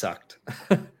 that sucked.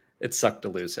 It sucked to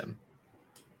lose him.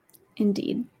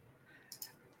 Indeed.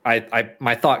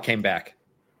 My thought came back.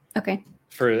 Okay.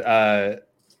 For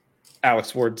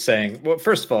Alex Ward saying, well,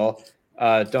 first of all,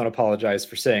 don't apologize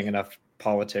for saying enough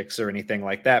politics or anything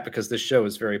like that, because this show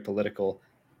is very political.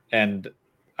 And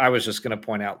I was just going to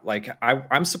point out, like,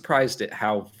 I'm surprised at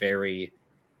how very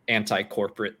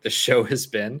anti-corporate this show has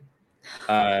been,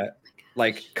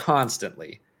 like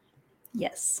constantly.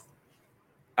 Yes.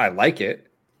 I like it,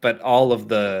 but all of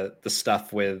the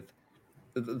stuff with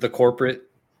the corporate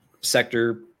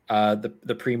sector,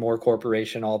 the Premor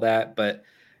Corporation, all that, but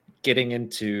getting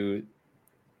into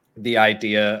the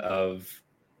idea of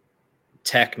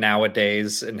tech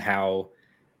nowadays and how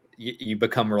you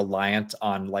become reliant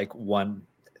on like one.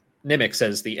 Nimic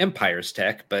says the Empire's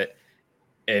tech, but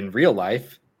in real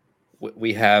life,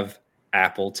 we have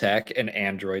Apple tech and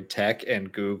Android tech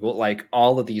and Google, like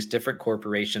all of these different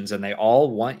corporations, and they all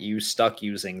want you stuck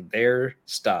using their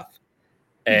stuff.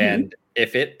 And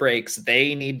if it breaks,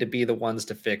 they need to be the ones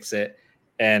to fix it.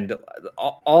 And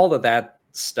all of that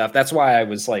stuff. That's why I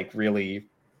was like really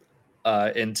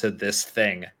into this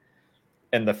thing,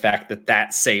 and the fact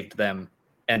that saved them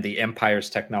and the Empire's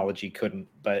technology couldn't.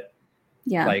 But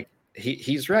yeah, like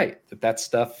he's right that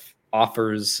stuff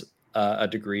offers a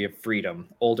degree of freedom.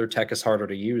 Older tech is harder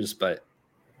to use, but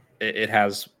it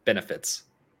has benefits.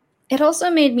 It also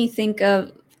made me think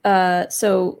of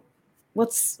so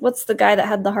what's the guy that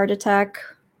had the heart attack?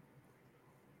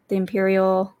 The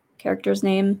Imperial character's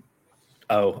name?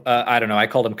 Oh, I don't know. I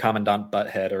called him Commandant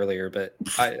Butthead earlier, but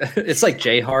it's like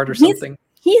J-Hard or something.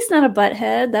 He's not a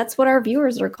butthead. That's what our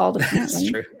viewers are called. That's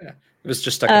true. Yeah. It was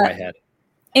just stuck in my head.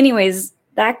 Anyways,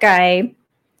 that guy,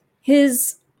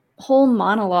 his whole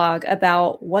monologue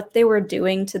about what they were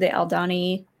doing to the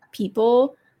Aldani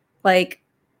people, like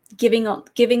giving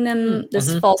them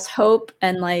this false hope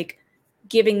and like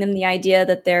giving them the idea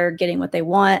that they're getting what they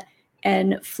want.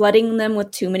 and flooding them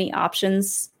with too many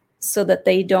options so that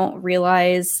they don't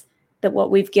realize that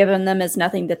what we've given them is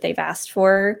nothing that they've asked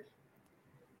for.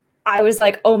 I was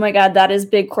like, oh my God, that is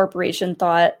big corporation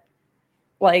thought,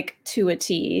 like to a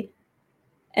T.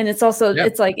 And it's also,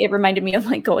 it's like, it reminded me of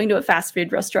like going to a fast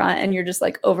food restaurant and you're just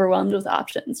like overwhelmed with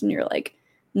options. And you're like,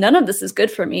 none of this is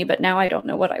good for me, but now I don't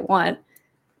know what I want.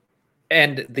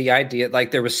 And the idea,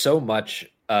 like there was so much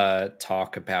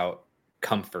talk about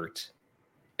comfort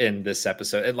in this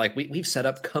episode. And like we've set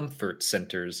up comfort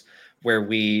centers where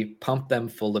we pump them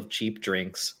full of cheap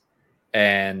drinks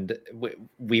and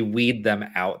we weed them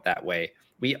out that way.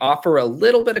 We offer a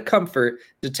little bit of comfort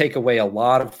to take away a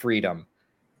lot of freedom.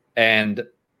 And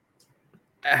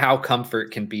how comfort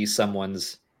can be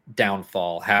someone's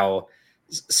downfall. How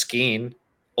Skeen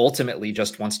ultimately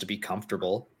just wants to be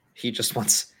comfortable. He just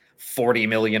wants $40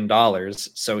 million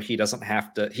so he doesn't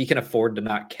have to, he can afford to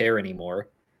not care anymore.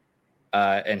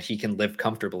 And he can live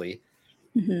comfortably.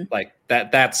 Mm-hmm. Like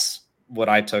that's what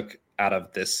I took out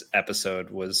of this episode,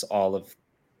 was all of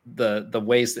the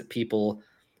ways that people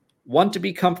want to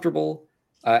be comfortable,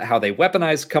 how they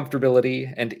weaponize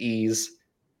comfortability and ease,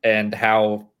 and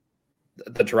how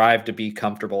the drive to be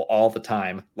comfortable all the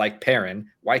time, like Perrin.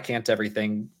 Why can't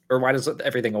everything, or why does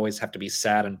everything always have to be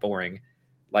sad and boring?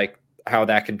 Like how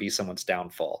that can be someone's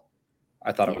downfall.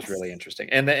 I thought it was really interesting.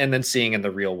 And then seeing in the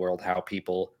real world how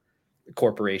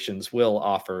corporations will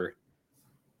offer,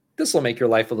 this will make your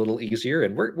life a little easier,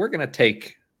 and we're going to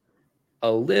take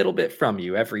a little bit from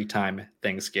you every time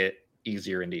things get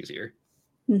easier and easier.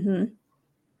 Mm-hmm.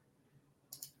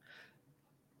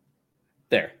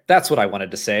 There, that's what I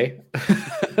wanted to say.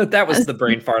 That was the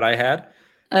brain fart I had.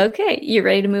 Okay, you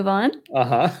ready to move on?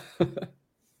 Uh-huh.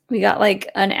 We got like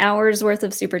an hour's worth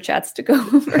of super chats to go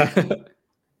over.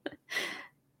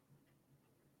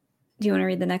 Do you want to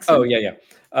read the next one? Oh, yeah.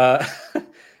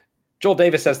 Joel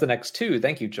Davis has the next two.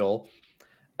 Thank you, Joel.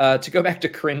 To go back to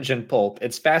cringe and pulp,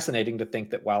 it's fascinating to think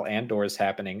that while Andor is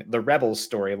happening, the Rebels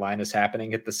storyline is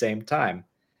happening at the same time.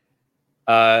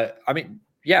 I mean,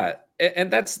 yeah, and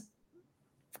that's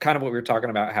kind of what we were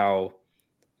talking about, how,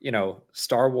 you know,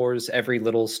 Star Wars, every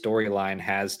little storyline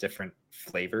has different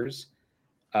flavors,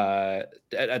 a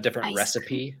different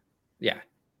recipe. Yeah.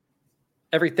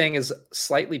 Everything is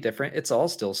slightly different. It's all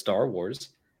still Star Wars.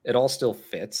 It all still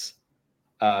fits.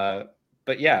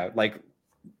 But yeah, like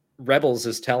Rebels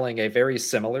is telling a very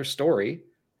similar story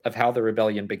of how the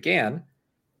rebellion began,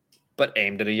 but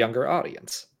aimed at a younger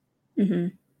audience. Mm-hmm.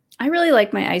 I really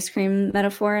like my ice cream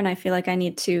metaphor, and I feel like I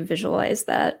need to visualize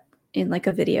that in like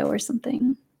a video or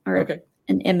something, or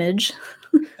an image.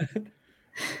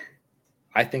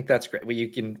 I think that's great. We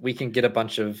can get a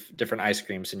bunch of different ice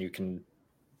creams, and you can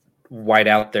white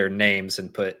out their names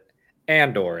and put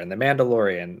Andor and the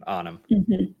Mandalorian on them.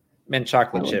 Mm-hmm. Mint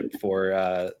chocolate chip for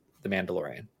the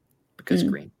Mandalorian, because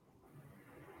green.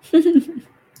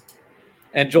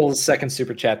 And Joel's second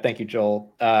super chat. Thank you,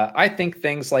 Joel. I think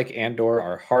things like Andor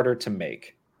are harder to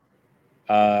make.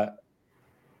 I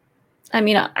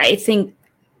mean, I think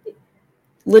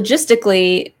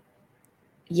logistically,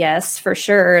 yes, for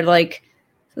sure. Like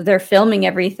they're filming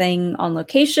everything on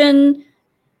location.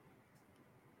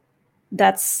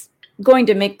 That's going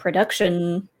to make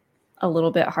production a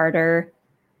little bit harder.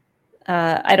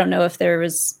 I don't know if there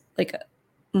was like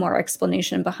more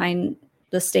explanation behind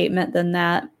the statement than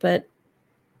that, but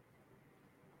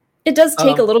it does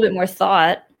take a little bit more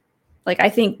thought. Like I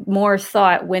think more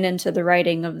thought went into the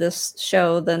writing of this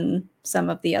show than some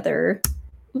of the other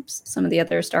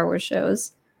Star Wars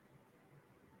shows.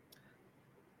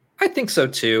 I think so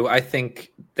too. I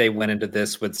think they went into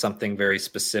this with something very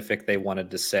specific they wanted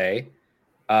to say.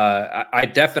 I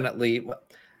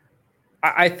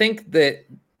think that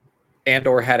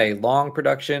Andor had a long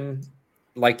production.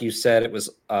 Like you said, it was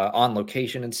on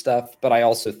location and stuff. But I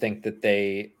also think that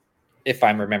they, if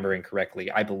I'm remembering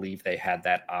correctly, I believe they had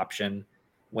that option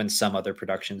when some other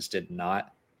productions did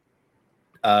not.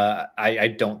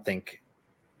 I don't think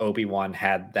Obi-Wan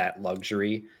had that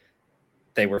luxury.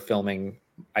 They were filming,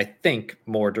 I think,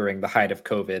 more during the height of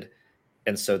COVID.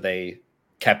 And so they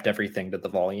kept everything to the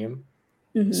volume.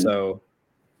 Mm-hmm. So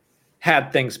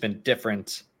had things been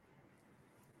different,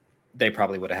 they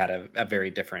probably would have had a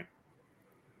very different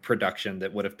production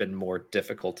that would have been more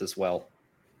difficult as well.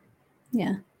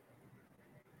 Yeah.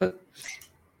 But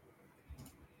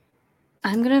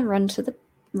I'm going to run to the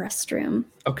restroom.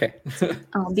 Okay.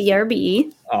 I'll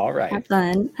BRB. All right. Have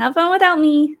fun. Have fun without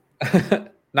me.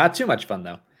 Not too much fun,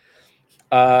 though.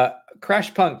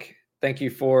 Crash Punk, thank you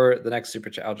for the next super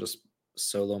chat. I'll just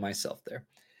solo myself there.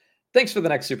 Thanks for the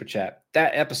next super chat.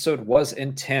 That episode was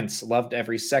intense. Loved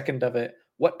every second of it.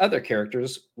 What other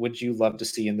characters would you love to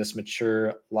see in this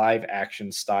mature live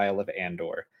action style of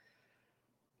Andor?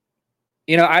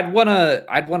 You know, I'd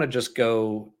wanna just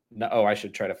go. No, oh, I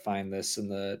should try to find this in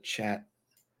the chat.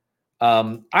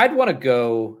 I'd want to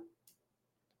go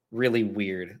really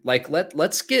weird. Like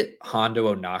let's get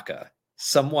Hondo Onaka,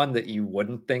 someone that you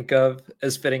wouldn't think of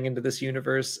as fitting into this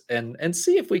universe, and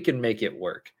see if we can make it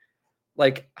work.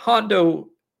 Like Hondo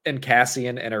and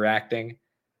Cassian interacting.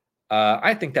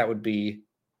 I think that would be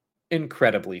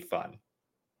incredibly fun.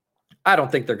 I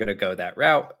don't think they're going to go that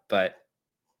route, but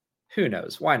who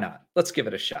knows? Why not? Let's give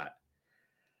it a shot.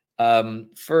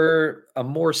 For a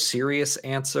more serious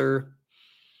answer,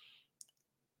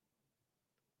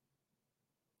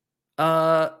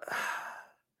 I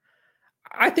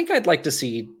think I'd like to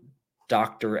see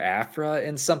Dr. Aphra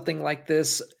in something like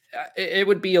this. It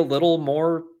would be a little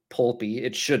more pulpy.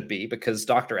 It should be, because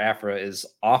Dr. Aphra is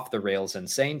off the rails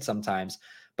insane sometimes,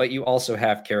 but you also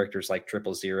have characters like 000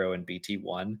 and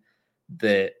BT1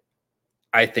 that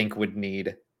I think would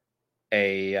need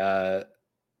an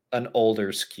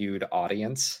older skewed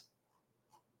audience.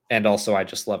 And also I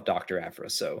just love Dr. Aphra,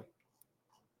 so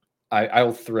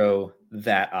I'll throw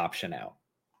that option out.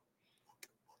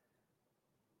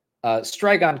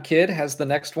 Strigon Kid has the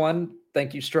next one.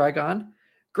 Thank you, Strigon.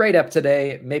 Great up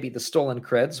today. Maybe the stolen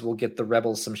creds will get the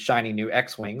Rebels some shiny new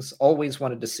X-Wings. Always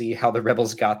wanted to see how the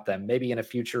Rebels got them. Maybe in a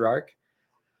future arc.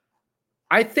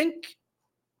 I think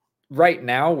right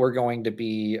now we're going to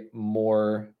be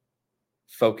more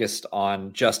focused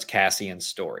on just Cassian's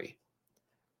story.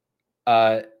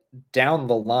 Down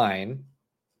the line,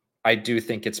 I do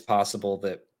think it's possible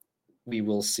that we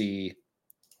will see...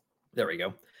 There we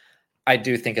go. I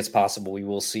do think it's possible we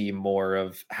will see more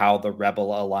of how the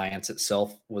Rebel Alliance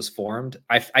itself was formed.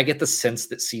 I get the sense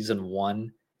that season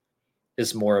 1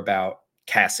 is more about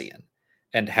Cassian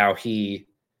and how he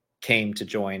came to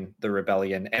join the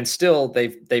rebellion. And still,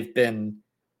 they've been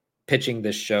pitching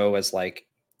this show as like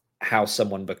how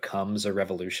someone becomes a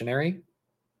revolutionary.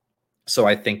 So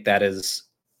I think that is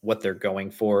what they're going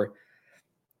for.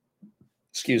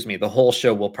 Excuse me. The whole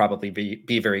show will probably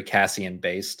be very Cassian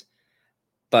based,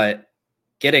 but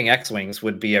getting X-Wings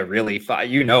would be a really fun,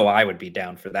 I would be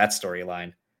down for that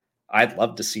storyline. I'd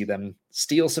love to see them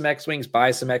steal some X-Wings, buy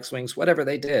some X-Wings, whatever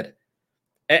they did.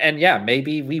 And yeah,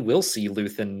 maybe we will see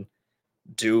Luthen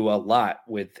do a lot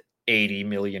with 80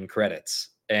 million credits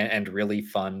and really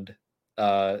fund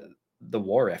the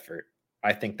war effort.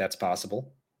 I think that's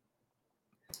possible.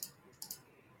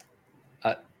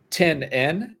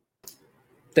 10N.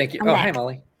 Thank you. Hi,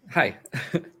 Molly. Hi.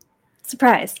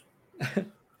 Surprise.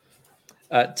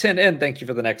 10N, thank you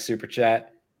for the next super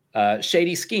chat.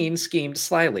 Shady Skeen schemed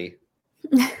slyly.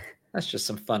 That's just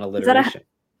some fun alliteration.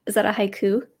 Is that a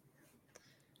haiku?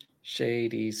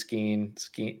 Shady Skeen.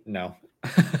 No.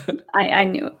 I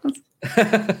knew it was.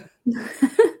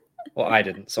 Well, I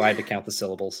didn't, so I had to count the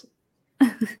syllables.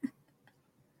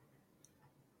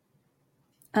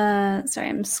 Sorry,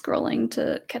 I'm scrolling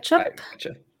to catch up.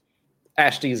 Gotcha.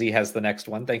 Ash Deasy has the next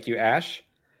one. Thank you, Ash.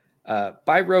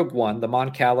 By Rogue One, the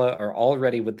Mon Cala are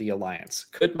already with the Alliance.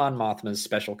 Could Mon Mothma's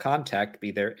special contact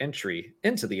be their entry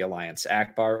into the Alliance,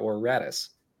 Akbar or Radis?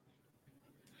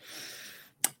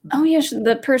 Oh, yeah,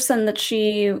 the person that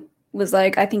she was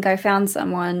like, I think I found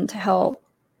someone to help.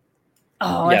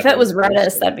 Oh, yeah, if it was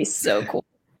Radis, that'd be so cool.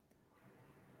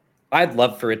 I'd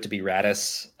love for it to be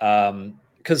Radis,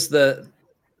 because the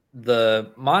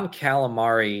Mon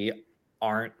Calamari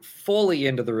aren't fully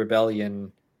into the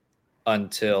rebellion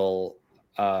until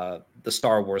the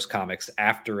Star Wars comics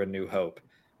after A New Hope,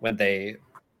 when the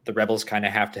rebels kind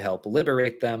of have to help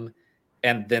liberate them,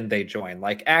 and then they join.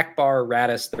 Like Akbar,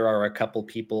 Radis, there are a couple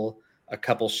people, a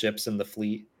couple ships in the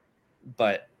fleet,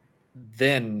 but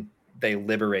then they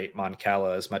liberate Mon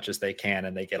Cala as much as they can,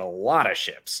 and they get a lot of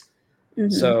ships.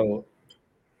 Mm-hmm. So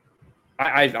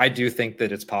I do think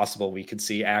that it's possible we could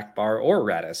see Akbar or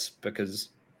Radis, because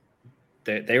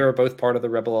they were both part of the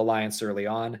Rebel Alliance early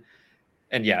on.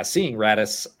 And yeah, seeing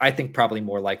Radis, I think probably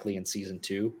more likely in season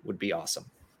 2 would be awesome.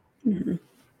 Mm-hmm.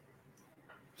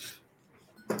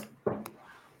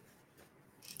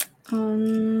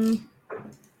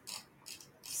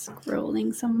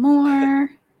 Scrolling some more.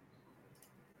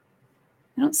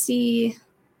 I don't see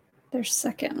their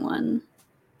second one.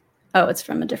 Oh, it's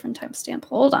from a different timestamp.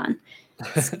 Hold on.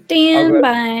 Stand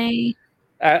by.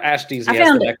 Ash Deasy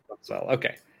has the next one as well.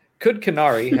 Okay. Could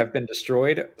Kenari have been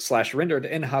destroyed / rendered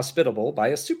inhospitable by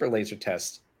a super laser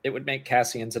test? It would make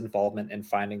Cassian's involvement in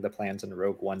finding the plans in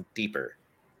Rogue One deeper.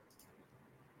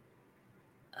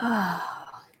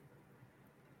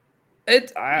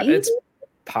 It's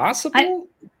possible.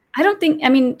 I don't think. I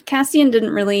mean, Cassian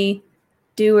didn't really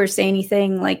do or say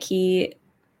anything like he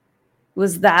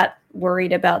was that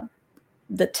worried about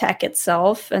the tech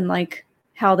itself and like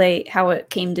how it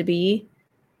came to be.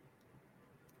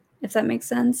 If that makes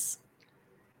sense.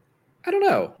 I don't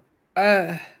know.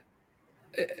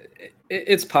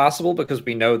 It's possible because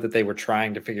we know that they were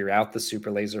trying to figure out the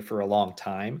super laser for a long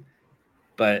time,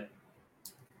 but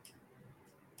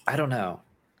I don't know.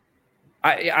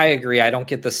 I agree. I don't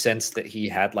get the sense that he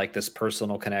had like this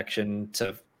personal connection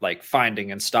to like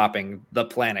finding and stopping the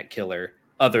planet killer,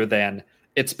 other than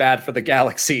it's bad for the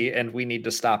galaxy and we need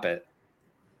to stop it.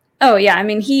 Oh yeah, I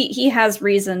mean he has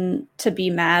reason to be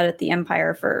mad at the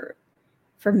Empire for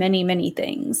many, many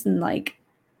things, and like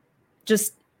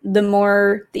just the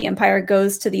more the Empire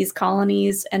goes to these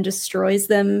colonies and destroys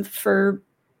them for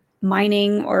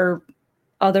mining or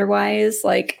otherwise,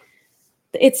 like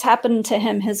it's happened to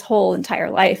him his whole entire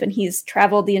life, and he's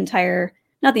traveled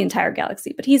not the entire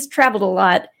galaxy, but he's traveled a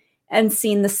lot and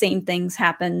seen the same things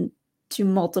happen to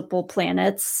multiple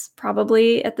planets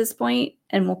probably at this point,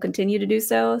 and will continue to do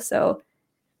so. So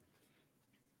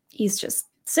he's just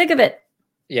sick of it.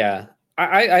 Yeah,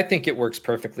 I think it works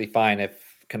perfectly fine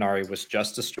if Kenari was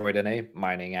just destroyed in a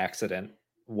mining accident,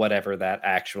 whatever that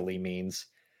actually means.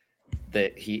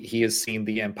 That he has seen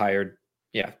the Empire,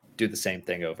 do the same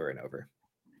thing over and over.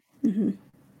 Mm-hmm.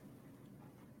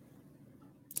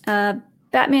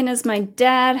 Batman is my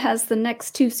dad has the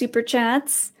next 2 super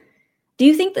chats. Do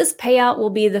you think this payout will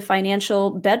be the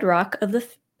financial bedrock of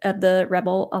the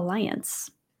Rebel Alliance?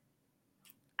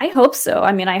 I hope so.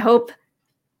 I mean, I hope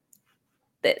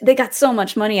they got so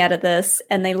much money out of this,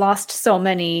 and they lost so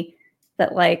many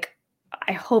that, like,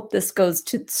 I hope this goes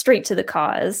straight to the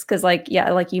cause. Because, like,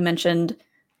 yeah, like you mentioned,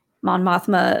 Mon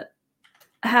Mothma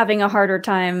having a harder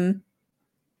time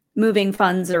moving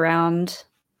funds around.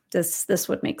 This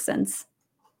would make sense.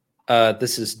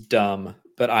 This is dumb,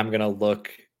 but I'm gonna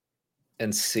look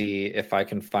and see if I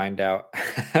can find out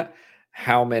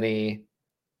how many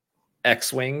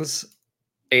X-Wings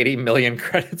 80 million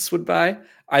credits would buy.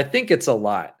 I think it's a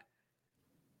lot.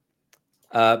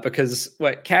 Because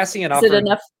what Cassian offered... Is it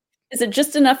enough? Is it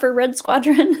just enough for Red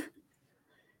Squadron?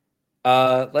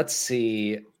 Let's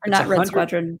see. Or not Red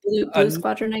Squadron, Blue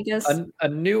Squadron, I guess. A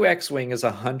new X-Wing is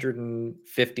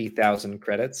 150,000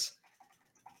 credits.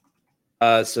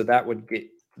 So that would get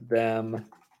them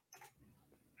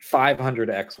 500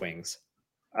 X-Wings.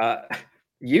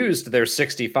 Used, they're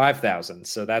 65,000,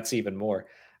 so that's even more.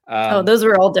 Those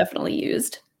were all definitely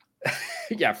used.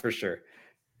 Yeah, for sure.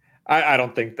 I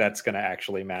don't think that's going to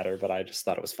actually matter, but I just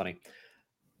thought it was funny.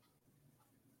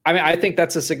 I mean, I think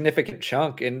that's a significant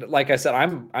chunk, and like I said,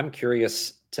 I'm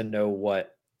curious to know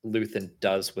what Luthen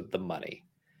does with the money.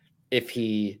 If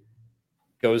he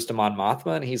goes to Mon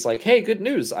Mothma and he's like, "Hey, good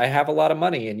news! I have a lot of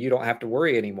money, and you don't have to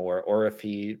worry anymore," or if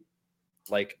he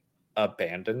like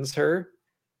abandons her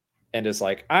and is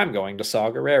like, "I'm going to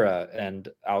Saw Gerrera, and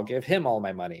I'll give him all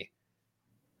my money."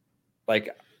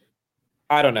 Like,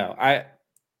 I don't know.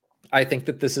 I think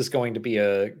that this is going to be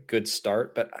a good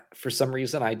start, but for some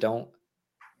reason, I don't.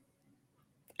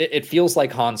 It feels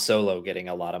like Han Solo getting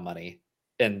a lot of money,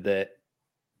 and that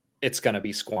it's going to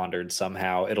be squandered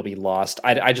somehow. It'll be lost.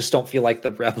 I just don't feel like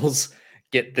the Rebels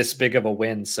get this big of a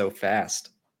win so fast.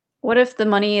 What if the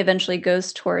money eventually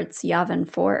goes towards Yavin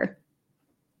 4?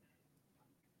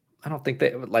 I don't think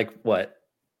they would what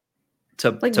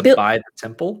to buy the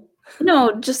temple.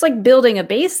 No, just like building a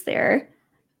base there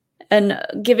and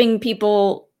giving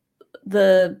people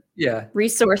the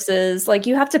resources. Like,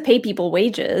 you have to pay people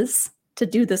wages to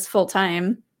do this full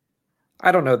time.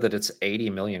 I don't know that it's 80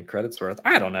 million credits worth.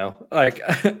 I don't know. Like,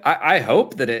 I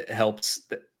hope that it helps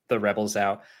the Rebels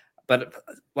out, but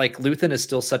like Luthen is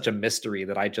still such a mystery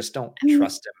that I just don't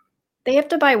trust him. They have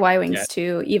to buy Y-Wings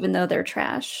too, even though they're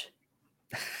trash.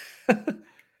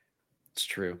 It's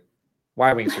true.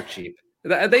 Y-Wings are cheap.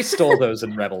 They stole those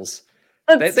in Rebels.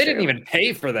 They didn't even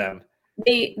pay for them.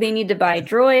 They need to buy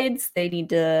droids. They need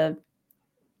to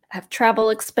have travel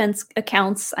expense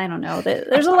accounts. I don't know.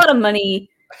 There's a lot of money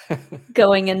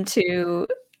going into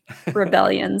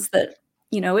rebellions that,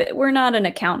 we're not an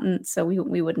accountant, so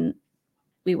we wouldn't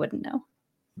know.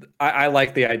 I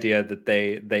like the idea that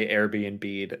they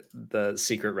Airbnb'd the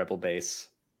secret rebel base.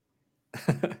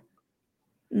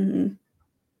 Mm-hmm.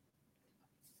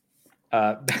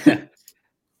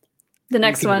 The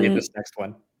next one. This next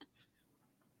one.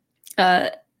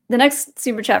 The next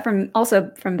super chat from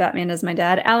Batman is my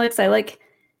dad. Alex, I like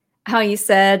how you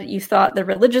said you thought the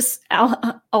religious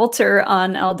altar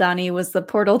on Aldhani was the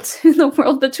portal to the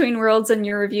world between worlds in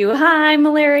your review. Hi,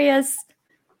 Malarius.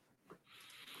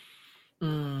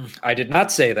 I did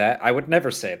not say that. I would never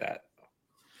say that.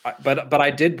 But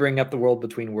I did bring up the World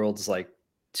Between Worlds like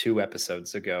 2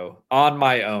 episodes ago on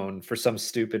my own for some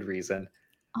stupid reason.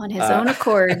 On his own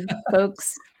accord,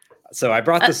 folks. So I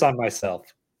brought this on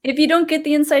myself. If you don't get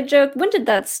the inside joke, when did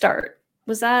that start?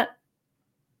 Was that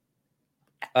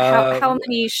how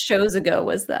many shows ago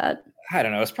was that? I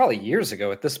don't know. It's probably years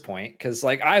ago at this point, because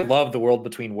like I love the World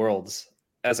Between Worlds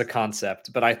as a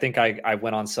concept, but I think I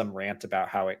went on some rant about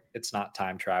how it's not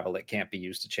time travel. It can't be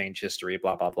used to change history,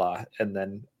 blah, blah, blah. And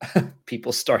then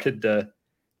people started to...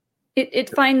 It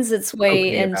finds its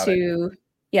way into...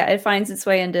 Yeah, it finds its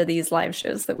way into these live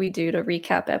shows that we do to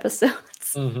recap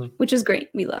episodes, which is great.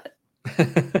 We love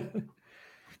it.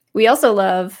 We also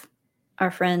love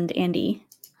our friend Andy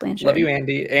Blanchard. Love you,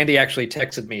 Andy. Andy actually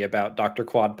texted me about Dr.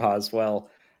 Quadpaw as well.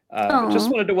 Just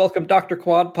wanted to welcome Dr.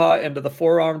 Quadpaw into the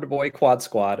Four-Armed Boy Quad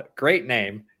Squad. Great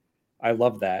name. I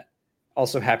love that.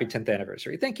 Also, happy 10th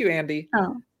anniversary. Thank you, Andy.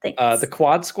 Oh, thanks. The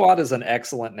Quad Squad is an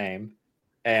excellent name.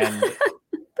 And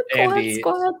the Andy,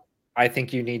 Quad Squad. I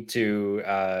think you need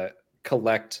to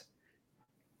collect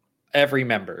every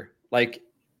member. Like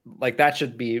that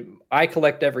should be... I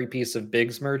collect every piece of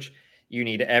Biggs merch. You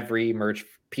need every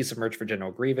piece of merch for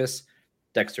General Grievous,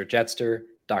 Dexter Jetster,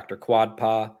 Dr.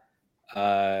 Quadpaw.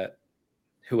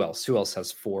 Who else? Who else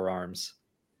has 4 arms?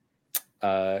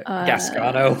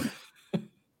 Gascano.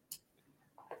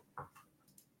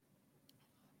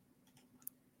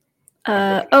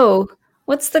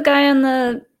 What's the guy on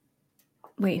the...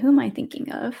 Wait, who am I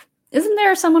thinking of? Isn't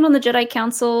there someone on the Jedi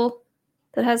Council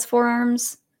that has 4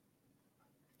 arms?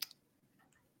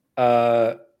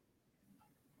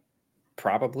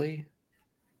 Probably.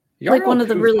 Like one of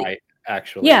the really... might,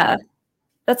 actually. Yeah,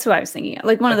 that's who I was thinking of.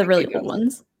 Like one of the really old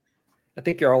ones. I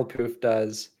think Jarl Poof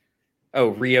does. Oh,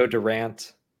 Rio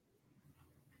Durant.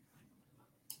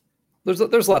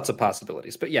 There's lots of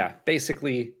possibilities. But yeah,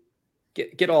 basically,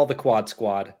 get all the Quad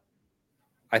Squad.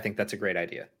 I think that's a great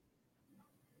idea.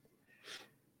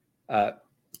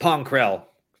 Pong Krell.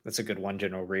 That's a good one,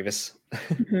 General Grievous.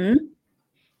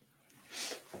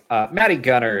 Maddie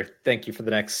Gunner, thank you for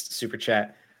the next super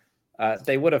chat.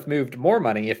 They would have moved more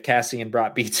money if Cassian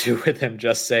brought B2 with him,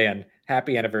 just saying.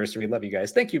 Happy anniversary. Love you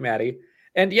guys. Thank you, Maddie.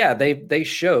 And yeah, they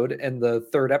showed in the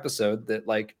 3rd episode that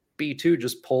like B2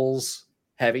 just pulls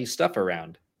heavy stuff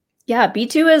around. Yeah,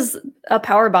 B2 is a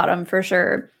power bottom for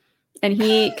sure. And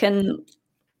he can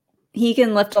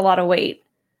lift a lot of weight.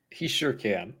 He sure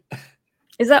can.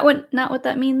 Is that not what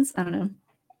that means? I don't know.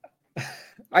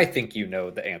 I think you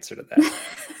know the answer to that.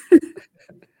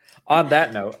 On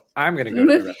that note, I'm going to go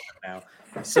to the restaurant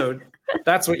now. So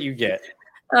that's what you get.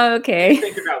 Okay.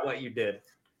 Think about what you did.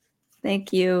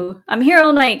 Thank you. I'm here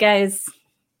all night, guys.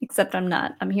 Except I'm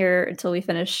not. I'm here until we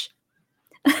finish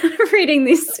reading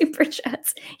these super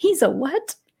chats. He's a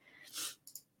what?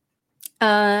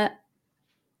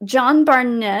 John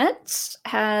Barnett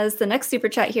has the next super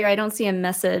chat here. I don't see a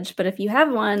message, but if you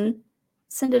have one,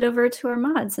 send it over to our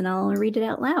mods and I'll read it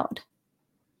out loud.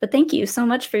 But thank you so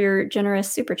much for your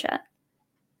generous super chat.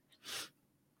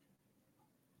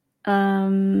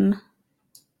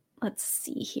 Let's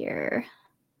see here.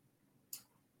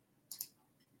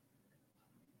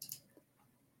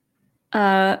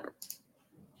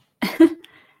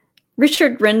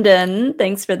 Richard Rendon,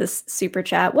 thanks for this super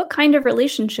chat. What kind of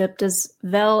relationship does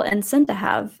Vel and Cinta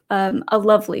have? A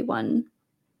lovely one.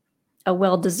 A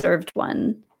well-deserved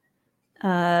one.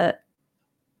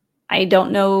 I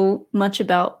don't know much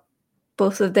about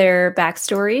both of their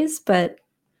backstories, but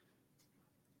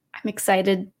I'm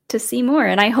excited to see more.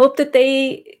 And I hope that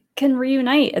they can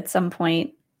reunite at some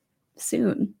point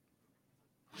soon.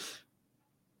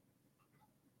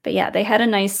 But yeah, they had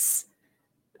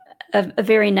a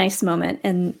very nice moment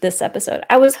in this episode.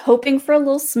 I was hoping for a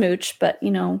little smooch, but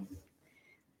there's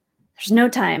no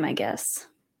time, I guess.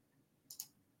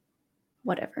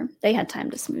 Whatever. They had time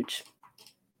to smooch.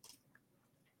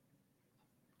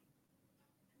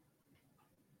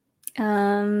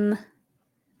 Oh,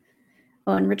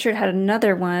 and Richard had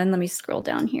another one. Let me scroll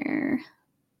down here.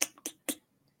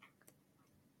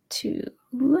 2,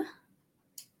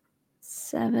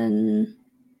 7,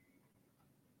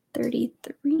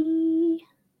 33.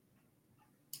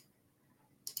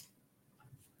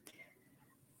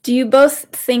 Do you both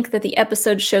think that the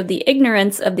episode showed the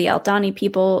ignorance of the Aldani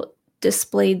people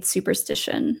displayed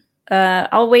superstition?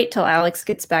 I'll wait till Alex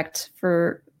gets back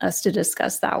for us to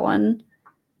discuss that one.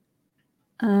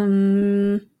 Let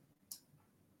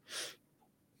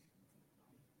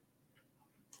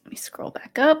me scroll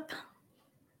back up.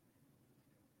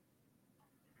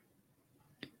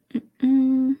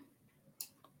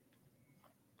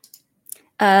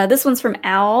 This one's from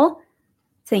Al.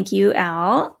 Thank you,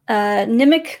 Al.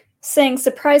 Nimic saying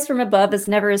surprise from above is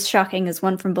never as shocking as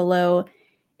one from below.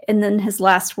 And then his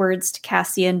last words to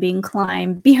Cassian being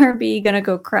climb, BRB, gonna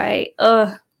go cry.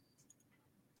 Ugh.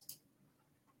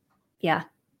 Yeah.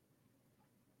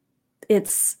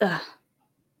 It's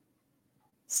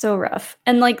so rough.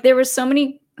 And like there were so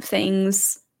many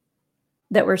things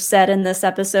that were said in this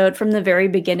episode from the very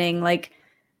beginning. Like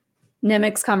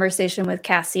Nemec's conversation with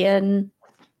Cassian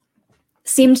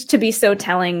seemed to be so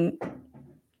telling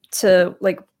to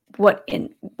like what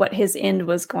his end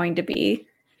was going to be.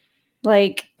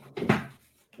 Like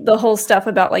the whole stuff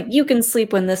about like you can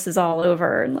sleep when this is all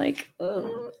over, and like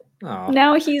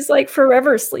now he's like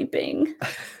forever sleeping.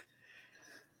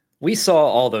 We saw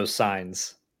all those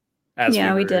signs.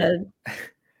 We did.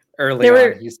 Early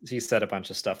on, he said a bunch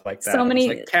of stuff like that. So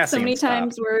many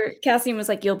times where Cassian was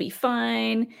like, "You'll be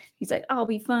fine." He's like, "I'll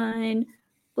be fine."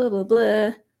 Blah blah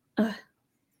blah. Ugh.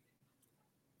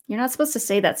 You're not supposed to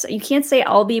say that. So you can't say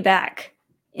 "I'll be back"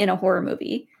 in a horror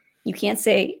movie. You can't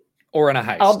say or in a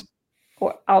heist.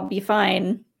 I'll be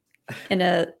fine in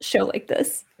a show like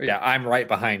this. Yeah, I'm right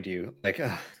behind you. Like,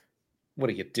 what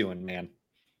are you doing, man?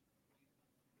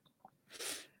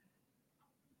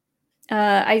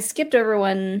 I skipped over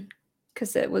one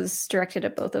because it was directed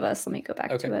at both of us. Let me go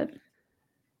back to it.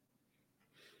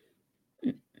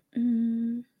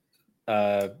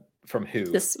 From who?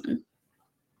 This one.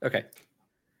 Okay.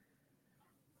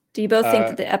 Do you both think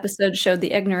that the episode showed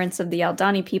the ignorance of the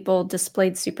Aldani people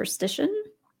displayed superstition?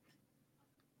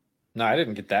 No, I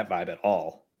didn't get that vibe at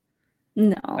all.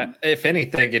 No. If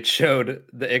anything, it showed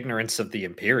the ignorance of the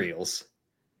Imperials.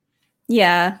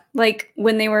 Yeah, like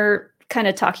when they were kind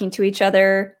of talking to each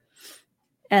other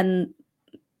and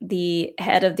the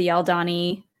head of the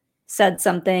Aldani said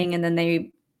something and then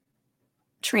they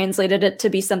translated it to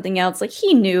be something else. Like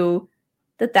he knew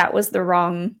that was the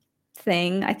wrong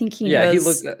thing. I think he knows he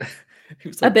was like,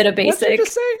 a bit of basic. What did you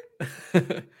say?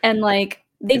 And like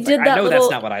they He's did like, that. I know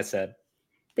that's not what I said.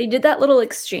 They did that little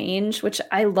exchange, which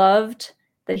I loved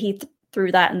that he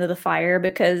threw that into the fire,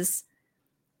 because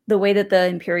the way that the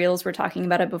Imperials were talking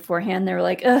about it beforehand, they were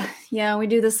like, yeah, we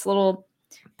do this little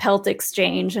pelt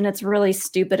exchange and it's really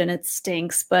stupid and it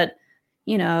stinks, but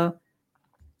you know,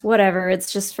 whatever,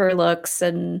 it's just for looks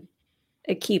and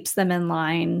it keeps them in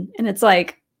line. And it's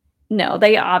like, no,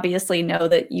 they obviously know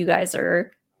that you guys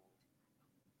are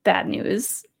bad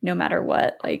news no matter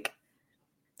what. Like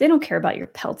they don't care about your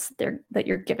pelts that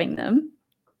you're giving them.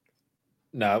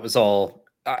 No, it was all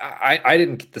I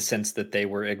didn't get the sense that they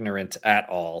were ignorant at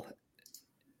all.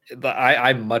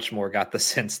 I much more got the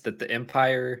sense that the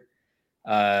Empire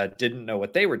didn't know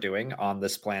what they were doing on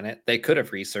this planet. They could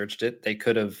have researched it. They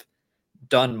could have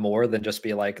done more than just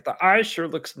be like, the eye sure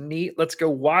looks neat, let's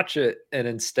go watch it. And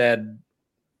instead,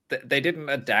 they didn't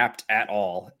adapt at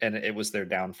all. And it was their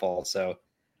downfall. So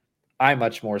I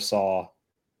much more saw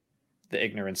the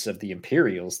ignorance of the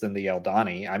Imperials than the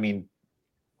Aldani. I mean,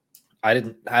 I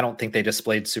don't think they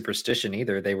displayed superstition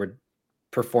either. They were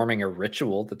performing a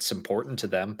ritual that's important to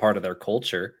them, part of their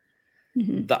culture.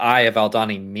 Mm-hmm. The Eye of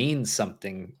Aldani means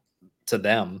something to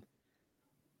them.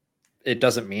 It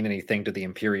doesn't mean anything to the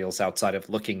Imperials outside of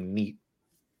looking neat.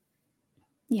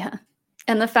 Yeah.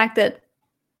 And the fact that,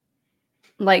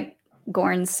 like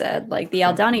Gorn said, like the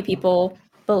Aldani people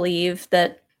believe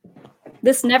that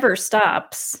this never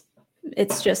stops.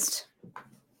 It's just...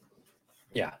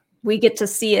 Yeah. We get to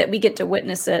see it. We get to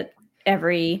witness it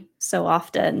every so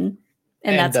often.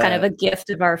 And that's kind of a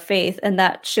gift of our faith. And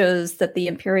that shows that the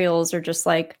Imperials are just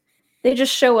like, they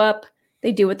just show up.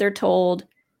 They do what they're told.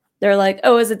 They're like,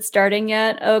 oh, is it starting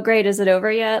yet? Oh, great. Is it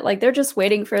over yet? Like, they're just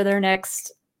waiting for their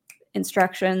next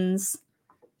instructions.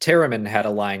 Terriman had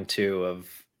a line, too, of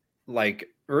like,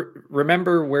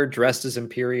 remember, we're dressed as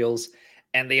Imperials,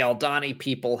 and the Aldani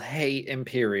people hate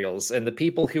Imperials. And the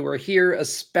people who are here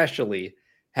especially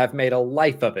have made a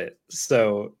life of it.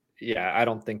 So, yeah, I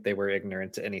don't think they were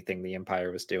ignorant to anything the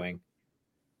Empire was doing.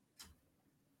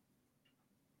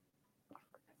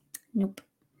 Nope.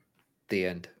 The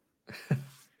end.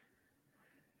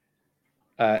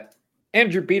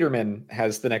 Andrew Biederman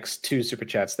has the next two super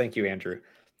chats. Thank you, Andrew.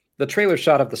 The trailer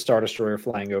shot of the Star Destroyer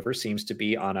flying over seems to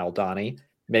be on Aldani.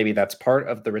 Maybe that's part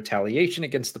of the retaliation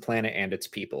against the planet and its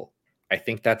people. I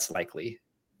think that's likely.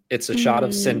 It's a shot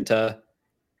of Cinta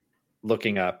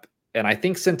looking up, and I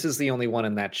think Cinta's the only one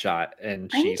in that shot,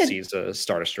 and she sees a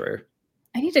Star Destroyer.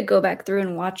 I need to go back through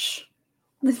and watch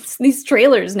these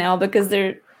trailers now, because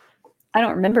I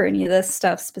don't remember any of this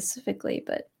stuff specifically,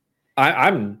 but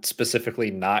I'm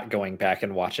specifically not going back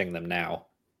and watching them now.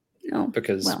 No,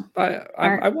 because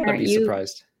I want to be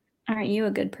surprised. Aren't you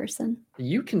a good person?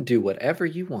 You can do whatever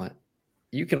you want.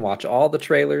 You can watch all the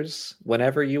trailers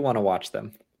whenever you want to watch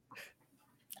them.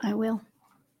 I will.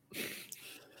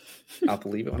 I'll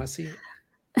believe it when I see it.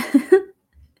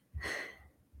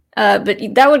 But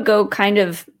that would go kind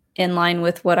of in line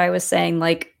with what I was saying.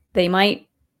 Like, they might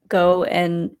go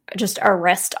and just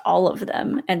arrest all of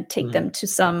them and take them to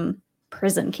some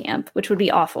prison camp, which would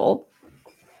be awful.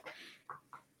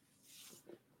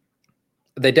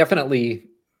 They definitely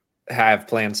have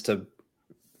plans to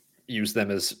use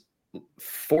them as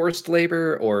forced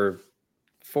labor.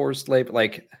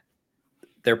 Like,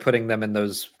 they're putting them in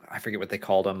those, I forget what they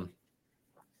called them,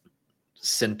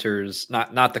 centers,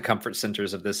 not the comfort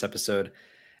centers of this episode.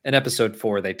 In episode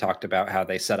 4, they talked about how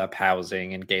they set up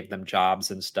housing and gave them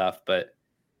jobs and stuff, but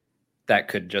that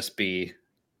could just be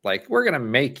like, we're going to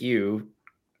make you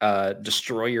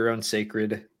destroy your own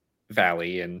sacred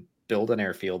valley and build an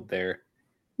airfield there.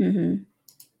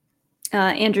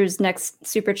 Andrew's next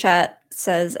super chat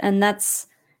says, and that's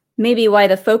maybe why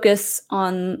the focus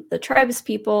on the tribes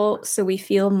people, so we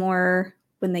feel more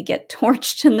when they get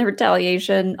torched in the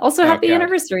retaliation. Also, happy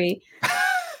anniversary.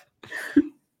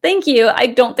 Thank you. I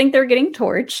don't think they're getting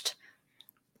torched.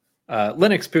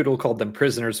 Linux Poodle called them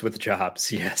prisoners with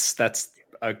jobs. Yes, that's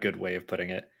a good way of putting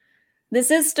it.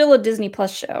 This is still a Disney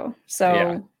Plus show,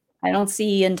 so I don't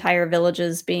see entire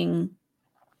villages being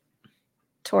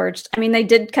torched. I mean, they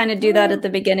did kind of do that at the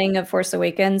beginning of Force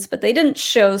Awakens, but they didn't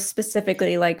show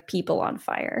specifically like people on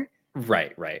fire.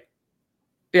 Right.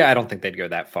 Yeah, I don't think they'd go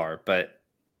that far, but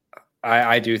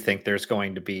I do think there's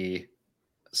going to be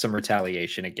some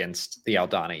retaliation against the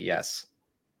Aldani, yes.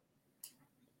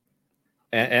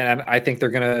 And I think they're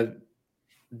going to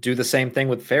do the same thing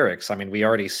with Ferrix. I mean, we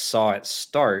already saw it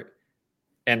start.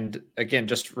 And again,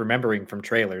 just remembering from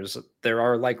trailers, there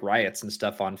are like riots and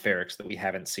stuff on Ferrix that we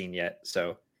haven't seen yet.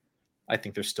 So I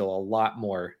think there's still a lot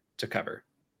more to cover.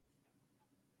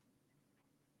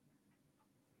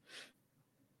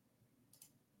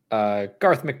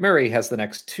 Garth McMurray has the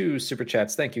next 2 super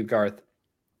chats. Thank you, Garth.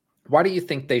 Why do you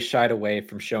think they shied away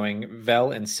from showing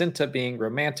Vel and Cinta being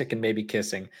romantic and maybe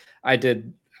kissing? I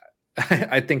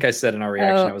think I said in our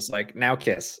reaction, I was like, now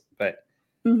kiss. But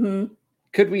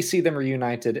could we see them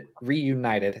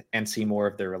reunited and see more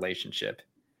of their relationship?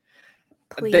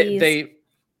 Please.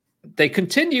 They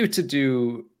continue to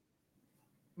do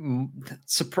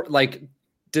like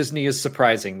Disney is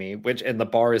surprising me, and the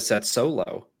bar is set so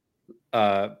low.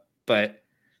 But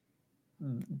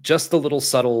just the little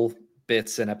subtle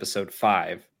bits in episode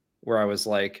 5 where I was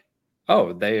like,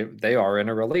 oh, they are in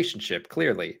a relationship,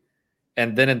 clearly.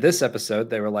 And then in this episode,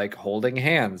 they were like holding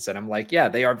hands. And I'm like, yeah,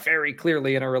 they are very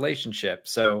clearly in a relationship.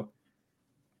 So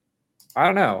I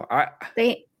don't know.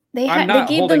 I'm not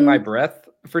holding my breath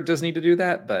for Disney to do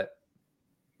that, but.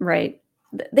 Right.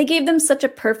 They gave them such a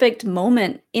perfect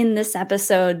moment in this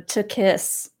episode to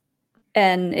kiss.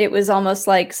 And it was almost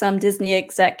like some Disney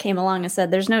exec came along and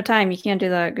said, there's no time. You can't do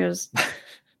that. It goes,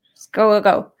 just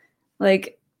go.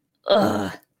 Like,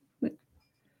 ugh.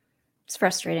 It's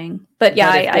frustrating. But yeah,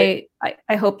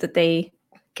 I hope that they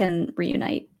can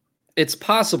reunite. It's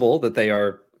possible that they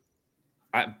are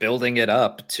building it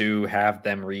up to have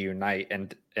them reunite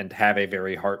and have a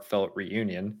very heartfelt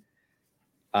reunion.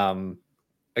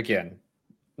 Again,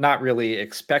 not really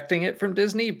expecting it from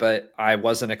Disney, but I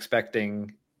wasn't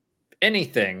expecting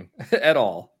anything at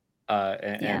all.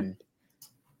 And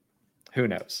who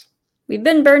knows? We've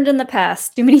been burned in the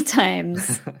past too many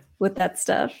times with that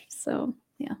stuff. So,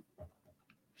 yeah.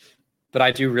 But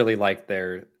I do really like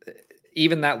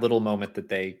even that little moment that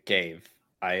they gave.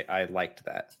 I liked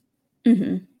that.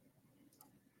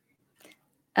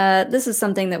 This is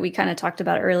something that we kind of talked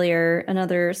about earlier.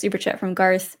 Another super chat from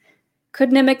Garth.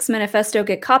 Could Nimic's manifesto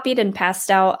get copied and passed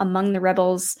out among the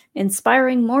rebels,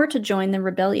 inspiring more to join the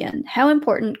rebellion? How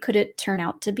important could it turn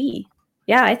out to be?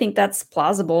 Yeah, I think that's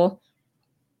plausible.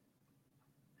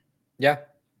 Yeah.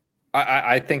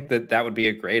 I think that would be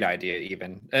a great idea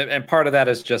even. And part of that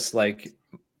is just like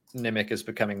Nimic is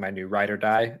becoming my new ride or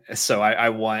die. So I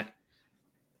want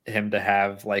him to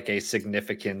have like a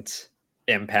significant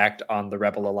impact on the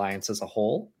Rebel Alliance as a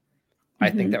whole. I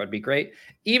think that would be great.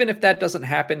 Even if that doesn't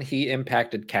happen, he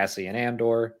impacted Cassian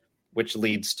Andor, which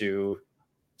leads to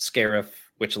Scarif,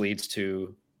 which leads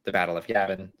to the Battle of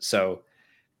Yavin. So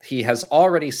he has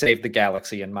already saved the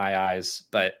galaxy in my eyes,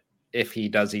 but if he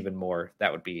does even more,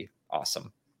 that would be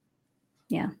awesome.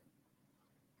 Yeah.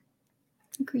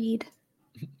 Agreed.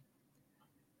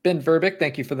 Ben Verbic,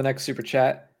 thank you for the next super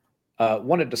chat.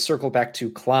 Wanted to circle back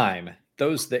to climb.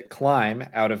 Those that climb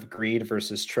out of greed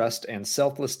versus trust and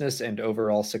selflessness and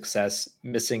overall success,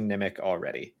 missing Nimic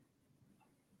already.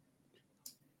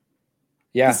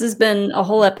 Yeah. This has been a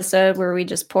whole episode where we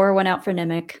just pour one out for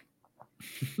Nemec.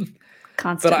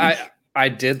 Constantly. But I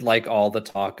did like all the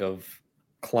talk of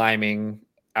climbing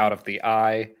out of the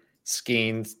eye.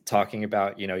 Skeen talking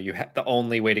about, the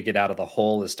only way to get out of the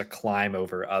hole is to climb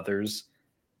over others.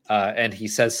 And he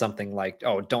says something like,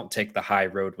 "Oh, don't take the high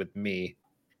road with me,"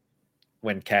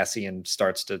 when Cassian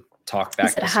starts to talk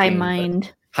back to high Skeen,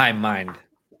 mind. High mind.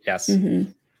 Yes.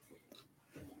 Mm-hmm.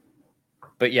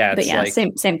 But yeah, it's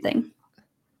like same thing.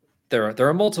 There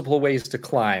are multiple ways to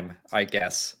climb, I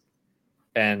guess.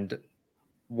 And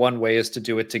one way is to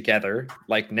do it together,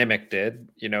 like Nemec did.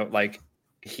 Like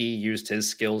he used his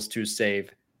skills to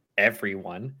save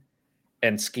everyone,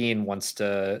 and Skeen wants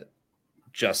to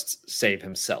just save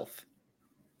himself,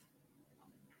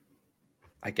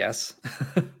 I guess.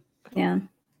 Yeah.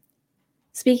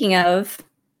 Speaking of,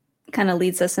 kind of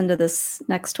leads us into this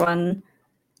next one.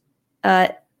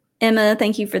 Emma,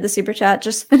 thank you for the super chat.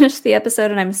 Just finished the episode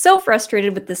and I'm so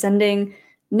frustrated with this ending.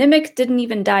 Nemec didn't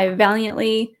even die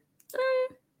valiantly.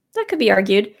 That could be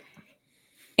argued.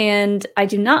 And I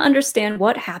do not understand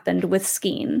what happened with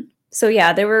Skeen. So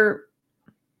yeah,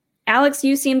 Alex,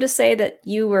 you seem to say that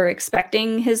you were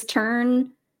expecting his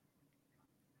turn.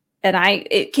 And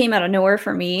it came out of nowhere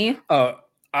for me.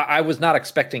 I was not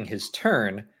expecting his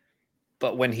turn,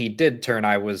 but when he did turn,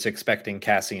 I was expecting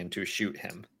Cassian to shoot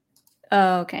him.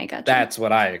 Oh, okay, gotcha. That's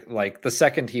what I like. The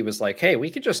second he was like, "Hey, we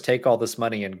could just take all this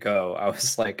money and go," I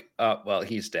was like, well,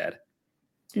 he's dead.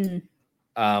 Mm.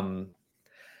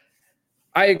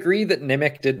 I agree that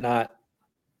Nemec did not,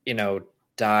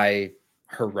 die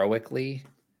heroically.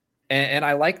 And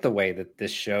I like the way that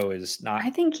this show is not. I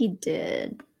think he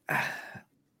did.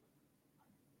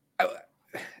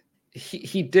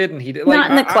 He did, and he did. Not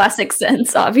in the classic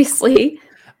sense, obviously.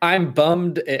 I'm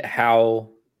bummed at how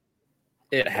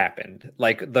it happened.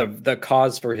 Like the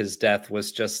cause for his death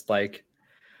was just like,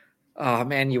 oh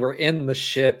man, you were in the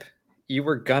ship, you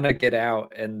were gonna get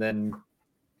out, and then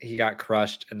he got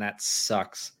crushed, and that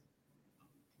sucks.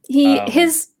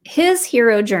 His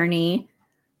hero journey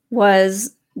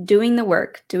was doing the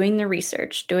work, doing the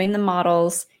research, doing the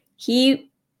models.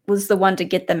 He was the one to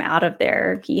get them out of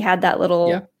there. He had that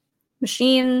little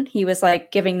machine. He was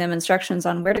like giving them instructions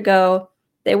on where to go.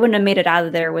 They wouldn't have made it out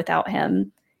of there without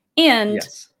him. And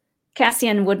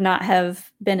Cassian would not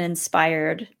have been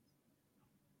inspired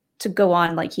to go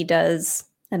on like he does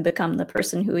and become the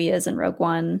person who he is in Rogue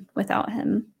One without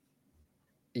him.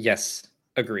 Yes,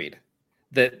 agreed.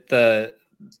 That the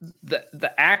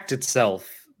act itself,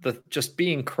 the just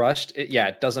being crushed,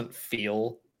 it doesn't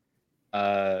feel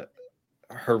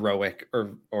heroic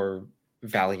or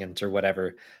valiant or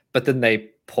whatever. But then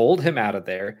they pulled him out of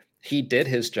there. He did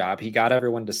his job. He got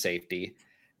everyone to safety.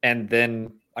 And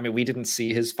then, I mean, we didn't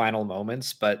see his final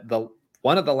moments, but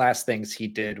one of the last things he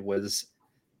did was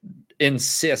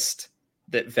insist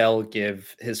that Vel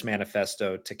give his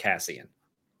manifesto to Cassian,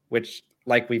 which,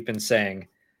 like we've been saying,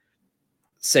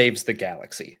 saves the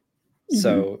galaxy. Mm-hmm.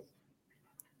 So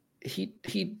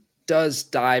he does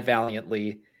die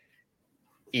valiantly,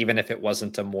 even if it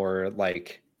wasn't a more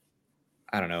like,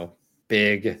 I don't know,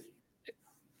 big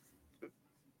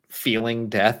feeling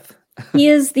death.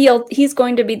 He's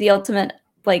going to be the ultimate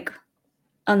like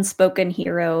unspoken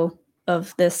hero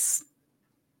of this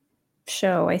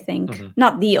show, I think. Mm-hmm.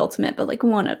 Not the ultimate, but like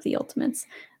one of the ultimates.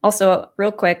 Also,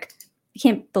 real quick, I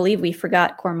can't believe we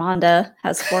forgot Cormanda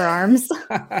has 4 arms.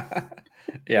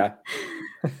 Yeah.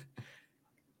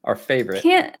 Our favorite.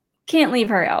 Can't leave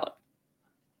her out.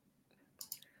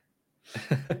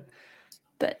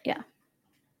 But yeah.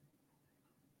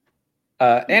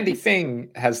 Andy Fing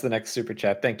has the next super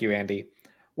chat. Thank you, Andy.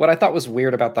 What I thought was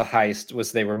weird about the heist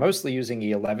was they were mostly using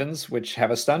E11s, which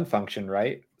have a stun function,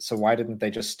 right? So why didn't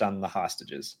they just stun the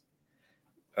hostages?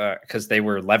 Because they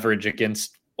were leverage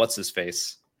against what's his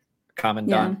face,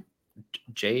 Commandant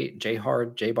J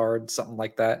Hard, J Bard, something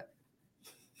like that.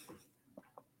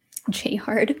 J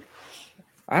Hard.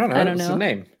 I don't know. It's the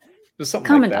name. It was something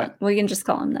Commandant. like that. We can just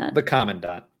call him that. The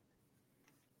Commandant.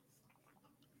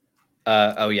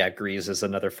 Grease is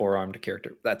another 4-armed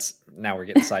character. Now we're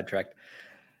getting sidetracked.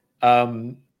 I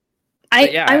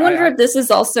wonder if this is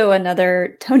also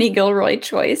another Tony Gilroy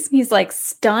choice. He's like,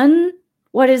 stun?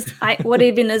 What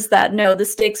even is that? No, the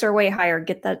stakes are way higher.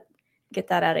 Get that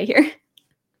out of here.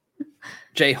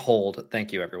 Jay Hold,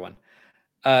 thank you, everyone.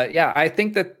 I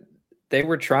think that they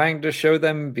were trying to show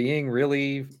them being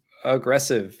really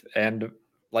aggressive, and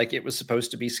like it was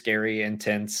supposed to be scary,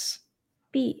 intense.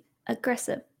 Be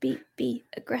aggressive. Be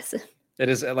aggressive. It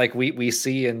is like we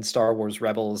see in Star Wars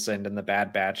Rebels and in the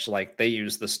Bad Batch, like they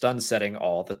use the stun setting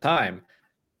all the time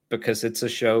because it's a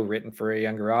show written for a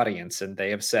younger audience, and they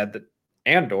have said that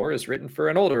Andor is written for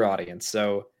an older audience.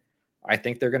 So I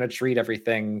think they're going to treat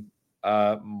everything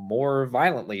more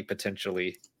violently,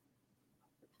 potentially.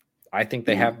 I think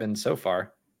they have been so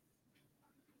far.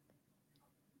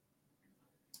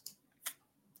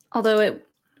 Although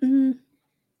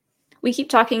we keep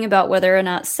talking about whether or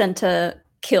not Senta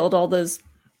killed all those,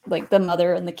 like the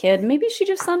mother and the kid. Maybe she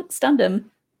just stunned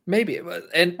him. Maybe,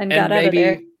 and got out of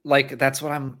there. maybe like that's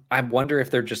what I wonder if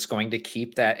they're just going to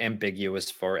keep that ambiguous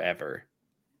forever,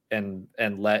 and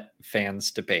let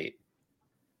fans debate.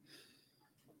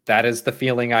 That is the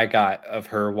feeling I got of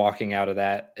her walking out of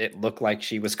that. It looked like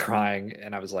she was crying,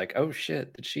 and I was like, "Oh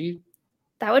shit, did she?"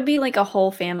 That would be like a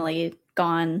whole family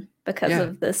gone because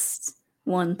of this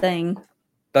one thing.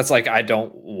 That's like, I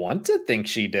don't want to think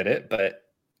she did it, but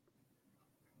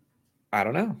I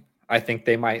don't know. I think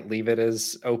they might leave it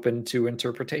as open to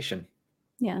interpretation.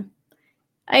 Yeah.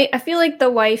 I feel like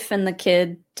the wife and the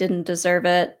kid didn't deserve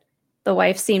it. The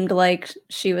wife seemed like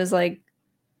she was like,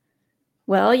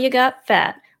 well, you got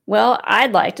fat. Well,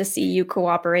 I'd like to see you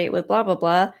cooperate with blah, blah,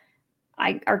 blah.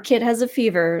 Our kid has a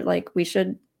fever. Like, we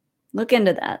should look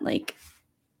into that. Like,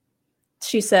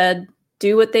 she said,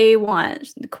 do what they want,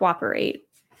 cooperate.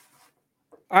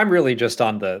 I'm really just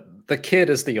on the kid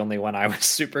is the only one I was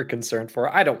super concerned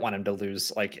for. I don't want him to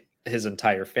lose like his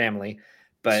entire family,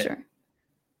 but sure.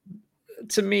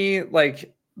 To me,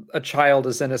 like, a child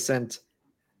is innocent.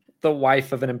 The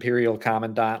wife of an Imperial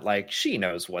commandant, like, she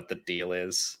knows what the deal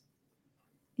is.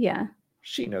 Yeah.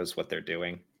 She knows what they're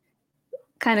doing.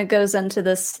 Kind of goes into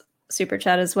this super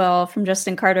chat as well from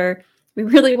Justin Carter. We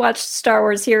really watched Star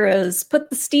Wars Heroes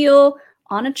put the steel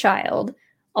on a child.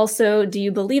 Also, do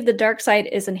you believe the dark side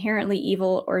is inherently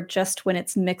evil or just when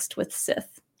it's mixed with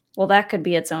Sith? Well, that could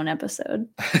be its own episode.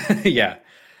 Yeah.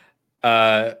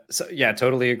 So yeah,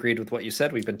 totally agreed with what you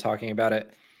said. We've been talking about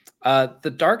it.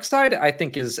 The dark side, I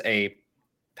think, is a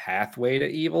pathway to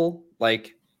evil.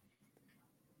 Like,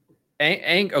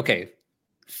 okay,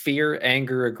 fear,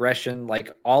 anger, aggression, like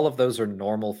all of those are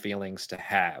normal feelings to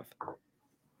have.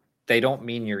 They don't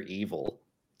mean you're evil.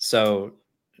 So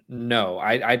no,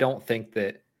 I don't think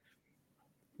that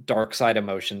dark side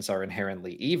emotions are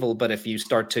inherently evil, but if you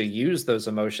start to use those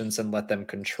emotions and let them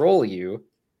control you,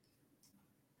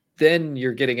 then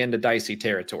you're getting into dicey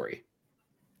territory.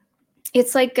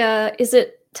 It's like, is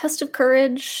it Test of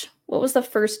Courage? What was the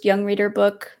first young reader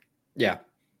book? Yeah,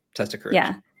 Test of Courage.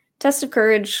 Yeah, Test of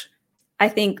Courage, I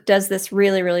think, does this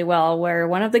really, really well, where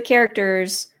one of the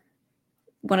characters,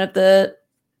 one of the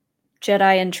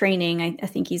Jedi in training, I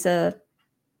think he's a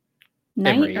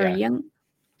knight Emery, or yeah. young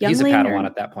He's a Padawan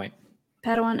at that point.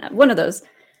 Padawan, one of those.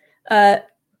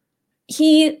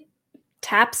 He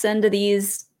taps into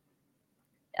these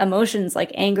emotions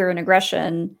like anger and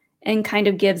aggression and kind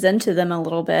of gives into them a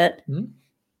little bit. Mm-hmm.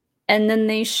 And then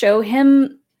they show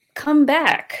him come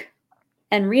back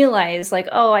and realize like,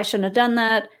 oh, I shouldn't have done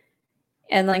that.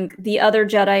 And like the other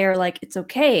Jedi are like, it's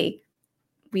okay.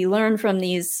 We learn from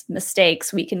these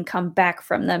mistakes. We can come back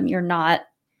from them. You're not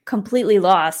completely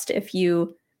lost if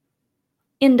you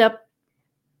end up,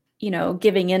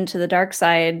 giving into the dark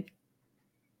side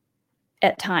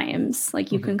at times.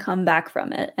 Like you can come back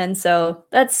from it. And so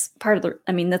that's part of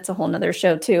that's a whole nother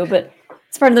show too, but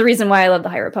it's part of the reason why I love the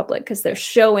High Republic, because they're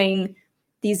showing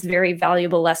these very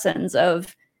valuable lessons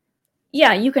of,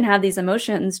 yeah, you can have these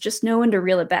emotions, just know when to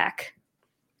reel it back.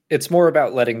 It's more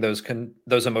about letting those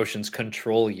emotions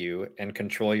control you and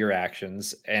control your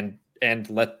actions and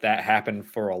let that happen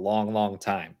for a long, long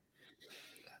time.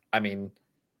 I mean,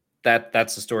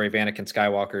 that's the story of Anakin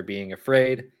Skywalker being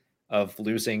afraid of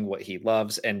losing what he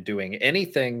loves and doing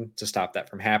anything to stop that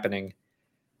from happening.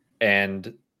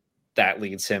 And that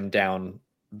leads him down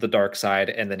the dark side,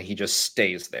 and then he just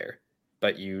stays there.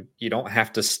 But you don't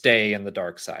have to stay in the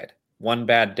dark side. One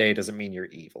bad day doesn't mean you're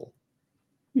evil.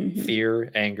 Mm-hmm.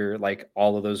 Fear, anger, like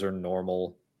all of those are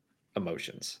normal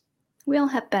emotions. We all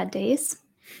have bad days.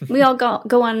 We all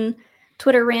go on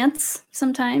Twitter rants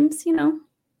sometimes,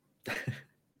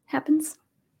 Happens.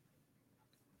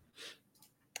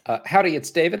 Howdy,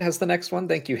 it's David has the next one.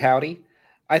 Thank you, Howdy.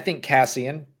 I think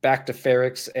Cassian, back to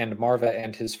Ferrix and Marva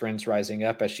and his friends rising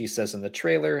up, as she says in the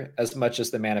trailer, as much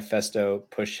as the manifesto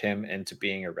push him into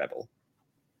being a rebel.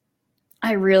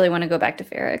 I really want to go back to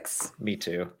Ferrix. Me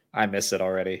too. I miss it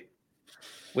already.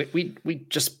 We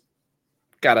just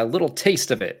got a little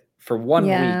taste of it for 1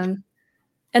 week.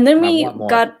 And then we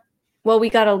got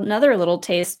another little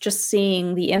taste just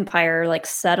seeing the Empire like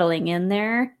settling in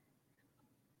there,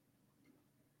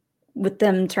 with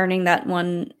them turning that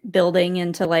one building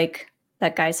into like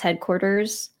that guy's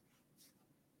headquarters.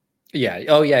 Yeah.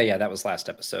 Oh yeah. That was last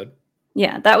episode.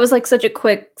 Yeah. That was like such a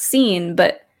quick scene,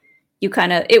 but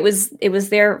it was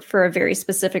there for a very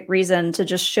specific reason to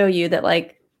just show you that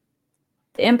like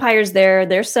the Empire's there,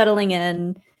 they're settling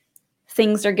in,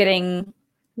 things are getting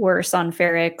worse on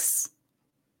Ferrix.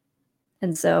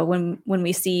 And so when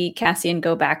we see Cassian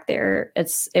go back there,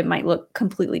 it might look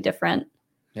completely different.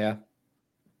 Yeah.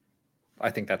 I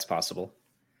think that's possible.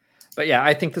 But yeah,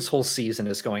 I think this whole season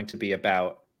is going to be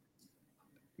about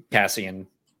Cassian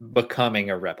becoming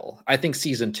a rebel. I think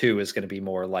season 2 is going to be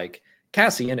more like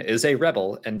Cassian is a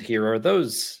rebel, and here are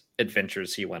those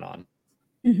adventures he went on.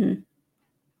 Mm-hmm.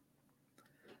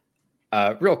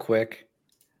 Real quick,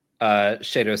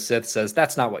 Shadow Sith says,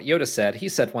 that's not what Yoda said. He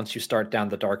said, once you start down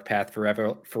the dark path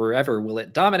forever will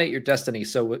it dominate your destiny.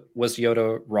 So was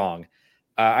Yoda wrong?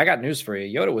 I got news for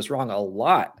you. Yoda was wrong a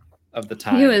lot of the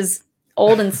time. He was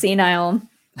old and senile.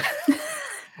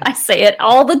 I say it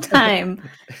all the time.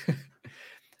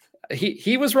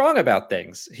 He was wrong about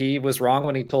things. He was wrong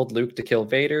when he told Luke to kill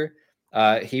Vader.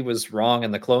 He was wrong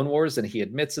in the Clone Wars, and he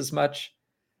admits as much.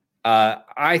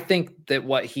 I think that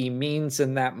what he means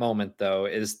in that moment, though,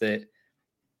 is that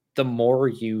the more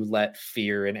you let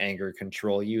fear and anger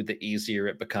control you, the easier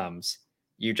it becomes.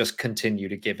 You just continue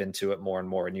to give into it more and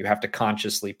more, and you have to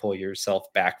consciously pull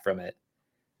yourself back from it.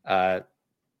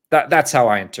 That's how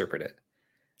I interpret it.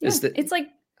 Yeah, is that it's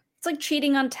like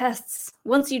cheating on tests.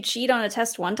 Once you cheat on a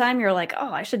test one time, you're like,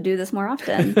 oh, I should do this more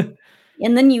often.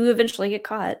 And then you eventually get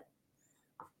caught.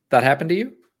 That happened to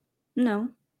you? No.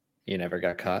 You never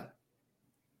got caught?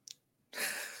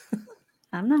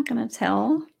 I'm not going to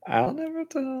tell. I'll never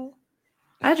tell.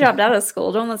 I dropped out of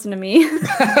school. Don't listen to me.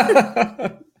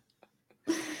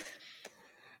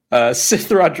 Sith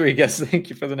Rodriguez, thank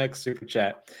you for the next super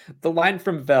chat. The line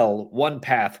from Vel, one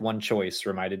path, one choice,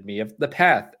 reminded me of the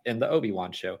path in the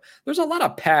Obi-Wan show. There's a lot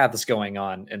of paths going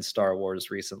on in Star Wars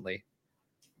recently.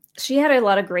 She had a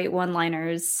lot of great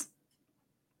one-liners,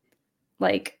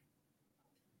 like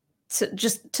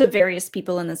to various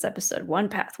people in this episode. One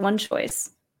path, one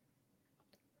choice.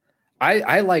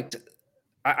 I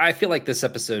feel like this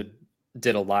episode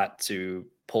did a lot to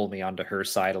pull me onto her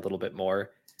side a little bit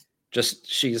more.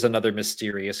 Just she's another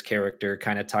mysterious character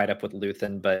kind of tied up with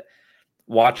Luthen, but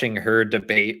watching her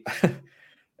debate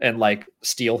and like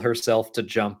steel herself to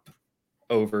jump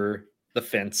over the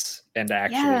fence and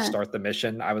actually start the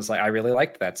mission, I was like, I really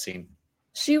liked that scene.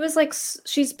 She was like,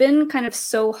 she's been kind of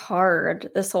so hard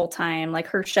this whole time. Like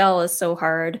her shell is so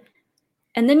hard.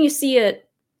 And then you see it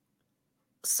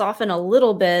soften a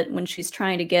little bit when she's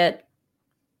trying to get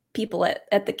people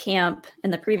at the camp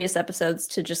in the previous episodes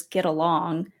to just get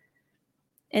along.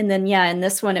 And then, yeah, in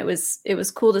this one, it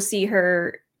was cool to see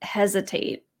her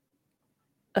hesitate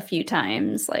a few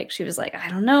times. Like she was like, I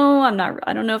don't know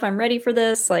if I'm ready for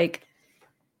this. Like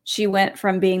she went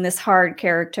from being this hard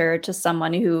character to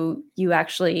someone who you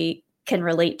actually can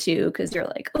relate to, because you're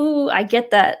like, oh, I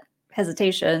get that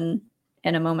hesitation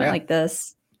in a moment like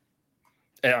this.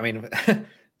 I mean,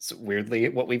 it's weirdly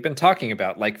what we've been talking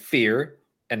about, like fear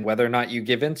and whether or not you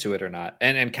give into it or not.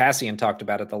 And Cassian talked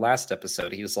about it the last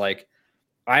episode. He was like,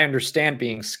 I understand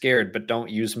being scared, but don't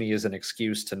use me as an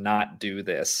excuse to not do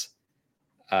this.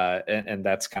 And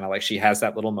that's kind of like, she has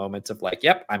that little moment of like,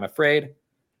 yep, I'm afraid.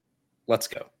 Let's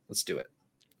go. Let's do it.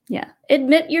 Yeah.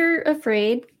 Admit you're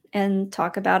afraid and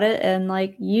talk about it and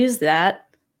like use that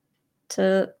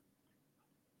to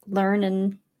learn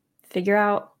and figure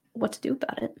out what to do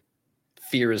about it.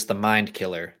 Fear is the mind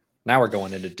killer. Now we're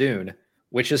going into Dune,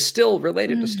 which is still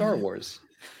related to Star Wars.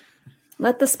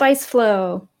 Let the spice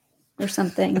flow. Or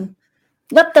something.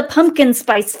 Let the pumpkin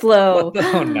spice flow.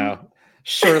 Oh no.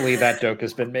 Surely that joke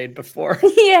has been made before.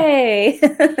 Yay.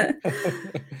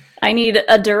 I need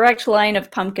a direct line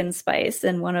of pumpkin spice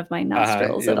in one of my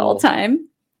nostrils at all time.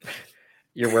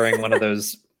 You're wearing one of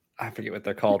those, I forget what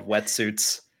they're called,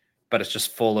 wetsuits, but it's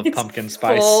just full of pumpkin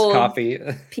spice coffee.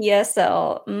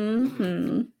 PSL.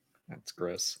 Mm-hmm. That's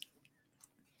gross.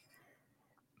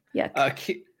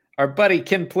 Yuck. Our buddy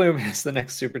Ken Plume has the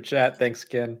next super chat. Thanks,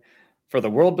 Ken. For the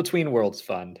World Between Worlds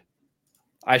Fund.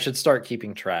 I should start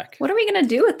keeping track. What are we going to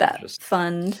do with that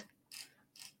fund?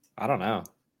 I don't know.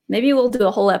 Maybe we'll do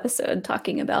a whole episode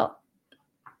talking about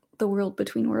the World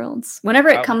Between Worlds. Whenever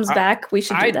it comes back, we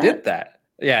should do that. I did that.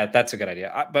 Yeah, that's a good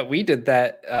idea. But we did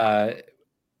that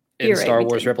in Star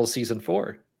Wars Rebels Season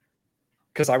 4.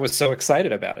 Because I was so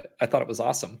excited about it. I thought it was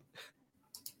awesome.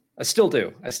 I still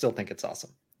do. I still think it's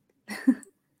awesome.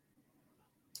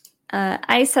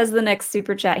 Ice has the next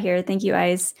super chat here. Thank you,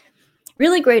 Ice.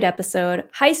 Really great episode.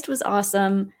 Heist was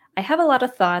awesome. I have a lot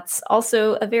of thoughts.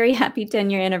 Also, a very happy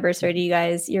 10-year anniversary to you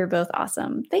guys. You're both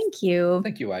awesome. Thank you.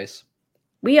 Thank you, Ice.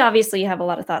 We obviously have a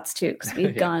lot of thoughts too, because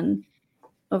we've gone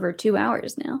over 2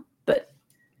 hours now. But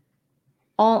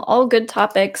all good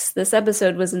topics. This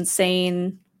episode was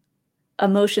insane.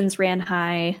 Emotions ran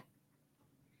high.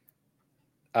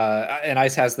 And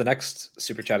Ice has the next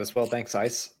super chat as well. Thanks,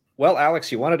 Ice. Well,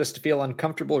 Alex, you wanted us to feel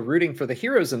uncomfortable rooting for the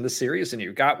heroes in this series, and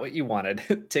you got what you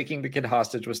wanted. Taking the kid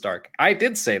hostage was dark. I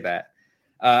did say that.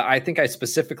 I think I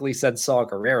specifically said Saw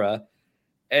Gerrera,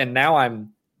 and now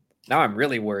I'm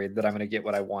really worried that I'm going to get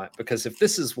what I want, because if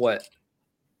this is what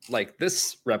like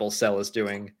this Rebel Cell is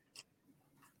doing,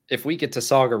 if we get to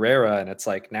Saw Gerrera and it's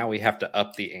like now we have to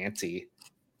up the ante,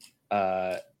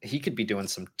 he could be doing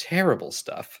some terrible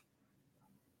stuff.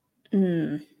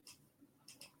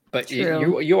 But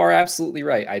you are absolutely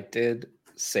right. I did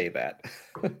say that.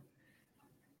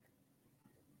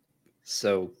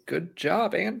 So good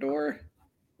job, Andor.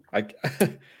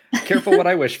 Careful what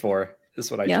I wish for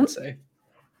is what I should say.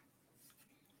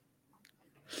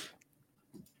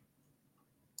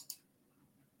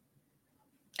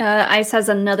 Ice has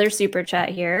another super chat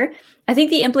here. I think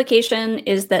the implication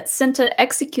is that Cinta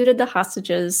executed the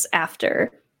hostages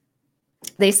after.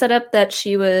 They set up that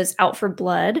she was out for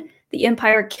blood. The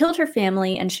Empire killed her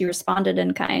family and she responded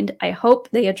in kind. I hope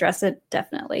they address it,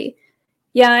 definitely.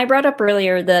 Yeah, I brought up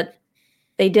earlier that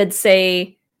they did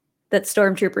say that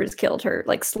stormtroopers killed her,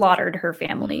 like slaughtered her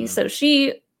family. So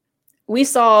we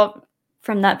saw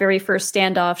from that very first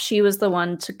standoff, she was the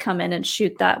one to come in and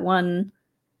shoot that one,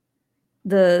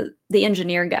 the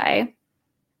engineer guy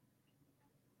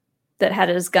that had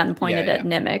his gun pointed at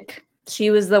Nimic. She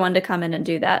was the one to come in and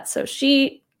do that. So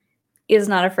she is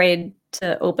not afraid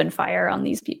to open fire on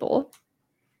these people.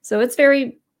 So it's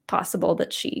very possible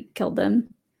that she killed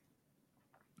them.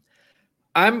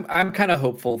 I'm kind of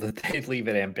hopeful that they leave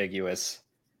it ambiguous,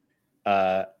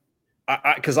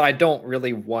 because I don't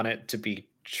really want it to be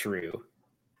true.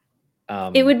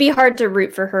 It would be hard to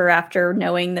root for her after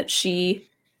knowing that she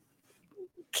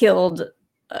killed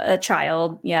a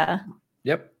child. Yeah.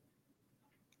 Yep.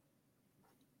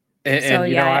 And so,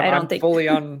 you know, I'm think fully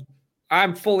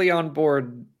on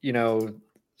board. You know,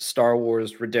 Star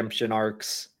Wars redemption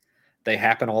arcs, they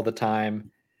happen all the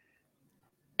time.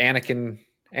 Anakin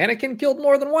killed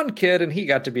more than one kid, and he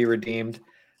got to be redeemed.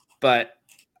 But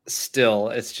still,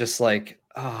 it's just like,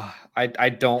 I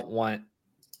don't want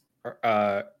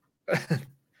her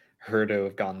to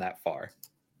have gone that far,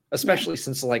 especially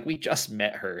since like we just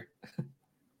met her.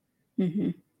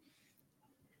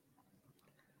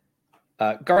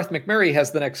 Garth McMurray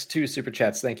has the next two super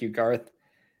chats. Thank you, Garth.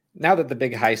 Now that the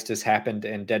big heist has happened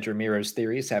and Dedra Meero's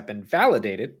theories have been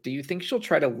validated, do you think she'll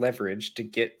try to leverage to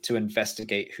get to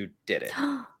investigate who did it?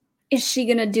 Is she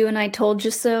going to do an I told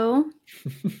you so?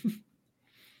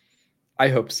 I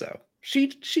hope so.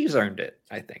 She's earned it,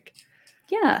 I think.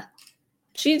 Yeah.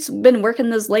 She's been working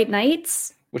those late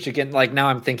nights. Which again, like now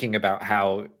I'm thinking about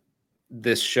how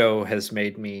this show has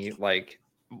made me like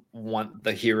want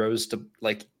the heroes to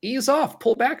like ease off,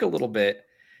 pull back a little bit.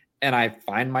 And I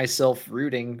find myself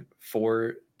rooting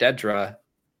for Dedra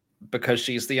because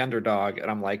she's the underdog.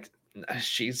 And I'm like,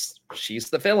 she's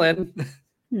the villain.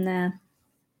 Nah.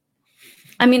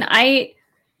 I mean,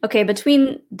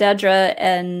 between Dedra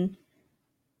and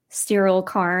Cyril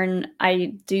Karn,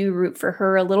 I do root for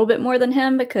her a little bit more than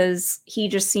him because he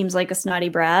just seems like a snotty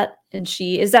brat. And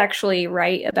she is actually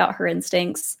right about her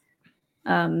instincts.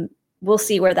 We'll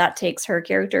see where that takes her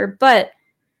character. But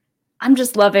I'm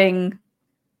just loving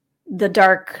the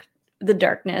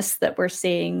darkness that we're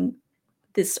seeing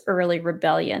this early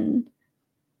rebellion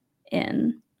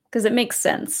in, because it makes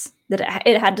sense that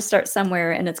it had to start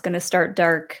somewhere and it's going to start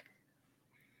dark,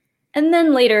 and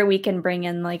then later we can bring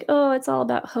in like, oh, it's all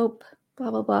about hope, blah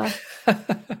blah blah.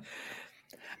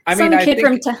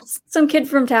 Some kid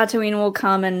from Tatooine will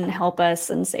come and help us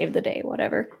and save the day,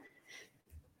 whatever.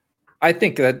 I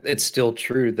think that it's still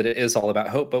true that it is all about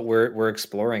hope, but we're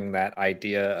exploring that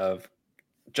idea of,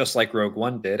 just like Rogue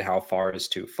One did, how far is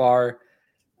too far?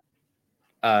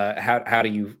 How do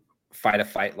you fight a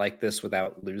fight like this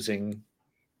without losing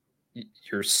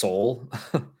your soul?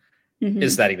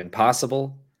 Is that even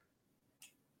possible?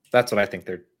 That's what I think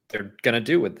they're gonna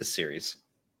do with this series.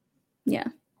 Yeah.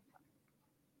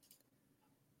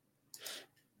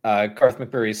 Garth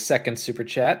McMurray's second super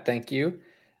chat. Thank you.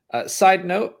 Side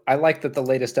note, I like that the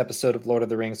latest episode of Lord of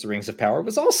the Rings, The Rings of Power,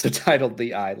 was also titled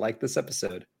The Eye, like this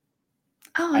episode.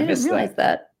 Oh, I didn't realize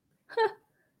that.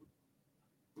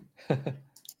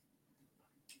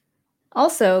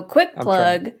 Also, quick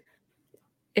plug.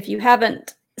 If you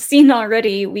haven't seen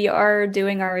already, we are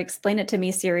doing our Explain It to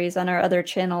Me series on our other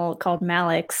channel called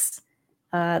Malix.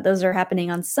 Those are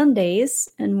happening on Sundays,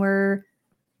 and we're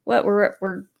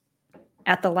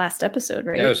at the last episode,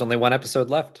 right? Yeah, there's only one episode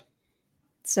left.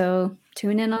 So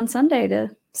tune in on Sunday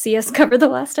to see us cover the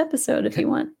last episode if you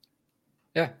want.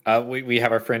 Yeah. We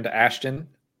have our friend Ashton,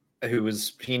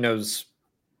 he knows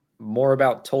more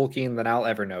about Tolkien than I'll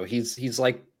ever know. He's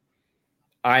like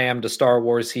I am to Star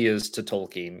Wars, he is to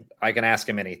Tolkien. I can ask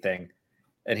him anything,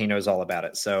 and he knows all about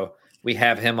it. So we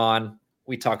have him on.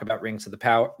 We talk about Rings of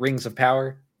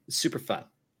Power. It's super fun.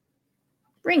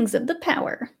 Rings of the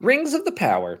Power. Rings of the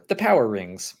Power. The Power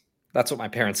Rings. That's what my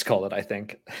parents call it, I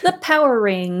think. The Power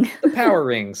Ring. The Power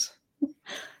Rings.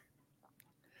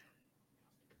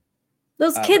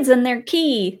 Those kids and their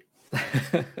key.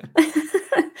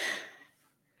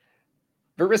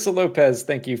 Marissa Lopez,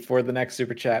 thank you for the next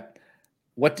super chat.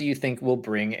 What do you think will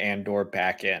bring Andor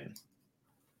back in?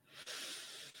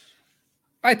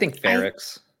 I think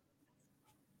Ferrix.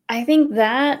 I think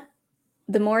that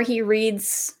the more he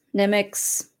reads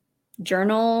Nemik's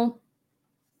journal,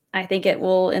 I think it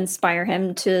will inspire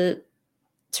him to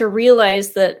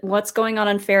realize that what's going on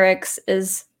in Ferrix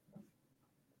is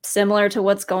similar to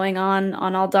what's going on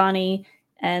Aldhani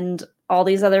and all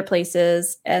these other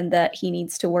places, and that he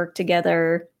needs to work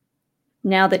together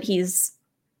now that he's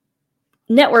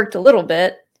networked a little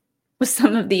bit with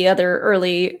some of the other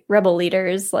early rebel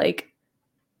leaders. Like,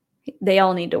 they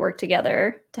all need to work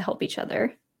together to help each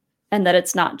other, and that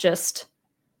it's not just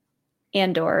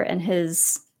Andor and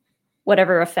his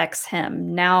whatever affects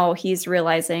him. Now he's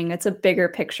realizing it's a bigger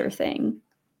picture thing.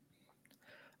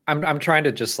 I'm trying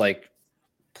to just like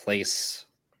place,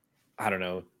 I don't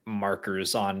know,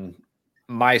 markers on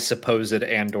my supposed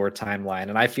Andor timeline,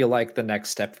 and I feel like the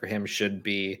next step for him should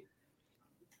be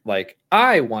like,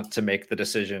 I want to make the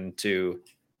decision to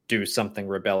do something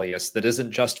rebellious that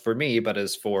isn't just for me, but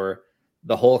is for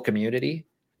the whole community.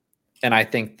 And I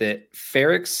think that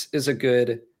Ferrix is a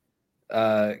good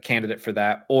candidate for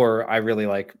that. Or I really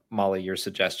like, Molly, your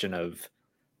suggestion of,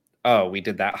 oh, we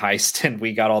did that heist and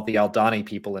we got all the Aldhani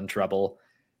people in trouble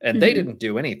and they didn't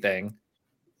do anything.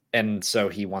 And so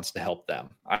he wants to help them.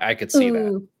 I could see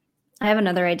that. I have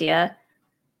another idea,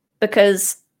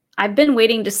 because I've been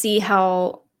waiting to see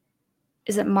how,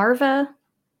 is it Marva?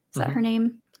 Is that her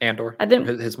name? Andor,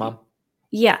 his mom.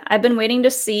 Yeah, I've been waiting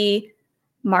to see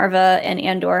Marva and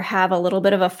Andor have a little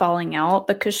bit of a falling out,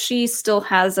 because she still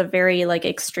has a very like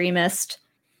extremist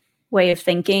way of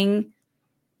thinking.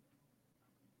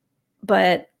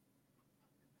 But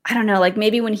I don't know, like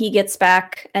maybe when he gets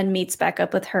back and meets back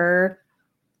up with her,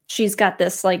 she's got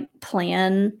this like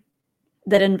plan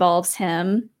that involves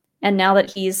him. And now that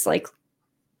he's like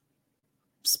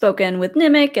spoken with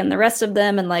Nemik and the rest of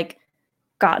them and like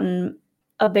gotten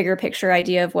a bigger picture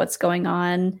idea of what's going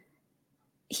on,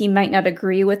 he might not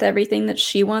agree with everything that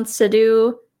she wants to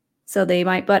do. So they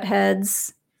might butt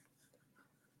heads.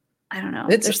 I don't know.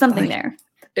 There's something there.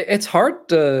 It's hard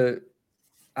to,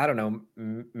 I don't know,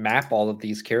 map all of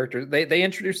these characters. They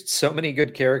introduced so many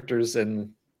good characters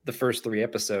in the first 3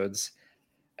 episodes,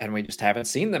 and we just haven't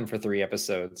seen them for 3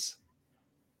 episodes.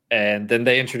 And then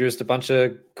they introduced a bunch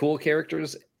of cool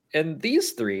characters in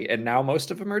these 3, and now most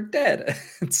of them are dead.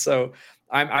 So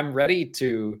I'm ready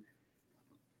to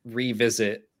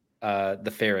revisit the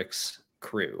Ferrix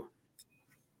crew.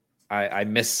 I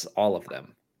miss all of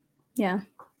them. Yeah.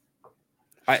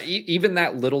 Even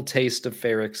that little taste of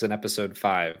Ferrix in episode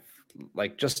 5,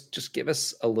 like just give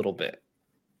us a little bit,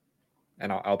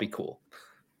 and I'll be cool.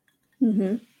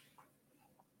 Mm-hmm.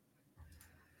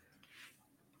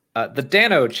 The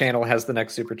Dano channel has the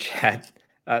next super chat.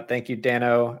 Thank you,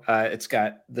 Dano. It's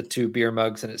got the 2 beer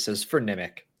mugs, and it says, for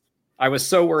Nemik. I was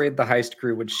so worried the heist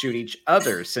crew would shoot each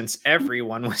other since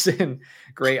everyone was in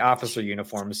gray officer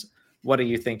uniforms. What do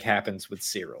you think happens with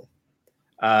Cyril?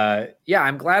 Yeah,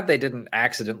 I'm glad they didn't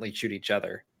accidentally shoot each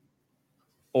other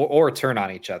or turn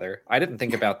on each other. I didn't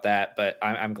think about that, but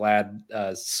I'm glad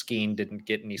Skeen didn't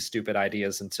get any stupid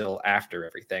ideas until after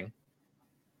everything.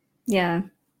 Yeah.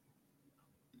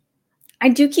 I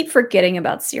do keep forgetting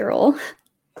about Cyril.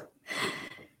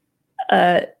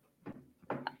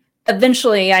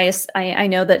 Eventually, I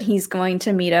know that he's going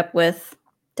to meet up with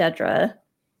Dedra,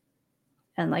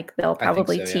 and like they'll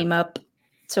probably team up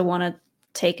to want to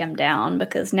take him down,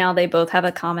 because now they both have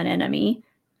a common enemy.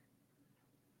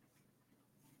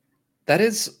 That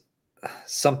is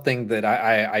something that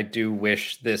I do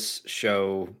wish this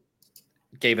show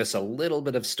gave us a little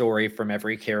bit of story from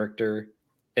every character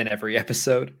in every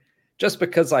episode, just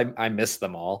because I miss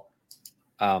them all.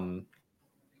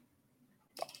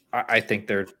 I think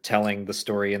they're telling the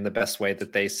story in the best way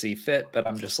that they see fit, but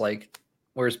I'm just like,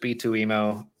 where's B2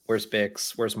 Emo? Where's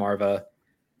Bix? Where's Marva?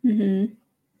 Mm-hmm.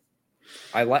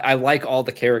 I like all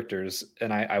the characters,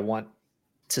 and I want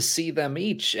to see them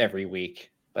each every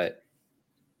week, but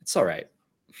it's all right.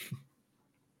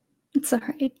 It's all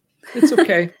right. It's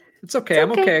okay. It's okay. It's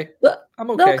I'm okay. I'm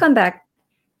okay. They'll come back.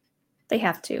 They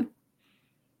have to.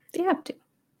 They have to.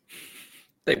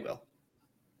 They will.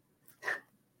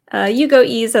 Hugo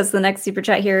E says the next super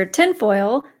chat here.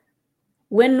 Tinfoil.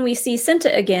 When we see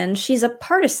Cinta again, she's a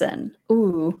partisan.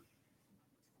 Ooh.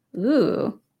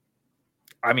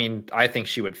 I mean, I think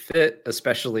she would fit,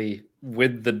 especially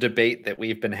with the debate that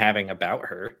we've been having about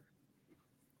her.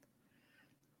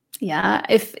 Yeah,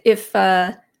 if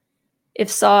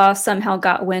Saw somehow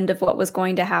got wind of what was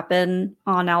going to happen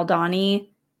on Aldhani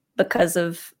because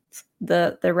of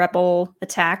the rebel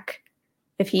attack,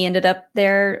 if he ended up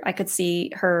there, I could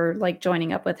see her like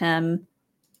joining up with him.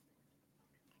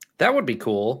 That would be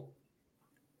cool.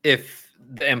 If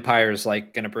the Empire's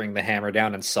like going to bring the hammer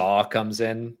down and Saw comes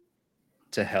in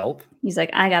to help. He's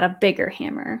like, I got a bigger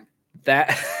hammer.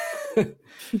 That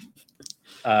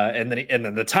and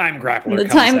then the time grappler. The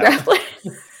comes time out.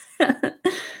 grappler.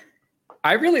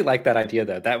 I really like that idea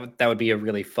though. That would be a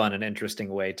really fun and interesting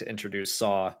way to introduce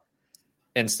Saw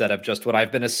instead of just what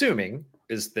I've been assuming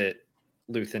is that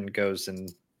Luthen goes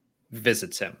and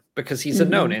visits him because he's a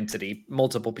known entity.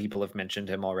 Multiple people have mentioned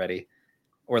him already,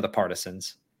 or the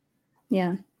partisans.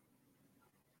 Yeah.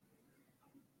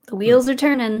 The wheels are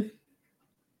turning.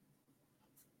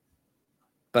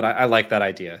 But I like that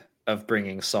idea of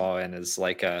bringing Saw in as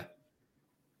like a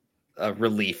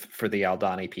relief for the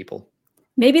Aldhani people.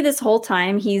 Maybe this whole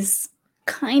time he's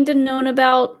kind of known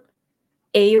about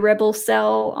a rebel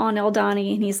cell on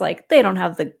Aldhani, and he's like, they don't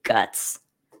have the guts.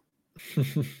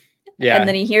 Yeah. And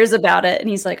then he hears about it, and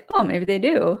he's like, oh, maybe they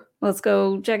do. Let's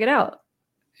go check it out.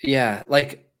 Yeah,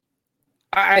 like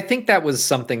I think that was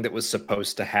something that was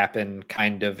supposed to happen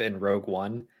kind of in Rogue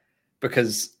One,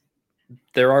 because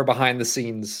there are behind the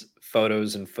scenes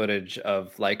photos and footage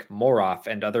of like Moroff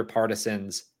and other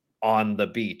partisans on the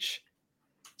beach.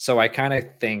 So I kind of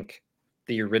think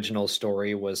the original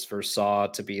story was for Saw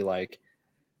to be like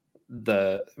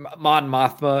the Mon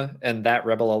Mothma and that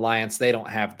Rebel Alliance. They don't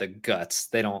have the guts.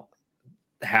 They don't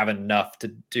have enough to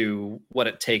do what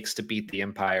it takes to beat the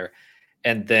Empire.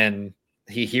 And then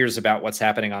he hears about what's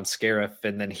happening on Scarif,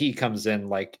 and then he comes in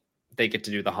like they get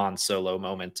to do the Han Solo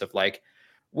moment of like,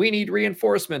 we need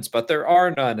reinforcements, but there are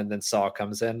none. And then Saw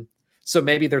comes in. So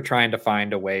maybe they're trying to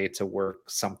find a way to work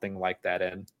something like that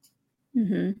in. I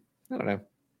don't know.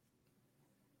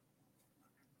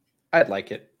 I'd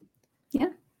like it. Yeah.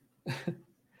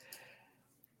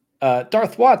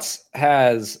 Darth Watts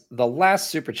has the last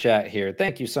super chat here.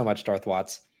 Thank you so much, Darth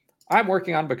Watts. I'm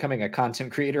working on becoming a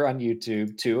content creator on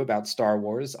YouTube too about Star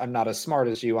Wars. I'm not as smart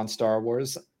as you on Star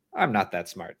Wars. I'm not that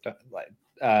smart.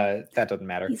 That doesn't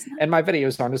matter. And my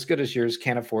videos aren't as good as yours.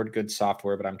 Can't afford good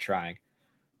software, but I'm trying.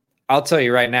 I'll tell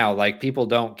you right now, like people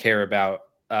don't care about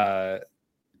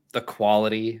the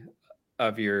quality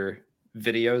of your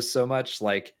videos so much.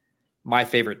 Like my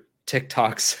favorite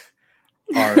TikToks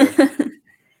are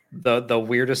the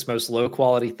weirdest, most low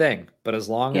quality thing. But as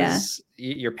long as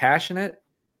you're passionate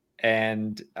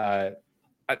and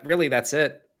really that's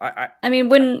it. I mean,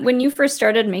 when you first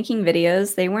started making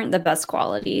videos, they weren't the best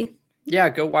quality. Yeah,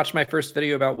 go watch my first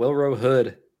video about Wilro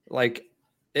Hood. Like,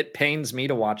 it pains me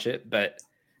to watch it, but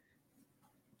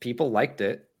people liked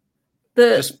it.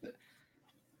 The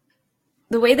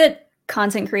way that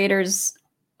content creators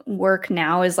work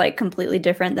now is like completely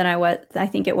different than I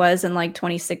think it was in like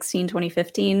 2016,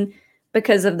 2015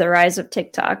 because of the rise of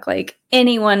TikTok. Like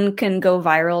anyone can go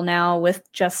viral now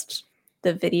with just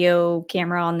the video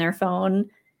camera on their phone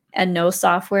and no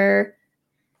software.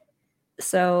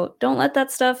 So don't let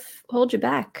that stuff hold you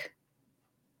back.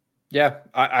 Yeah,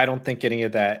 I don't think any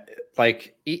of that,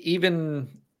 like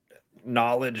even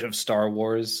knowledge of Star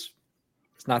Wars,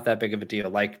 it's not that big of a deal.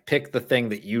 Like pick the thing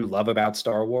that you love about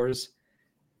Star Wars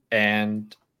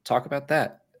and talk about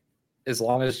that. As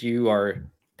long as you are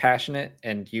passionate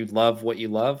and you love what you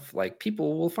love, like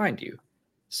people will find you.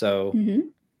 So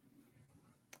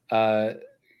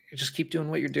just keep doing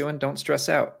what you're doing. Don't stress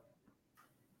out.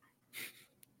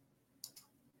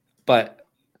 But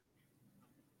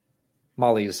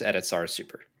Molly's edits are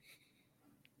super.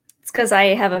 It's because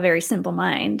I have a very simple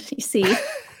mind, you see.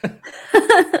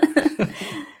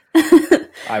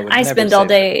 I spend all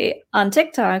day on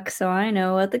TikTok, so I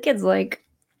know what the kids like.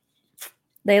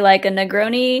 They like a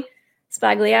Negroni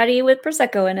spagliati with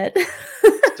Prosecco in it.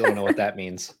 Don't know what that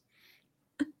means.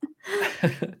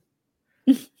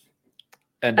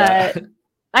 And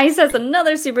Ice has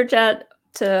another super chat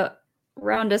to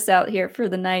round us out here for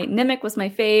the night. Nimic was my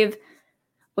fave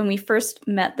when we first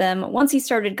met them. Once he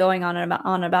started going on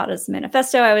about his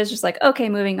manifesto, I was just like, okay,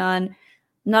 moving on.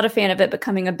 Not a fan of it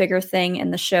becoming a bigger thing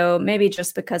in the show, maybe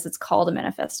just because it's called a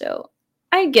manifesto.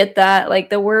 I get that. Like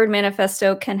the word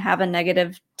manifesto can have a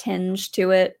negative tinge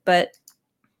to it, but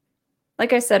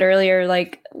like I said earlier,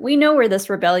 like we know where this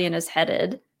rebellion is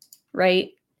headed, right?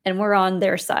 And we're on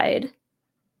their side.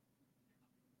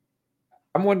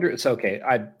 I'm wondering. It's okay.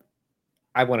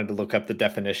 I wanted to look up the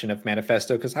definition of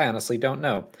manifesto because I honestly don't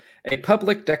know. A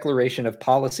public declaration of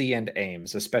policy and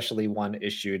aims, especially one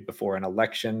issued before an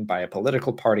election by a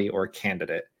political party or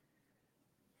candidate.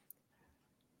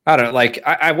 I don't know. Like,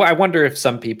 I wonder if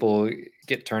some people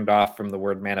get turned off from the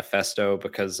word manifesto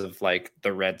because of like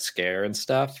the Red Scare and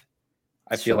stuff.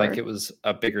 I feel like it was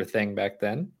a bigger thing back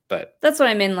then, but that's what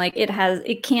I mean. Like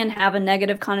it can have a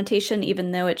negative connotation,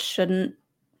 even though it shouldn't,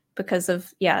 because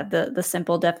of the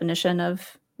simple definition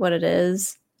of what it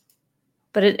is.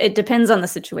 But it depends on the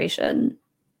situation.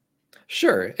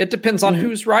 Sure, it depends on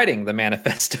who's writing the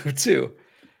manifesto too.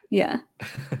 Yeah.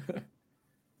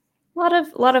 A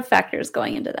lot of factors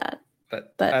going into that.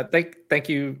 But thank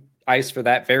you, Ice, for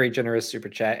that very generous super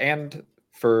chat, and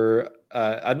for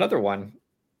another one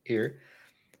here.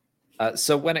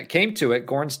 So when it came to it,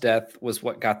 Gorn's death was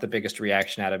what got the biggest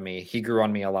reaction out of me. He grew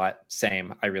on me a lot.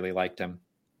 Same. I really liked him.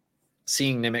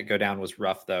 Seeing Nimmick go down was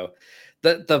rough, though.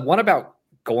 The one about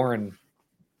Gorn,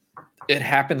 it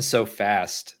happened so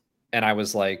fast, and I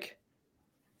was like,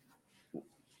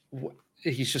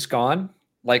 he's just gone.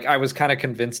 Like, I was kind of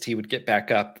convinced he would get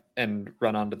back up and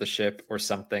run onto the ship or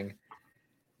something,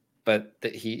 but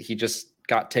that he just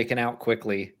got taken out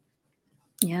quickly.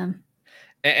 Yeah.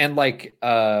 And like,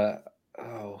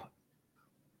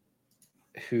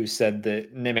 who said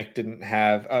that Nimmick didn't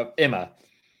have Emma,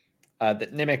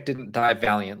 that Nimmick didn't die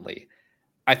valiantly.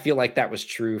 I feel like that was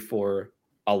true for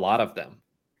a lot of them.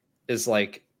 Is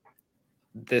like,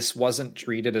 this wasn't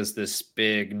treated as this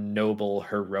big, noble,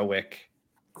 heroic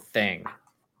thing.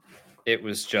 It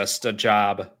was just a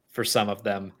job for some of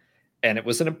them. And it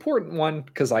was an important one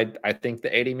because I think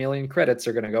the 80 million credits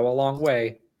are going to go a long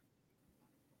way.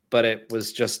 But it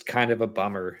was just kind of a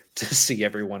bummer to see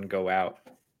everyone go out.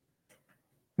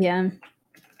 Yeah.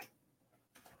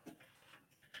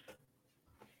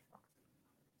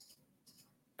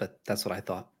 But that's what I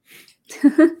thought.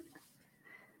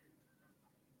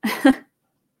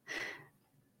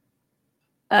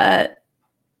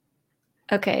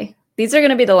 Okay. These are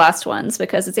going to be the last ones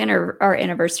because it's our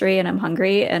anniversary and I'm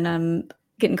hungry and I'm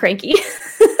getting cranky.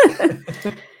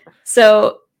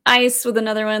 So Ice with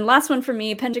another one. Last one for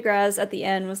me. Pentagraz at the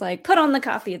end was like, put on the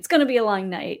coffee. It's going to be a long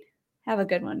night. Have a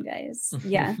good one, guys.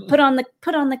 Yeah. Put on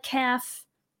the calf.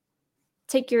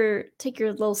 Take your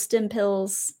little stim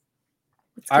pills.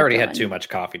 I already had too much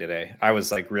coffee today. I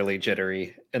was like really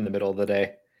jittery in the middle of the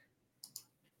day.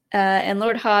 And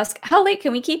Lord Hosk, how late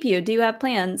can we keep you? Do you have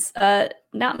plans?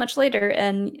 Not much later,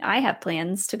 and I have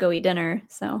plans to go eat dinner.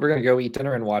 So we're gonna go eat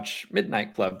dinner and watch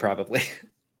Midnight Club, probably.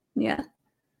 Yeah.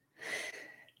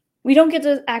 We don't get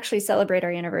to actually celebrate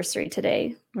our anniversary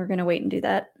today. We're gonna wait and do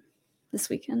that this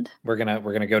weekend. We're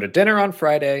gonna go to dinner on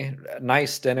Friday, a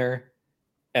nice dinner,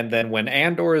 and then when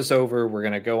Andor is over, we're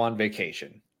gonna go on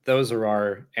vacation. Those are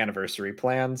our anniversary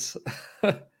plans.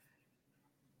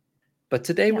 But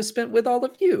today was spent with all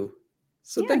of you.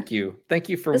 So thank you. Thank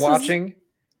you for watching.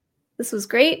 This was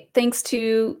great. Thanks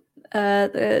to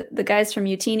the guys from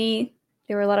Youtini.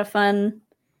 They were a lot of fun.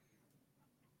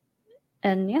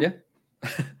 And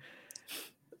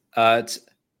it's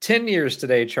 10 years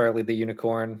today, Charlie the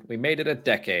Unicorn. We made it a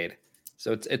decade.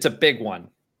 So it's a big one.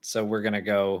 So we're going to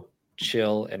go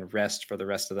chill and rest for the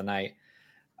rest of the night.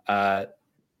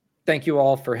 Thank you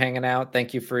all for hanging out.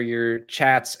 Thank you for your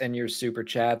chats and your super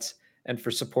chats and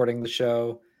for supporting the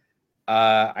show.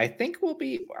 I think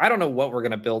I don't know what we're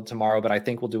going to build tomorrow, but I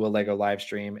think we'll do a Lego live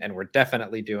stream, and we're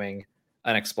definitely doing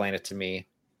an Explain It to Me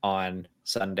on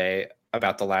Sunday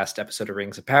about the last episode of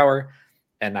Rings of Power.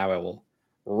 And now I will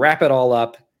wrap it all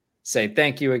up, say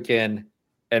thank you again,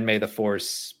 and may the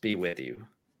Force be with you.